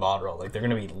Jason Botterill. Like, they're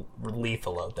going to be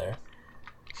lethal out there.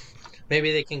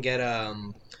 Maybe they can get,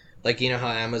 like, you know how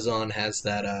Amazon has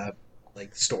that,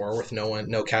 like, store with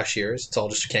no cashiers? It's all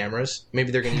just cameras.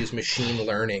 Maybe they're going to use machine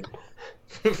learning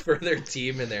for their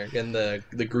team in there, in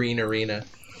the green arena.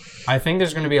 I think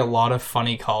there's going to be a lot of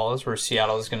funny calls where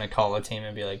Seattle is going to call a team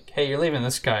and be like, hey, you're leaving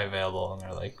this guy available. And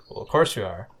they're like, well, of course we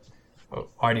are. Well,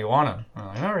 why do you want him? I'm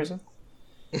like, no reason.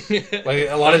 Like,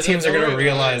 a lot of teams are going to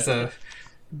realize that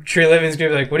Tree Living's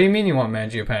going to be like, what do you mean you want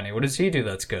Mangiapane? What does he do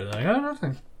that's good? They're like, oh,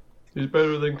 nothing. He's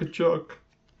better than Kachuk.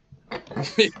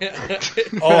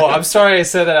 Oh, I'm sorry I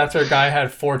said that after a guy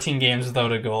had 14 games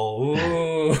without a goal.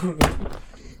 Ooh.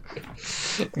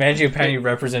 Mangiapane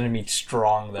represented me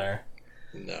strong there.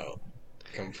 No.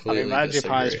 Completely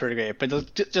Mangiapane is pretty great.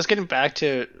 But just getting back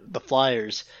to the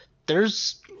Flyers, there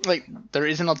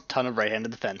isn't a ton of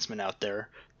right-handed defensemen out there,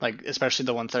 like, especially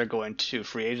the ones that are going to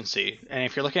free agency. And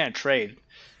if you're looking at trade,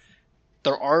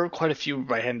 there are quite a few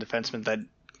right-handed defensemen that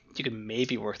you can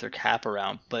maybe work their cap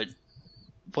around, but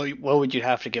what would you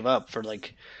have to give up for,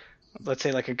 like, let's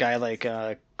say, like, a guy like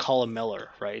Colin Miller,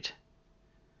 right?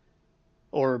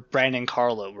 Or Brandon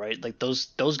Carlo, right? Like, those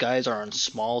guys are on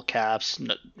small caps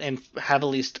and have at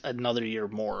least another year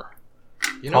more.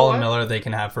 You know Colin Miller they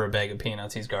can have for a bag of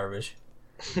peanuts. He's garbage.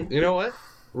 You know what?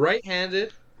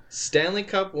 Right-handed, Stanley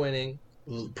Cup winning,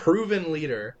 proven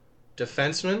leader,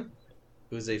 defenseman,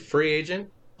 who's a free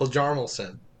agent,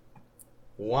 Hjalmarsson.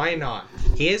 Why not?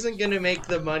 He isn't going to make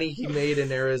the money he made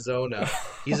in Arizona.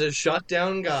 He's a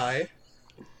shutdown guy.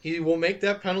 He will make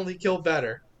that penalty kill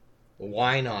better.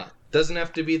 Why not? Doesn't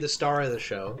have to be the star of the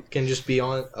show. It can just be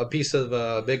on a piece of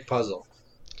a big puzzle.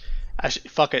 Actually,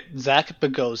 fuck it. Zach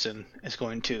Bogosian is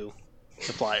going to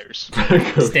the Flyers.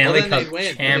 Stanley Cup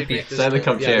champion. Stanley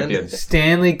Cup champion.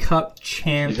 Stanley Cup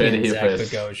champion. Zach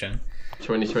Bogosian.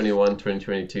 2021,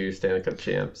 2022 Stanley Cup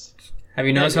champs. Have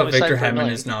you noticed how Victor Hedman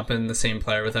has not been the same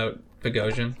player without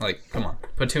Bogosian? Like, come on,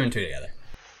 put 2 and 2 together.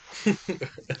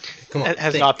 Come on,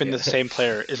 has not been the same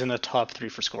player. Is in the top 3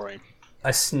 for scoring.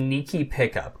 A sneaky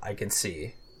pickup I could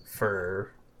see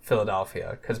for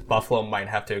Philadelphia, because Buffalo might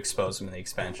have to expose him in the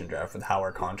expansion draft with how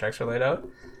our contracts are laid out.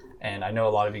 And I know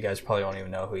a lot of you guys probably don't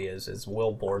even know who he is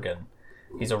Will Borgen.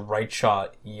 He's a right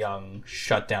shot, young,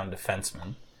 shutdown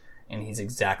defenseman, and he's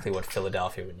exactly what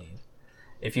Philadelphia would need.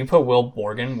 If you put Will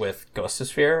Borgen with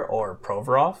Gustafsson or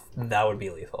Provorov, that would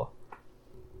be lethal.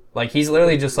 Like, he's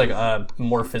literally just like a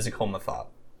more physical Mathot.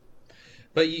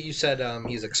 But you said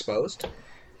he's exposed?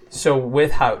 So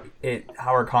with how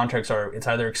our contracts are, it's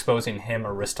either exposing him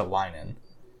or Ristolainen.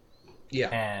 Yeah.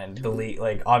 And the league,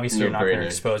 like, obviously you're not going to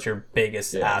expose your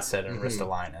biggest asset in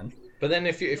Ristolainen. But then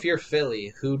if you're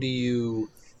Philly, who do you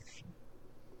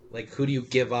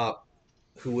give up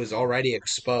who was already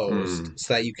exposed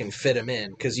so that you can fit him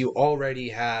in? Because you already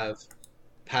have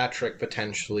Patrick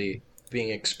potentially being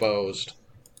exposed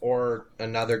or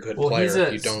another good player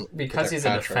if you don't because he's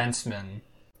Patrick. A defenseman.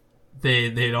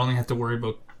 They'd only have to worry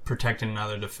about protecting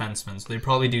another defenseman. So they'd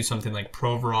probably do something like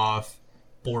Provorov,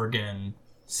 Borgen,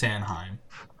 Sanheim.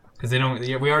 Because they don't.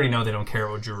 We already know they don't care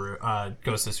about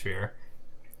Gustafsson.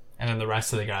 And then the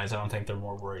rest of the guys, I don't think they're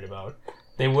more worried about.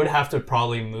 They would have to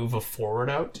probably move a forward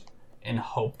out in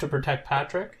hope to protect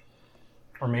Patrick.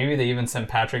 Or maybe they even send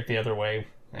Patrick the other way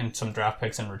and some draft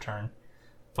picks in return.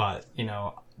 But, you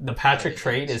know, the Patrick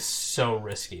trade is so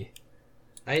risky.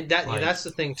 That's the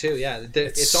thing too. Yeah,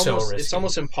 it's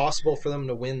almost impossible for them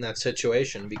to win that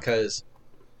situation, because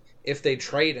if they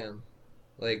trade him,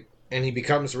 like, and he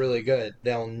becomes really good,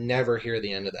 they'll never hear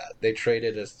the end of that. They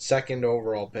traded a second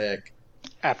overall pick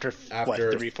After what,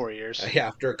 3-4 years? Yeah,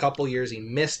 after a couple years. He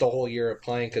missed a whole year of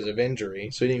playing because of injury,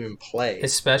 so he didn't even play.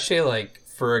 Especially like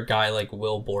for a guy like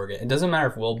Will Borgen. It doesn't matter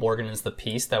if Will Borgen is the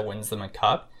piece that wins them a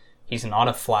cup. He's not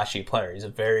a flashy player. He's a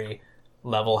very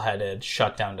level-headed,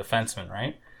 shutdown defenseman,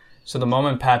 right? So the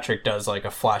moment Patrick does like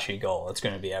a flashy goal, it's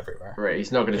going to be everywhere. Right,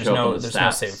 he's not going to show up on the there's stats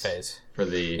no save phase for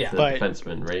the But-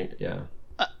 defenseman, right? Yeah.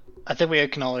 I think we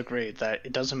can all agree that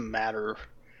it doesn't matter.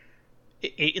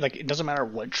 It doesn't matter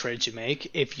what trades you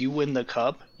make. If you win the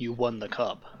cup, you won the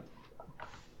cup.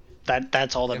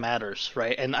 That's all that matters,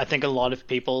 right? And I think a lot of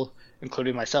people,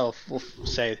 including myself, will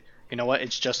say, you know what,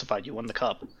 it's justified. You won the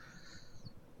cup.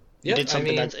 You did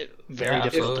something that's very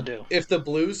difficult to do. If the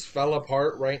Blues fell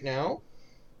apart right now,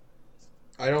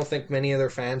 I don't think many of their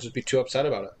fans would be too upset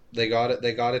about it. They got it.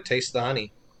 They got to taste the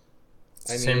honey.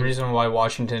 Same reason why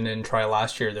Washington didn't try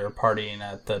last year. They were partying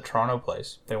at the Toronto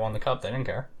place. They won the cup. They didn't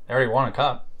care. They already won a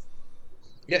cup.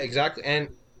 Yeah, exactly. And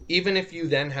even if you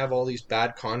then have all these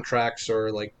bad contracts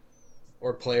or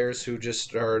players who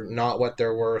just are not what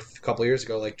they're worth a couple of years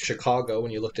ago, like Chicago, when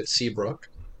you looked at Seabrook,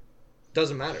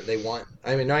 doesn't matter. They won.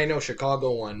 I mean, I know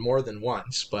Chicago won more than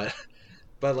once, but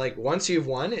like once you've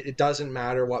won, it doesn't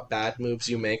matter what bad moves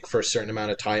you make for a certain amount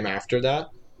of time after that,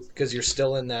 because you're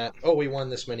still in that, oh, we won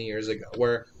this many years ago.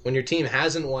 Where when your team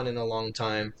hasn't won in a long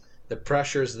time, the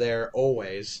pressure's there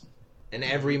always, and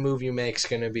every move you make is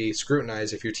going to be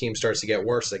scrutinized if your team starts to get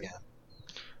worse again.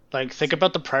 Like, think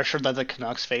about the pressure that the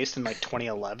Canucks faced in,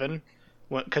 2011.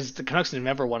 Because the Canucks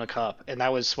never won a cup, and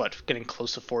that was, getting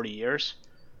close to 40 years?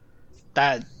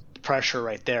 That pressure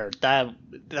right there,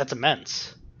 that's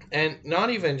immense. And not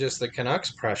even just the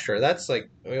Canucks pressure. That's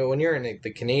when you're in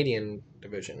the Canadian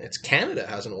division. It's Canada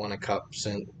hasn't won a cup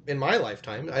since, in my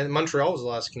lifetime. Montreal was the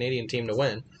last Canadian team to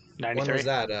win. 93. When was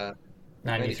that?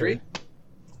 93?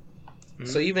 Mm-hmm.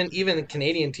 So even the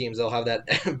Canadian teams, they'll have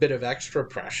that bit of extra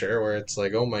pressure where it's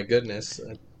like, oh my goodness,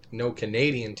 no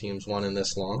Canadian teams won in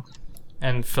this long.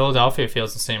 And Philadelphia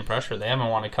feels the same pressure. They haven't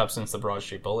won a cup since the Broad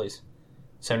Street Bullies.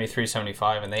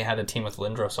 73-75, and they had a team with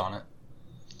Lindros on it.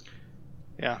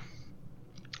 Yeah.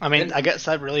 I mean, I guess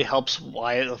that really helps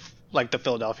why the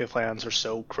Philadelphia fans are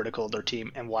so critical of their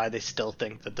team and why they still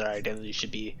think that their identity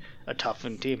should be a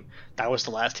toughened team. That was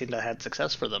the last team that had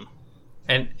success for them.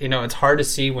 And, it's hard to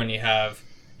see when you have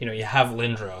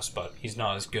Lindros, but he's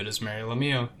not as good as Mario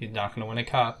Lemieux. He's not going to win a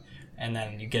cup. And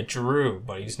then you get Giroux,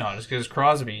 but he's not as good as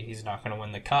Crosby. He's not going to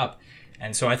win the cup.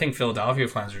 And so I think Philadelphia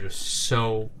fans are just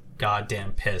so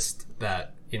goddamn pissed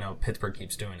that, Pittsburgh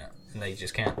keeps doing it. And they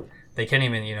just can't. They can't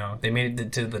even, they made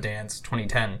it to the dance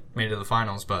 2010, made it to the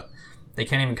finals, but they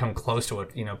can't even come close to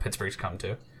what, Pittsburgh's come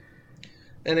to.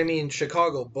 And I mean,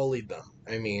 Chicago bullied them.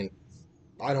 I mean,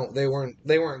 they weren't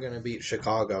going to beat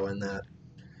Chicago in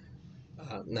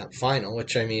that final,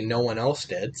 which, I mean, no one else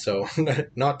did. So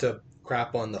not to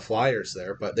crap on the Flyers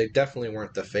there, but they definitely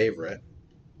weren't the favorite.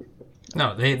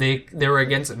 No, they were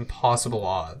against impossible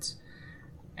odds,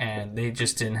 and they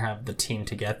just didn't have the team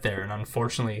to get there. And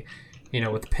unfortunately,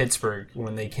 with Pittsburgh,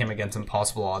 when they came against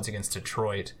impossible odds against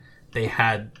Detroit, you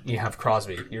have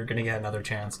Crosby. You're going to get another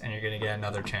chance, and you're going to get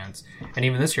another chance. And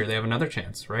even this year, they have another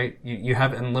chance, right? You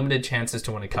have unlimited chances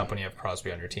to win a cup when you have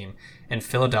Crosby on your team, and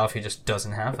Philadelphia just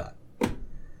doesn't have that.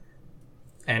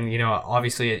 And,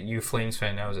 obviously, you Flames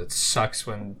fan knows it sucks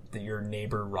when your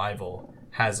neighbor rival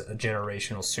has a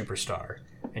generational superstar,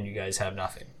 and you guys have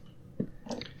nothing.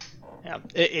 Yeah,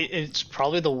 it's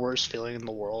probably the worst feeling in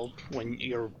the world when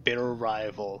your bitter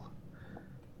rival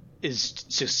is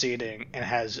succeeding and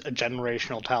has a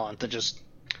generational talent that just,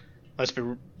 let's be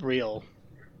real,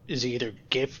 is either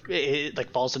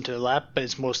falls into the lap, but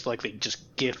it's most likely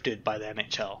just gifted by the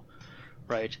NHL,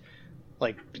 right?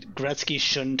 Like, Gretzky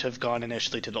shouldn't have gone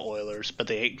initially to the Oilers, but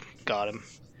they got him.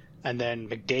 And then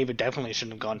McDavid definitely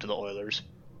shouldn't have gone to the Oilers.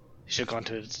 He should have gone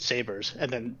to the Sabres.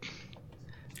 And then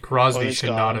Crosby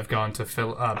should not have gone to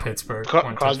Pittsburgh.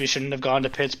 Crosby shouldn't have gone to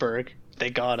Pittsburgh.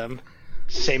 They got him.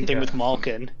 Same thing with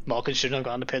Malkin. Malkin shouldn't have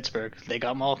gone to Pittsburgh. They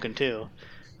got Malkin too.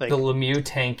 The Lemieux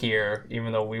tank year,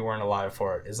 even though we weren't alive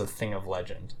for it, is a thing of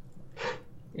legend.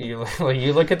 You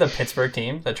look at the Pittsburgh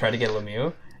team that tried to get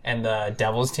Lemieux, and the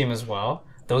Devils team as well.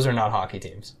 Those are not hockey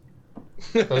teams.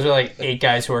 Those are 8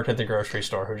 guys who worked at the grocery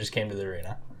store who just came to the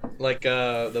arena. Like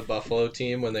the Buffalo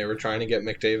team when they were trying to get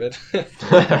McDavid.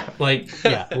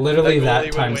 Literally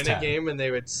that times 10. They would win a game and they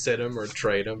would sit him or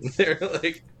trade him. They're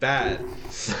bad.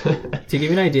 To give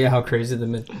you an idea how crazy the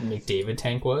McDavid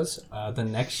tank was, the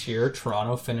next year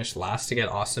Toronto finished last to get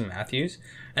Austin Matthews,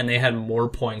 and they had more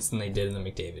points than they did in the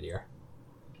McDavid year.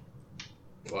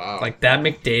 Wow. Like that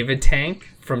McDavid tank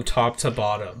from top to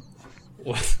bottom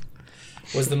was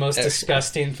the most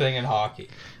disgusting thing in hockey.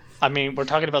 I mean, we're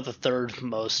talking about the third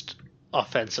most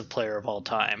offensive player of all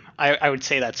time. I would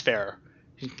say that's fair.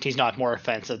 He's not more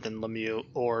offensive than Lemieux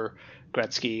or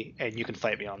Gretzky, and you can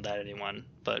fight me on that, anyone.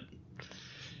 But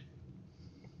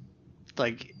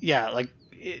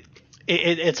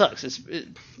it sucks.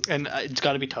 And it's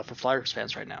got to be tough for Flyers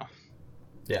fans right now.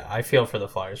 Yeah, I feel for the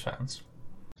Flyers fans.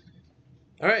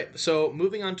 All right, so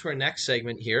moving on to our next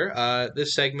segment here.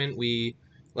 This segment, we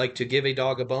like to give a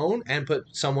dog a bone and put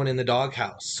someone in the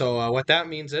doghouse. So what that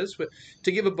means is,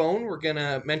 to give a bone, we're going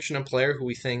to mention a player who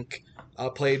we think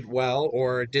played well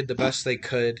or did the best they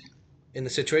could in the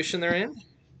situation they're in.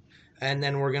 And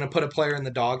then we're going to put a player in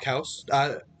the doghouse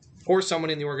or someone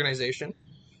in the organization.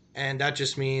 And that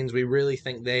just means we really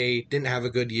think they didn't have a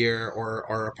good year or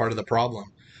are a part of the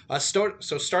problem. So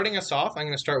starting us off, I'm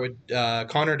going to start with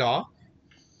Connor Daw.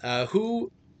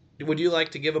 Who would you like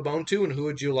to give a bone to, and who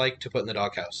would you like to put in the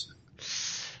doghouse?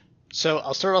 So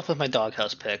I'll start off with my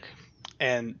doghouse pick,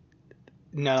 and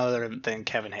none other than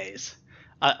Kevin Hayes.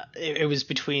 It was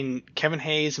between Kevin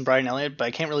Hayes and Brian Elliott, but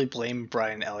I can't really blame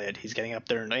Brian Elliott. He's getting up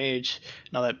there in age.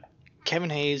 Now that Kevin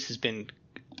Hayes has been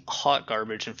hot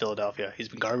garbage in Philadelphia. He's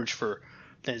been garbage for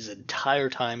his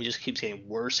entire time. He just keeps getting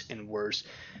worse and worse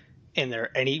in there,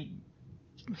 and he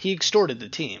extorted the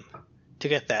team to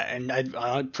get that, and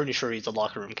I'm pretty sure he's a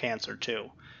locker room cancer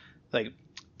too. Like,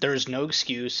 there is no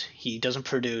excuse. He doesn't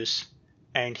produce,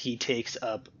 and he takes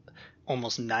up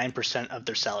almost 9% of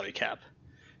their salary cap.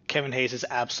 Kevin Hayes is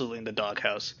absolutely in the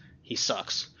doghouse. He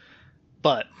sucks.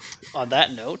 But on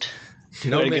that note,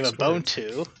 I'm going to give a bone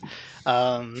to.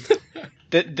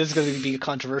 This is going to be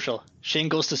controversial. Shane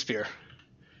Gostisbehere.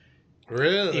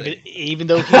 Really? Even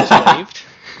though he was waived.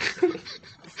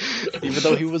 Even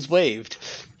though he was waived.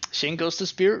 Shane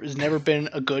Gostisbehere has never been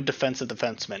a good defensive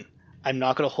defenseman. I'm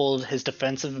not going to hold his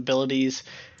defensive abilities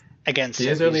against him.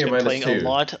 He's only been playing -2. a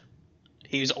lot.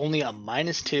 He's only a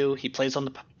 -2. He plays on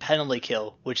the penalty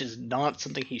kill, which is not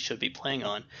something he should be playing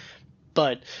on.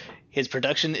 But his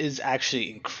production is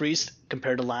actually increased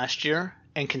compared to last year,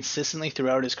 and consistently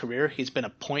throughout his career, he's been a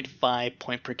 0.5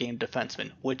 point per game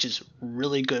defenseman, which is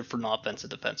really good for an offensive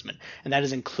defenseman, and that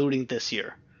is including this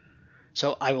year.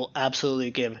 So I will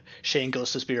absolutely give Shane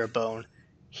Gostisbehere a bone.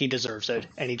 He deserves it,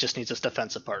 and he just needs a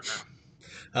defensive partner.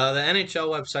 The NHL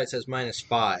website says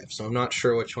 -5, so I'm not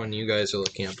sure which one you guys are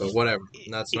looking at, but whatever.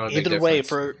 That's not a big Either way,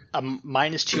 difference. for a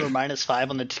 -2 or -5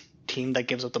 on the team that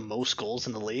gives up the most goals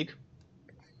in the league,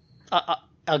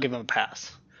 I'll give him a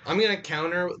pass. I'm going to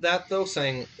counter that, though,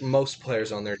 saying most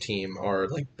players on their team are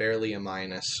like barely a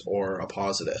minus or a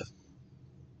positive.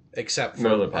 Except for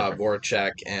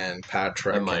Voracek and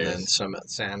Patrick and then some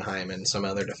Sanheim and some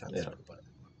other defensemen.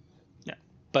 Yeah,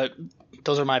 but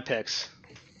those are my picks.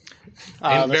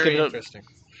 Very interesting.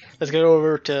 Let's get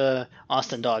over to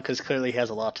Austin Dog, because clearly he has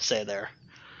a lot to say there.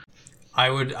 I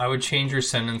would change your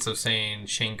sentence of saying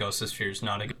Shane Gostisbehere is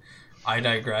not a good... I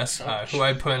digress. Who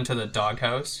I'd put into the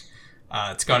doghouse,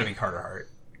 it's got to be Carter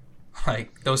Hart.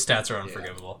 Like, those stats are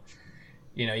unforgivable. Yeah.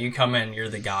 You know, you come in, you're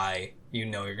the guy, you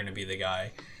know you're going to be the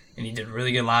guy. And you did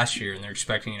really good last year, and they're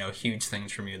expecting, huge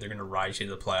things from you. They're going to ride you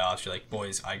to the playoffs. You're like,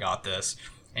 boys, I got this.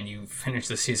 And you finish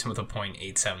the season with a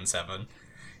 .877.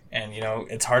 And,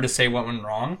 it's hard to say what went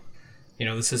wrong.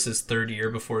 This is his third year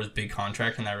before his big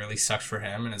contract, and that really sucks for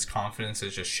him, and his confidence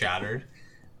is just shattered.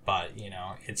 But,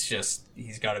 it's just,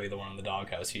 he's got to be the one in the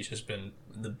doghouse. He's just been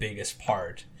the biggest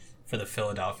part for the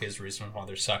Philadelphia's reason why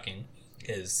they're sucking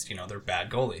is, their bad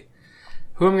goalie.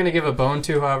 Who I'm going to give a bone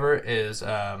to, however, is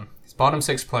his bottom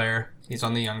six player. He's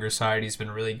on the younger side. He's been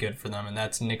really good for them, and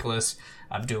that's Nicholas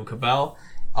Abdul-Kabel.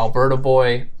 Alberta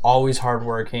boy, always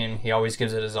hardworking. He always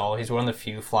gives it his all. He's one of the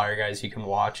few Flyer guys you can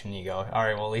watch and you go, all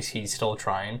right, well, at least he's still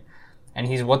trying. And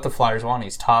he's what the Flyers want.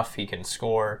 He's tough. He can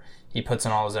score. He puts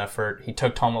in all his effort. He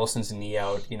took Tom Wilson's knee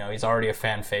out. He's already a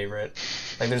fan favorite.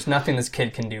 Like, there's nothing this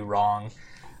kid can do wrong.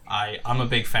 I'm a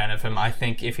big fan of him. I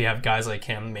think if you have guys like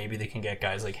him, maybe they can get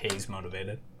guys like Hayes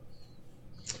motivated.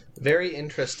 Very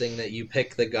interesting that you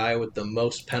pick the guy with the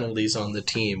most penalties on the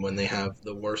team when they have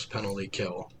the worst penalty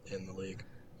kill in the league.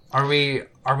 Are we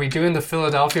doing the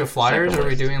Philadelphia Flyers, or are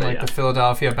we doing the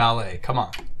Philadelphia Ballet? Come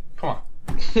on.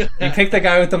 You pick the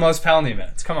guy with the most penalty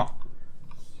minutes. Come on.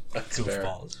 That's fair.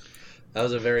 That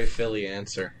was a very Philly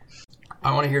answer.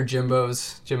 I want to hear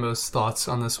Jimbo's thoughts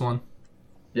on this one.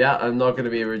 Yeah, I'm not going to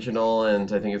be original, and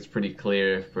I think it's pretty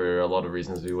clear for a lot of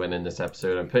reasons we went in this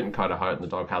episode. I'm putting Carter Hart in the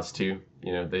doghouse too.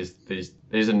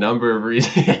 There's a number of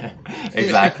reasons.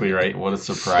 Exactly right. What a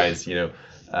surprise.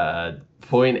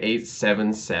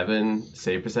 .877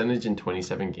 save percentage in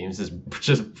 27 games is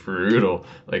just brutal.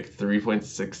 Like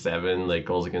 3.67 like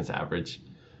goals against average.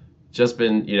 Just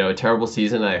been, a terrible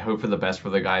season. I hope for the best for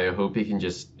the guy. I hope he can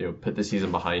just, put the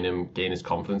season behind him, gain his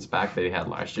confidence back that he had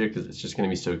last year, because it's just going to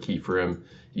be so key for him.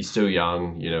 He's so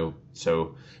young,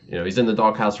 so, he's in the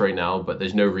doghouse right now, but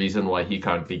there's no reason why he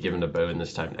can't be given a bone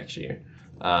this time next year.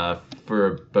 For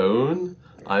a bone,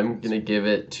 I'm going to give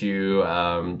it to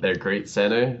their great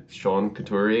center, Sean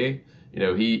Couturier.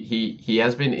 He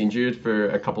has been injured for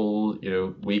a couple,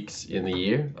 weeks in the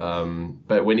year.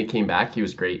 But when he came back, he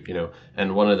was great,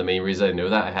 and one of the main reasons I know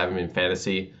that, I have him in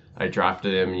fantasy. I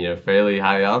drafted him, fairly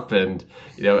high up, and,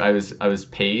 I was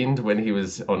pained when he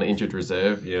was on injured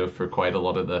reserve, for quite a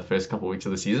lot of the first couple weeks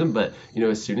of the season. But,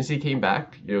 as soon as he came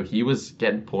back, he was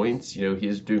getting points, he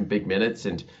was doing big minutes,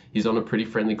 and he's on a pretty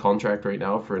friendly contract right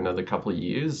now for another couple of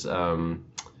years.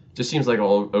 Just seems like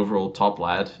all overall top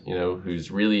lad,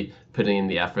 who's really putting in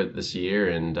the effort this year,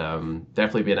 and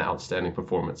definitely been an outstanding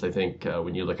performance, I think,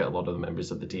 when you look at a lot of the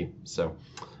members of the team. So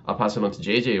I'll pass it on to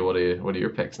JJ. What are your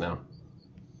picks now?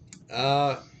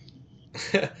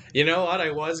 You know what?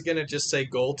 I was going to just say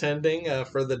goaltending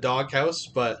for the doghouse,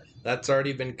 but that's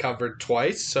already been covered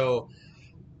twice. So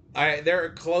they're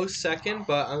a close second,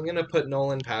 but I'm going to put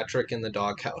Nolan Patrick in the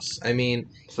doghouse. I mean,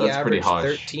 so that's pretty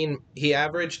harsh. He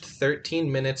averaged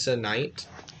 13 minutes a night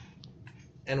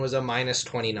and was a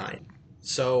 -29.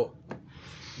 So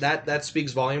that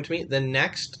speaks volume to me. The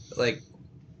next,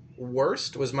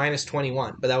 worst was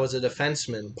 -21, but that was a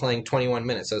defenseman playing 21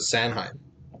 minutes. That was Sanheim.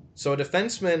 So a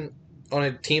defenseman on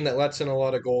a team that lets in a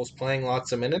lot of goals, playing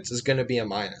lots of minutes, is going to be a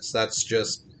minus. That's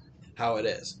just how it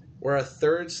is. We're a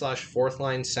 3rd/4th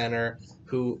line center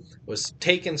who was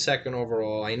taken 2nd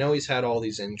overall. I know he's had all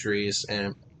these injuries,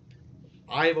 and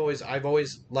I've always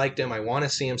liked him. I want to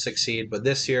see him succeed, but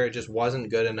this year it just wasn't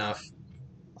good enough.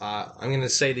 I'm going to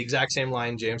say the exact same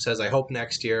line James says. I hope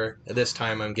next year, this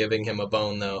time I'm giving him a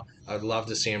bone, though. I would love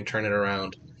to see him turn it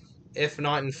around. If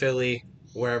not in Philly,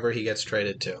 wherever he gets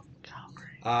traded to.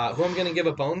 Who I'm going to give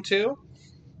a bone to?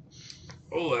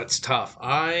 Oh, that's tough.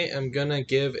 I am going to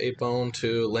give a bone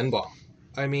to Lindbaum.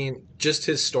 I mean, just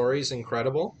his story is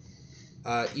incredible.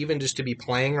 Even just to be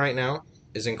playing right now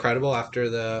is incredible after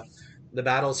the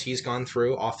battles he's gone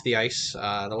through off the ice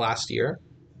the last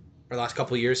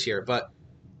couple of years here. But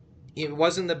it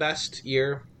wasn't the best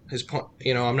year.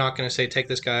 I'm not going to say take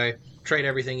this guy, trade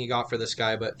everything you got for this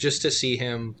guy, but just to see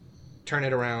him turn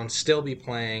it around, still be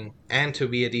playing, and to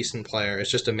be a decent player, it's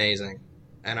just amazing.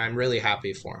 And I'm really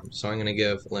happy for him. So I'm going to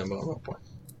give Lindbaum a point.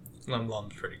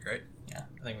 Lindbaum's pretty great. Yeah,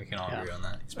 I think we can all agree on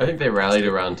that. I think they rallied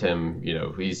around him.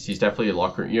 He's definitely a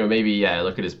locker. Maybe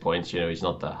look at his points. He's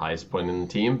not the highest point in the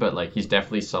team, but he's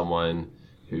definitely someone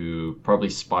who probably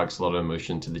sparks a lot of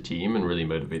emotion to the team and really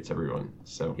motivates everyone.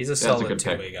 So he's a solid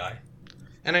two-way guy.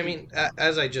 And I mean,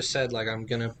 as I just said, I'm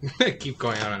gonna keep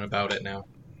going on about it now.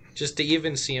 Just to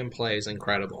even see him play is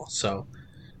incredible. So.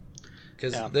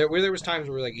 Because there was times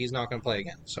where he's not going to play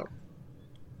again. So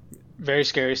very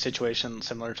scary situation,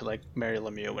 similar to Mary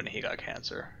Lemieux when he got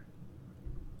cancer.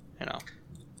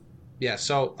 Yeah,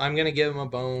 so I'm going to give him a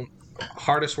bone.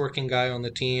 Hardest working guy on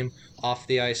the team, off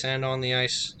the ice and on the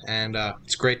ice, and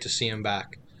it's great to see him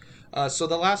back. So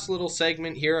the last little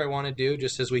segment here I want to do,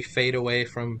 just as we fade away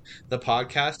from the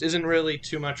podcast, isn't really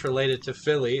too much related to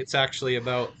Philly. It's actually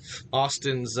about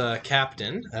Austin's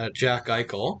captain, Jack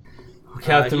Eichel.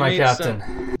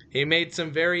 Captain. He made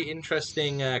some very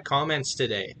interesting comments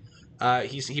today.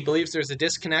 He believes there's a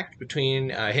disconnect between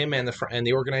him and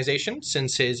the organization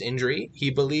since his injury. He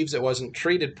believes it wasn't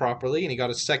treated properly, and he got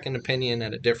a second opinion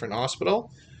at a different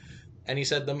hospital. And he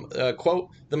said, quote,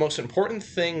 "The most important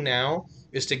thing now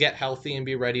is to get healthy and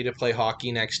be ready to play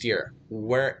hockey next year,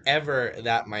 wherever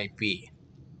that might be."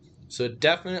 So it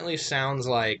definitely sounds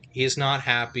like he's not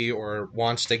happy or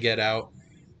wants to get out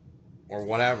or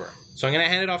whatever. So I'm going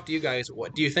to hand it off to you guys.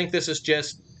 What do you think? This is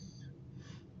just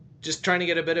trying to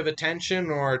get a bit of attention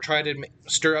or try to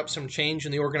stir up some change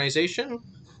in the organization?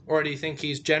 Or do you think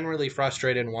he's generally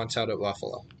frustrated and wants out at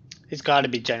Buffalo? He's got to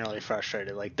be generally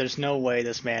frustrated. There's no way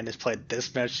this man has played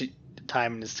this much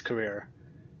time in his career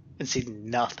and seen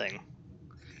nothing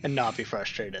and not be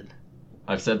frustrated.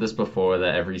 I've said this before,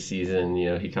 that every season,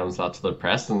 he comes out to the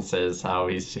press and says how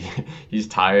he's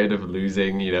tired of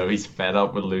losing, he's fed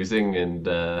up with losing, and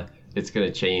it's going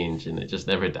to change, and it just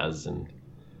never does. And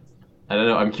I don't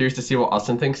know, I'm curious to see what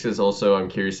Austin thinks, because also I'm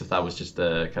curious if that was just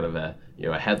a kind of a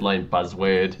headline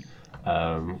buzzword,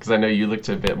 because I know you looked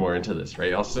a bit more into this,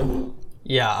 right, Austin?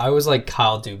 Yeah, I was like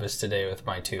Kyle Dubas today with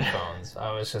my two phones.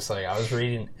 I was just I was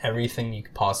reading everything you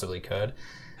possibly could.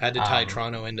 Had to tie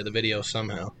Toronto into the video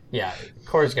somehow. Yeah,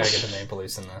 Corey's got to get the Maple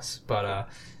Leafs in this. But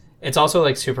it's also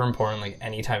like super important. Like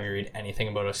anytime you read anything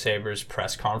about a Sabres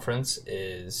press conference,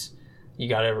 is you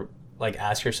got to like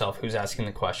ask yourself who's asking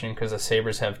the question, because the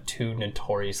Sabres have two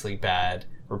notoriously bad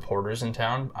reporters in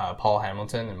town, Paul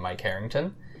Hamilton and Mike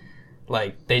Harrington.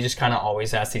 Like they just kind of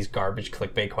always ask these garbage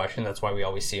clickbait questions. That's why we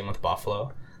always see them with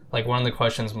Buffalo. Like one of the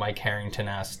questions Mike Harrington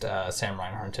asked Sam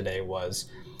Reinhart today was,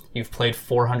 "You've played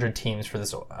 400 games for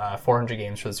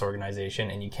this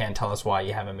organization, and you can't tell us why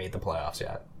you haven't made the playoffs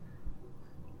yet."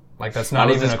 Like that's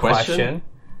not even a question.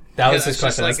 That was his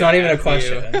question. That's not even a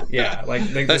question. Yeah, like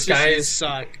this guy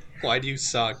suck. Why do you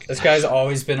suck? This guy's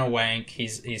always been a wank.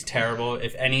 He's terrible.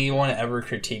 If anyone ever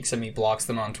critiques him, he blocks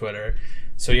them on Twitter.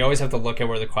 So you always have to look at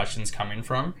where the question's coming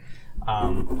from.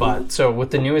 But so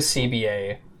with the newest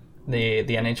CBA, the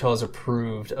NHL has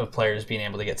approved of players being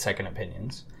able to get second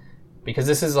opinions. Because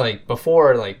this is like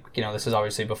before, like, you know, this is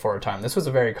obviously before a time. This was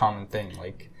a very common thing.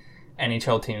 Like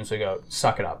NHL teams would go,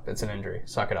 suck it up. It's an injury.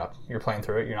 Suck it up. You're playing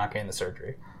through it. You're not getting the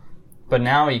surgery. But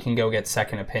now you can go get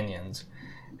second opinions.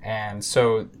 And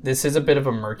so this is a bit of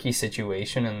a murky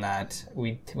situation in that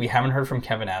we haven't heard from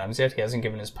Kevin Adams yet. He hasn't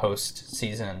given his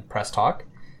post-season press talk.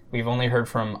 We've only heard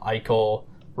from Eichel,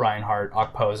 Reinhart,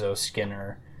 Okposo,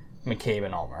 Skinner, McCabe,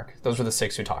 and Allmark. Those were the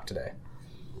 6 who talked today.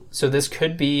 So this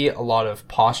could be a lot of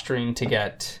posturing to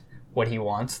get what he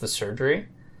wants, the surgery,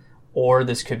 or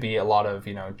this could be a lot of,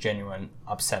 you know, genuine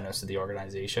upsetness of the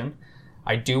organization.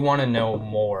 I do want to know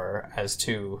more as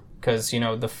to, because, you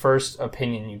know, the first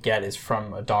opinion you get is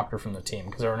from a doctor from the team.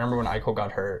 Because I remember when Eichel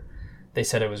got hurt, they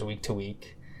said it was week to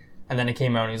week. And then it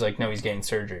came out and he's like, no, he's getting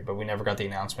surgery. But we never got the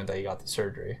announcement that he got the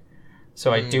surgery.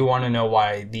 So I do want to know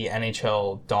why the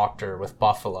NHL doctor with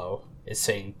Buffalo is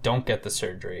saying don't get the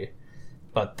surgery.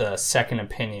 But the second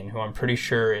opinion, who I'm pretty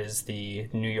sure is the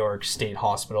New York State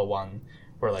Hospital one,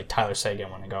 where like Tyler Seguin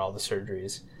went and got all the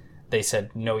surgeries, they said,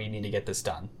 no, you need to get this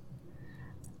done.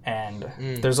 And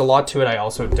there's a lot to it I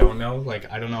also don't know. Like,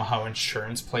 I don't know how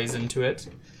insurance plays into it.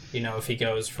 You know, if he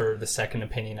goes for the second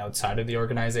opinion outside of the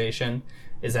organization,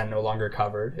 is that no longer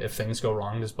covered? If things go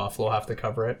wrong, does Buffalo have to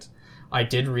cover it? I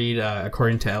did read,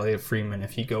 according to Elliot Friedman,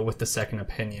 if you go with the second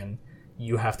opinion,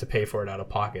 you have to pay for it out of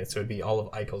pocket. So it'd be all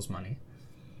of Eichel's money.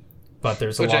 But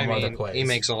there's a lot more other plays. He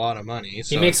makes a lot of money.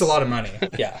 So he makes a lot of money,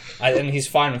 yeah. And he's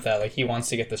fine with that. Like, he wants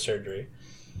to get the surgery.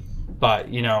 But,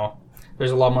 you know,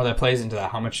 there's a lot more that plays into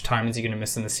that. How much time is he going to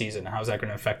miss in the season? How is that going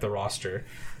to affect the roster?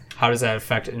 How does that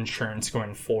affect insurance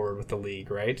going forward with the league,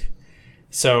 right?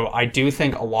 So I do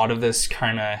think a lot of this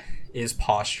kind of is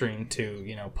posturing to,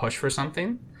 you know, push for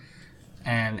something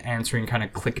and answering kind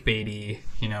of clickbaity,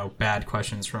 you know, bad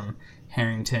questions from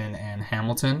Harrington and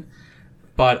Hamilton.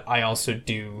 But I also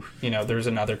do, you know, there's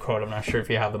another quote, I'm not sure if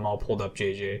you have them all pulled up,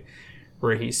 JJ,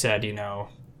 where he said, you know,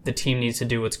 the team needs to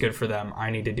do what's good for them. I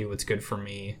need to do what's good for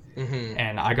me. Mm-hmm.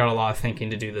 And I got a lot of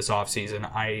thinking to do this offseason.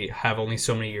 I have only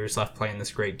so many years left playing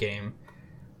this great game.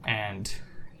 And,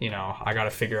 you know, I got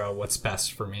to figure out what's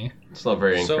best for me. It's not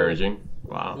very encouraging.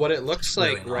 Wow. What it looks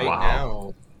like really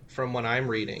now, from what I'm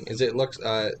reading, is it looks,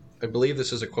 I believe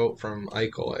this is a quote from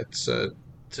Eichel. It's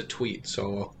a tweet,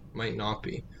 so it might not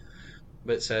be.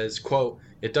 But it says, quote,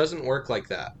 "It doesn't work like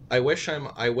that. I wish.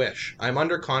 I'm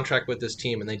under contract with this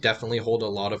team, and they definitely hold a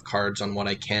lot of cards on what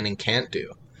I can and can't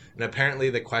do." And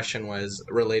apparently the question was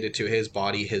related to his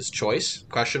body, his choice,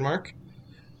 question mark.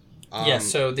 Yeah,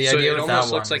 so the idea with that one, it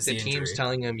almost looks like the team's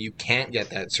telling him you can't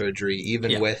get that surgery,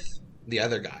 even with the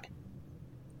other guy.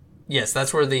 Yes,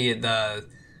 that's where the you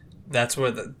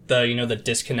know, the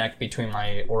disconnect between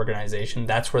my organization,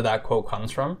 that's where that quote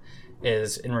comes from.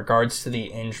 Is in regards to the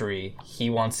injury,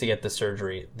 he wants to get the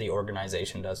surgery, the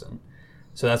organization doesn't.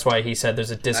 So that's why he said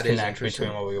there's a disconnect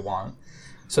between what we want.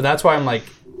 So that's why I'm like,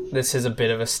 this is a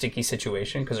bit of a sticky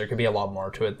situation, because there could be a lot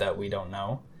more to it that we don't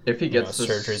know. If he gets the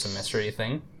surgery is a mystery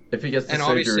thing. If he gets the surgery,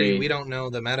 obviously we don't know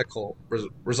the medical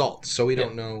results, so we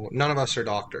don't know. None of us are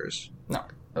doctors. No.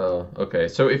 Oh, okay.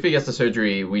 So if he gets the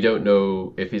surgery, we don't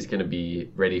know if he's going to be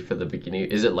ready for the beginning.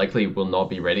 Is it likely will not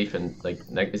be ready for, like,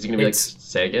 is he going to be like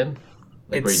Sagan?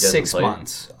 Like it's 6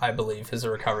 months, I believe, is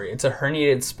a recovery. It's a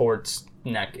herniated sports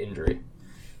neck injury.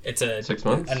 It's a 6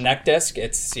 months? A neck disc.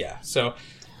 It's, yeah. So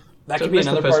that could be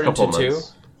another part into it too.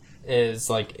 Is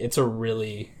like, it's a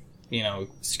really, you know,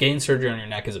 getting surgery on your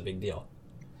neck is a big deal.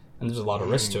 And there's a lot of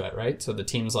risk to it, right? So the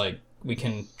team's like, we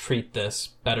can treat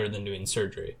this better than doing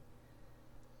surgery.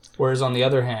 Whereas on the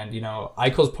other hand, you know,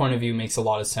 Eichel's point of view makes a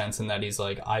lot of sense in that he's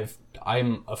like,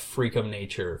 I'm a freak of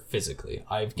nature physically.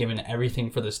 I've given everything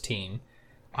for this team.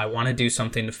 I want to do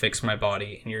something to fix my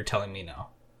body, and you're telling me no.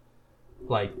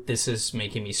 Like, this is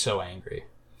making me so angry.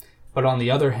 But on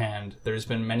the other hand, there's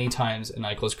been many times in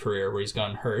Eichel's career where he's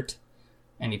gotten hurt,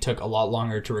 and he took a lot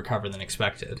longer to recover than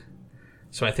expected.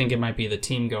 So I think it might be the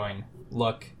team going,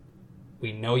 look,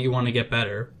 we know you want to get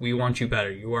better. We want you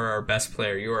better. You are our best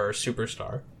player. You are our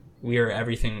superstar. We are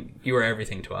everything. You are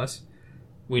everything to us.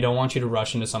 We don't want you to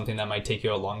rush into something that might take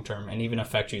you out long term and even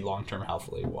affect you long term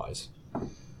healthily wise.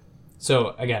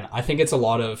 So again, I think it's a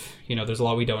lot of, there's a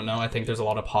lot we don't know. I think there's a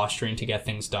lot of posturing to get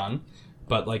things done.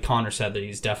 But like Connor said, that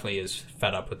he's definitely is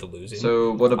fed up with the losing.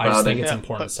 So what about? I just think it's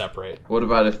important to separate. What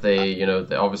about if they,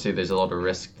 obviously there's a lot of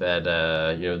risk that,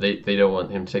 they don't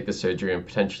want him to take the surgery and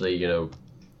potentially,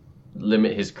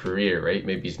 limit his career, right?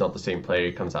 Maybe he's not the same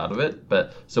player who comes out of it.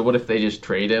 But so what if they just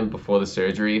trade him before the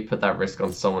surgery, put that risk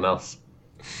on someone else?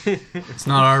 It's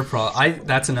not our problem.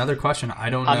 That's another question. I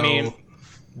don't know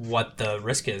what the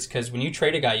risk is, because when you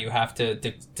trade a guy, you have to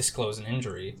disclose an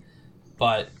injury.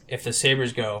 But if the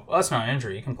Sabres go, well, that's not an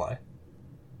injury, you can play,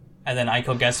 and then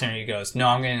Eichel gets in and he goes, no,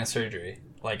 I'm getting a surgery.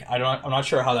 Like, I'm not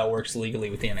sure how that works legally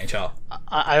with the NHL.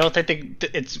 I don't think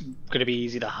it's going to be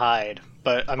easy to hide,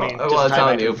 but I mean, well, it's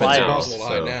out in the open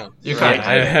now, now. You can't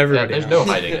hide it. There's no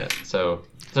hiding it. So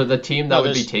the team that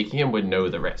would be taking him would know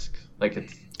the risk. Like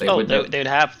they'd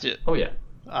have to. Oh yeah.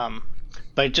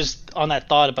 But just on that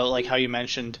thought about like how you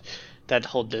mentioned that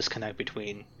whole disconnect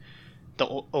between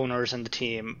the owners and the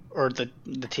team, or the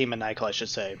team and Eichel, I should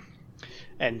say,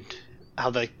 and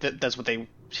how that's what they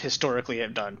historically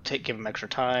have done, give them extra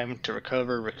time to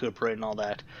recuperate and all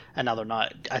that, and now they're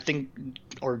not. I think,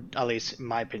 or at least in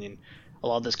my opinion, a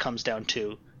lot of this comes down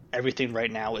to everything right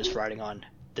now is riding on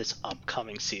this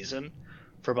upcoming season.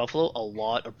 For Buffalo, a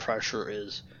lot of pressure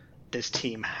is this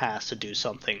team has to do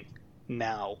something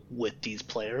now with these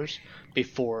players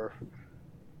before,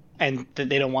 and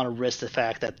they don't want to risk the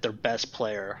fact that their best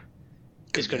player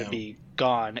is going to be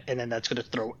gone, and then that's going to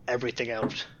throw everything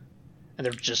out. And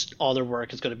they're just, all their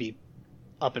work is going to be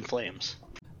up in flames.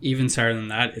 Even sadder than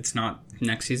that, it's not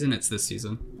next season, it's this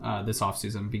season, this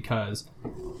offseason, because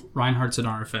Reinhardt's an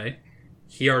RFA.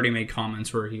 He already made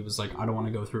comments where he was like, I don't want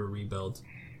to go through a rebuild,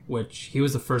 which he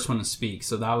was the first one to speak.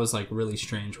 So that was like really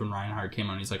strange when Reinhardt came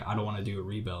on. He's like, I don't want to do a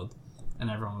rebuild. And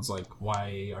everyone was like,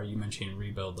 why are you mentioning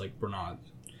rebuild? Like, we're not,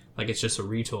 like, it's just a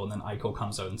retool. And then Eichel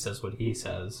comes out and says what he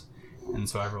says. And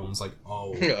so everyone's like,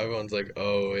 oh. Everyone's like,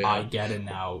 oh, yeah. I get it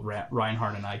now.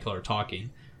 Reinhardt and Eichel are talking.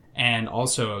 And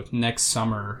also, next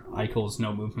summer, Eichel's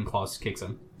no movement clause kicks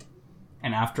in.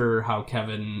 And after how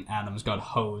Kevin Adams got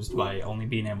hosed by only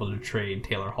being able to trade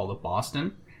Taylor Hall to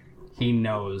Boston, he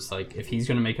knows, like, if he's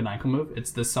going to make an Eichel move,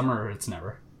 it's this summer or it's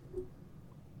never.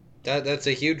 That's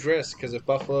a huge risk, because if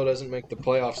Buffalo doesn't make the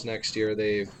playoffs next year,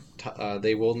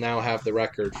 they will now have the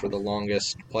record for the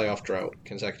longest playoff drought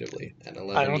consecutively at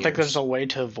 11 I don't years. think there's a way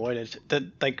to avoid it.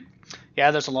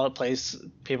 There's a lot of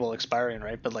people expiring,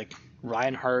 right? But like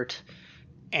Reinhardt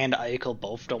and Eichel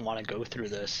both don't want to go through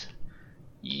this.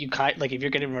 You if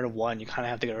you're getting rid of one, you kind of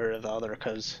have to get rid of the other,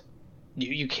 because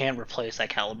you can't replace that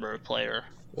caliber of player.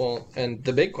 Well, and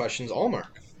the big question is Allmark.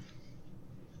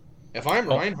 If I'm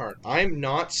Reinhardt, I'm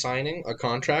not signing a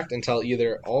contract until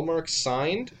either Allmark's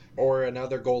signed or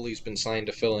another goalie's been signed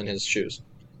to fill in his shoes.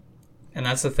 And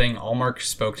that's the thing. Allmark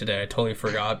spoke today. I totally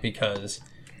forgot, because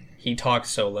he talked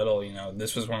so little.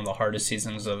 This was one of the hardest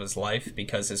seasons of his life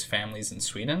because his family's in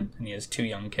Sweden and he has 2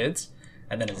 young kids,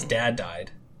 and then his dad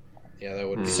died. Yeah, that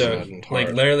would be sad and hard.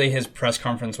 Like, literally his press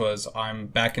conference was, I'm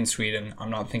back in Sweden. I'm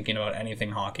not thinking about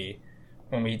anything hockey.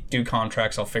 When we do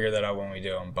contracts, I'll figure that out when we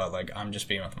do them. But, like, I'm just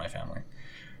being with my family.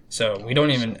 So we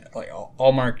don't even, like,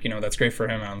 Allmark, that's great for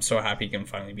him. I'm so happy he can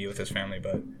finally be with his family.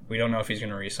 But we don't know if he's going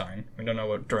to re-sign. We don't know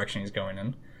what direction he's going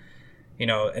in.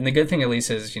 And the good thing at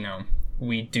least is,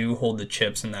 we do hold the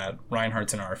chips in that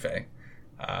Reinhardt's an RFA.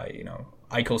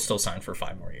 Eichel's still signed for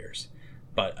 5 more years.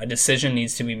 But a decision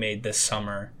needs to be made this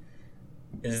summer.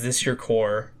 Is this your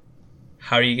core?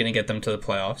 How are you going to get them to the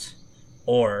playoffs?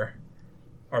 Or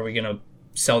are we going to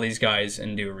sell these guys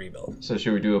and do a rebuild? So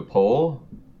should we do a poll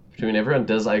between everyone?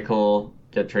 Does Eichel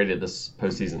get traded this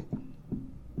postseason?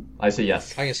 I say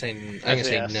yes. I can say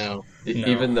yes. no.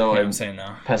 Even though I'm saying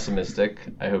no. Pessimistic,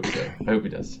 I hope he does. I hope he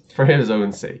does. For his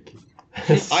own sake.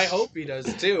 I hope he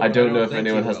does too. I don't know if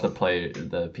anyone has to play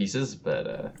the pieces,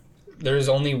 but there's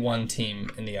only one team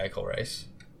in the Eichel race,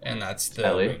 and that's the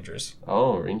LA? Rangers.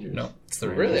 Oh, Rangers. No, it's the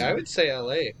Rangers. Really, I would say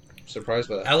LA. Surprised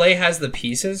by that. LA has the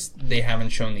pieces. They haven't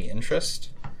shown the interest.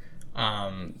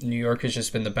 New York has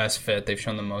just been the best fit. They've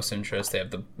shown the most interest. They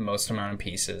have the most amount of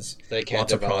pieces. They can't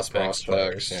lots of develop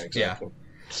prospects. Yeah, exactly.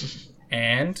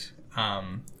 And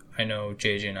I know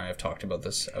JJ and I have talked about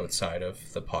this outside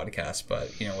of the podcast,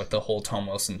 but with the whole Tom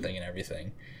Wilson thing and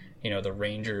everything, the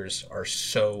Rangers are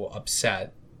so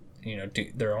upset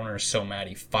their owner is so mad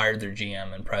he fired their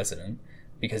GM and president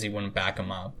because he wouldn't back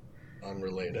him up.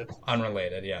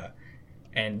 Unrelated, yeah.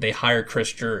 And they hire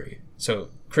Chris Drury. So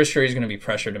Chris Drury is going to be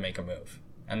pressured to make a move.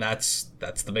 And that's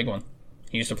the big one.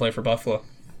 He used to play for Buffalo.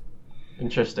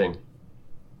 Interesting.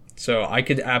 So I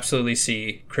could absolutely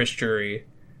see Chris Drury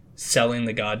selling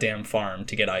the goddamn farm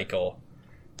to get Eichel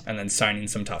and then signing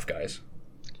some tough guys.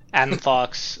 Adam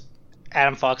Fox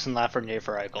and Lafreniere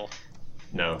for Eichel.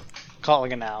 No.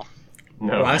 Calling it now.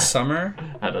 No. Last summer,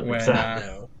 I don't think when so.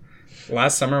 No.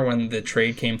 last summer when the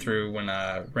trade came through, when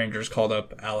Rangers called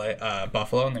up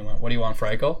Buffalo and they went, "What do you want for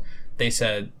Eichel?" They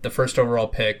said the first overall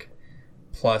pick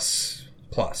plus.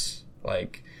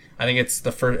 Like, I think it's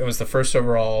the first. It was the first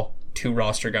overall, 2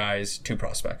 roster guys, 2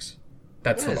 prospects.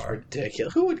 That's the That's bar.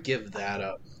 ridiculous. Who would give that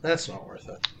up? That's not worth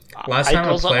it. Last time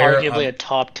Eichel's a player, arguably a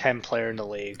top 10 player in the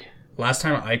league. Last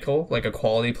time Eichel, like a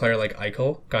quality player like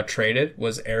Eichel, got traded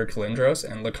was Eric Lindros,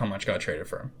 and look how much got traded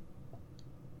for him.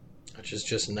 Which is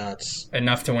just nuts.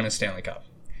 Enough to win a Stanley Cup.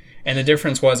 And the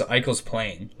difference was Eichel's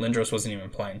playing. Lindros wasn't even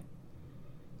playing.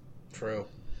 True.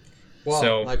 Well,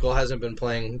 So- Michael hasn't been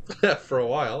playing for a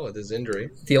while with his injury.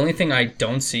 The only thing I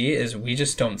don't see is we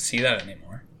just don't see that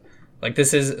anymore. Like,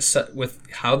 this is with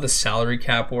how the salary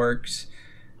cap works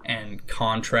and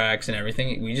contracts and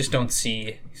everything, we just don't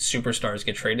see superstars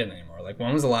get traded anymore. Like,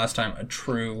 when was the last time a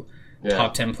true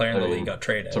top 10 player in the league got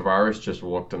traded? Tavares just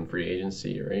walked on free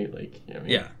agency, right? Like, you know, what I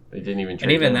mean? Yeah. They didn't even trade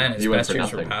And even him. then, his He went best for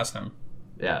years were nothing. past him.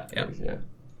 Yeah. Yeah.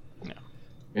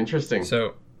 Interesting.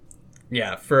 So,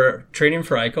 yeah, for trading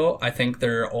for Eichel, I think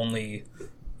there are only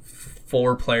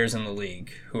 4 players in the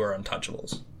league who are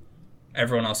untouchables.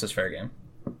 Everyone else is fair game.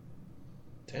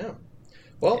 Damn.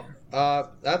 Well,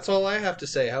 that's all I have to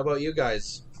say. How about you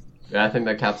guys? Yeah, I think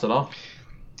that caps it off.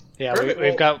 Yeah, Perfect.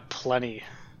 we've got plenty.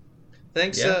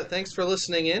 Thanks, Yeah. thanks for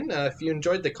listening in. If you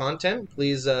enjoyed the content,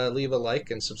 please leave a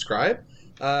like and subscribe.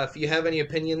 If you have any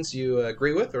opinions you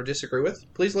agree with or disagree with,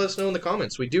 please let us know in the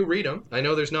comments. We do read them. I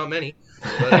know there's not many,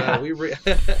 but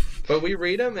but we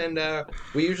read them, and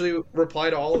we usually reply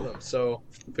to all of them. So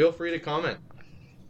feel free to comment.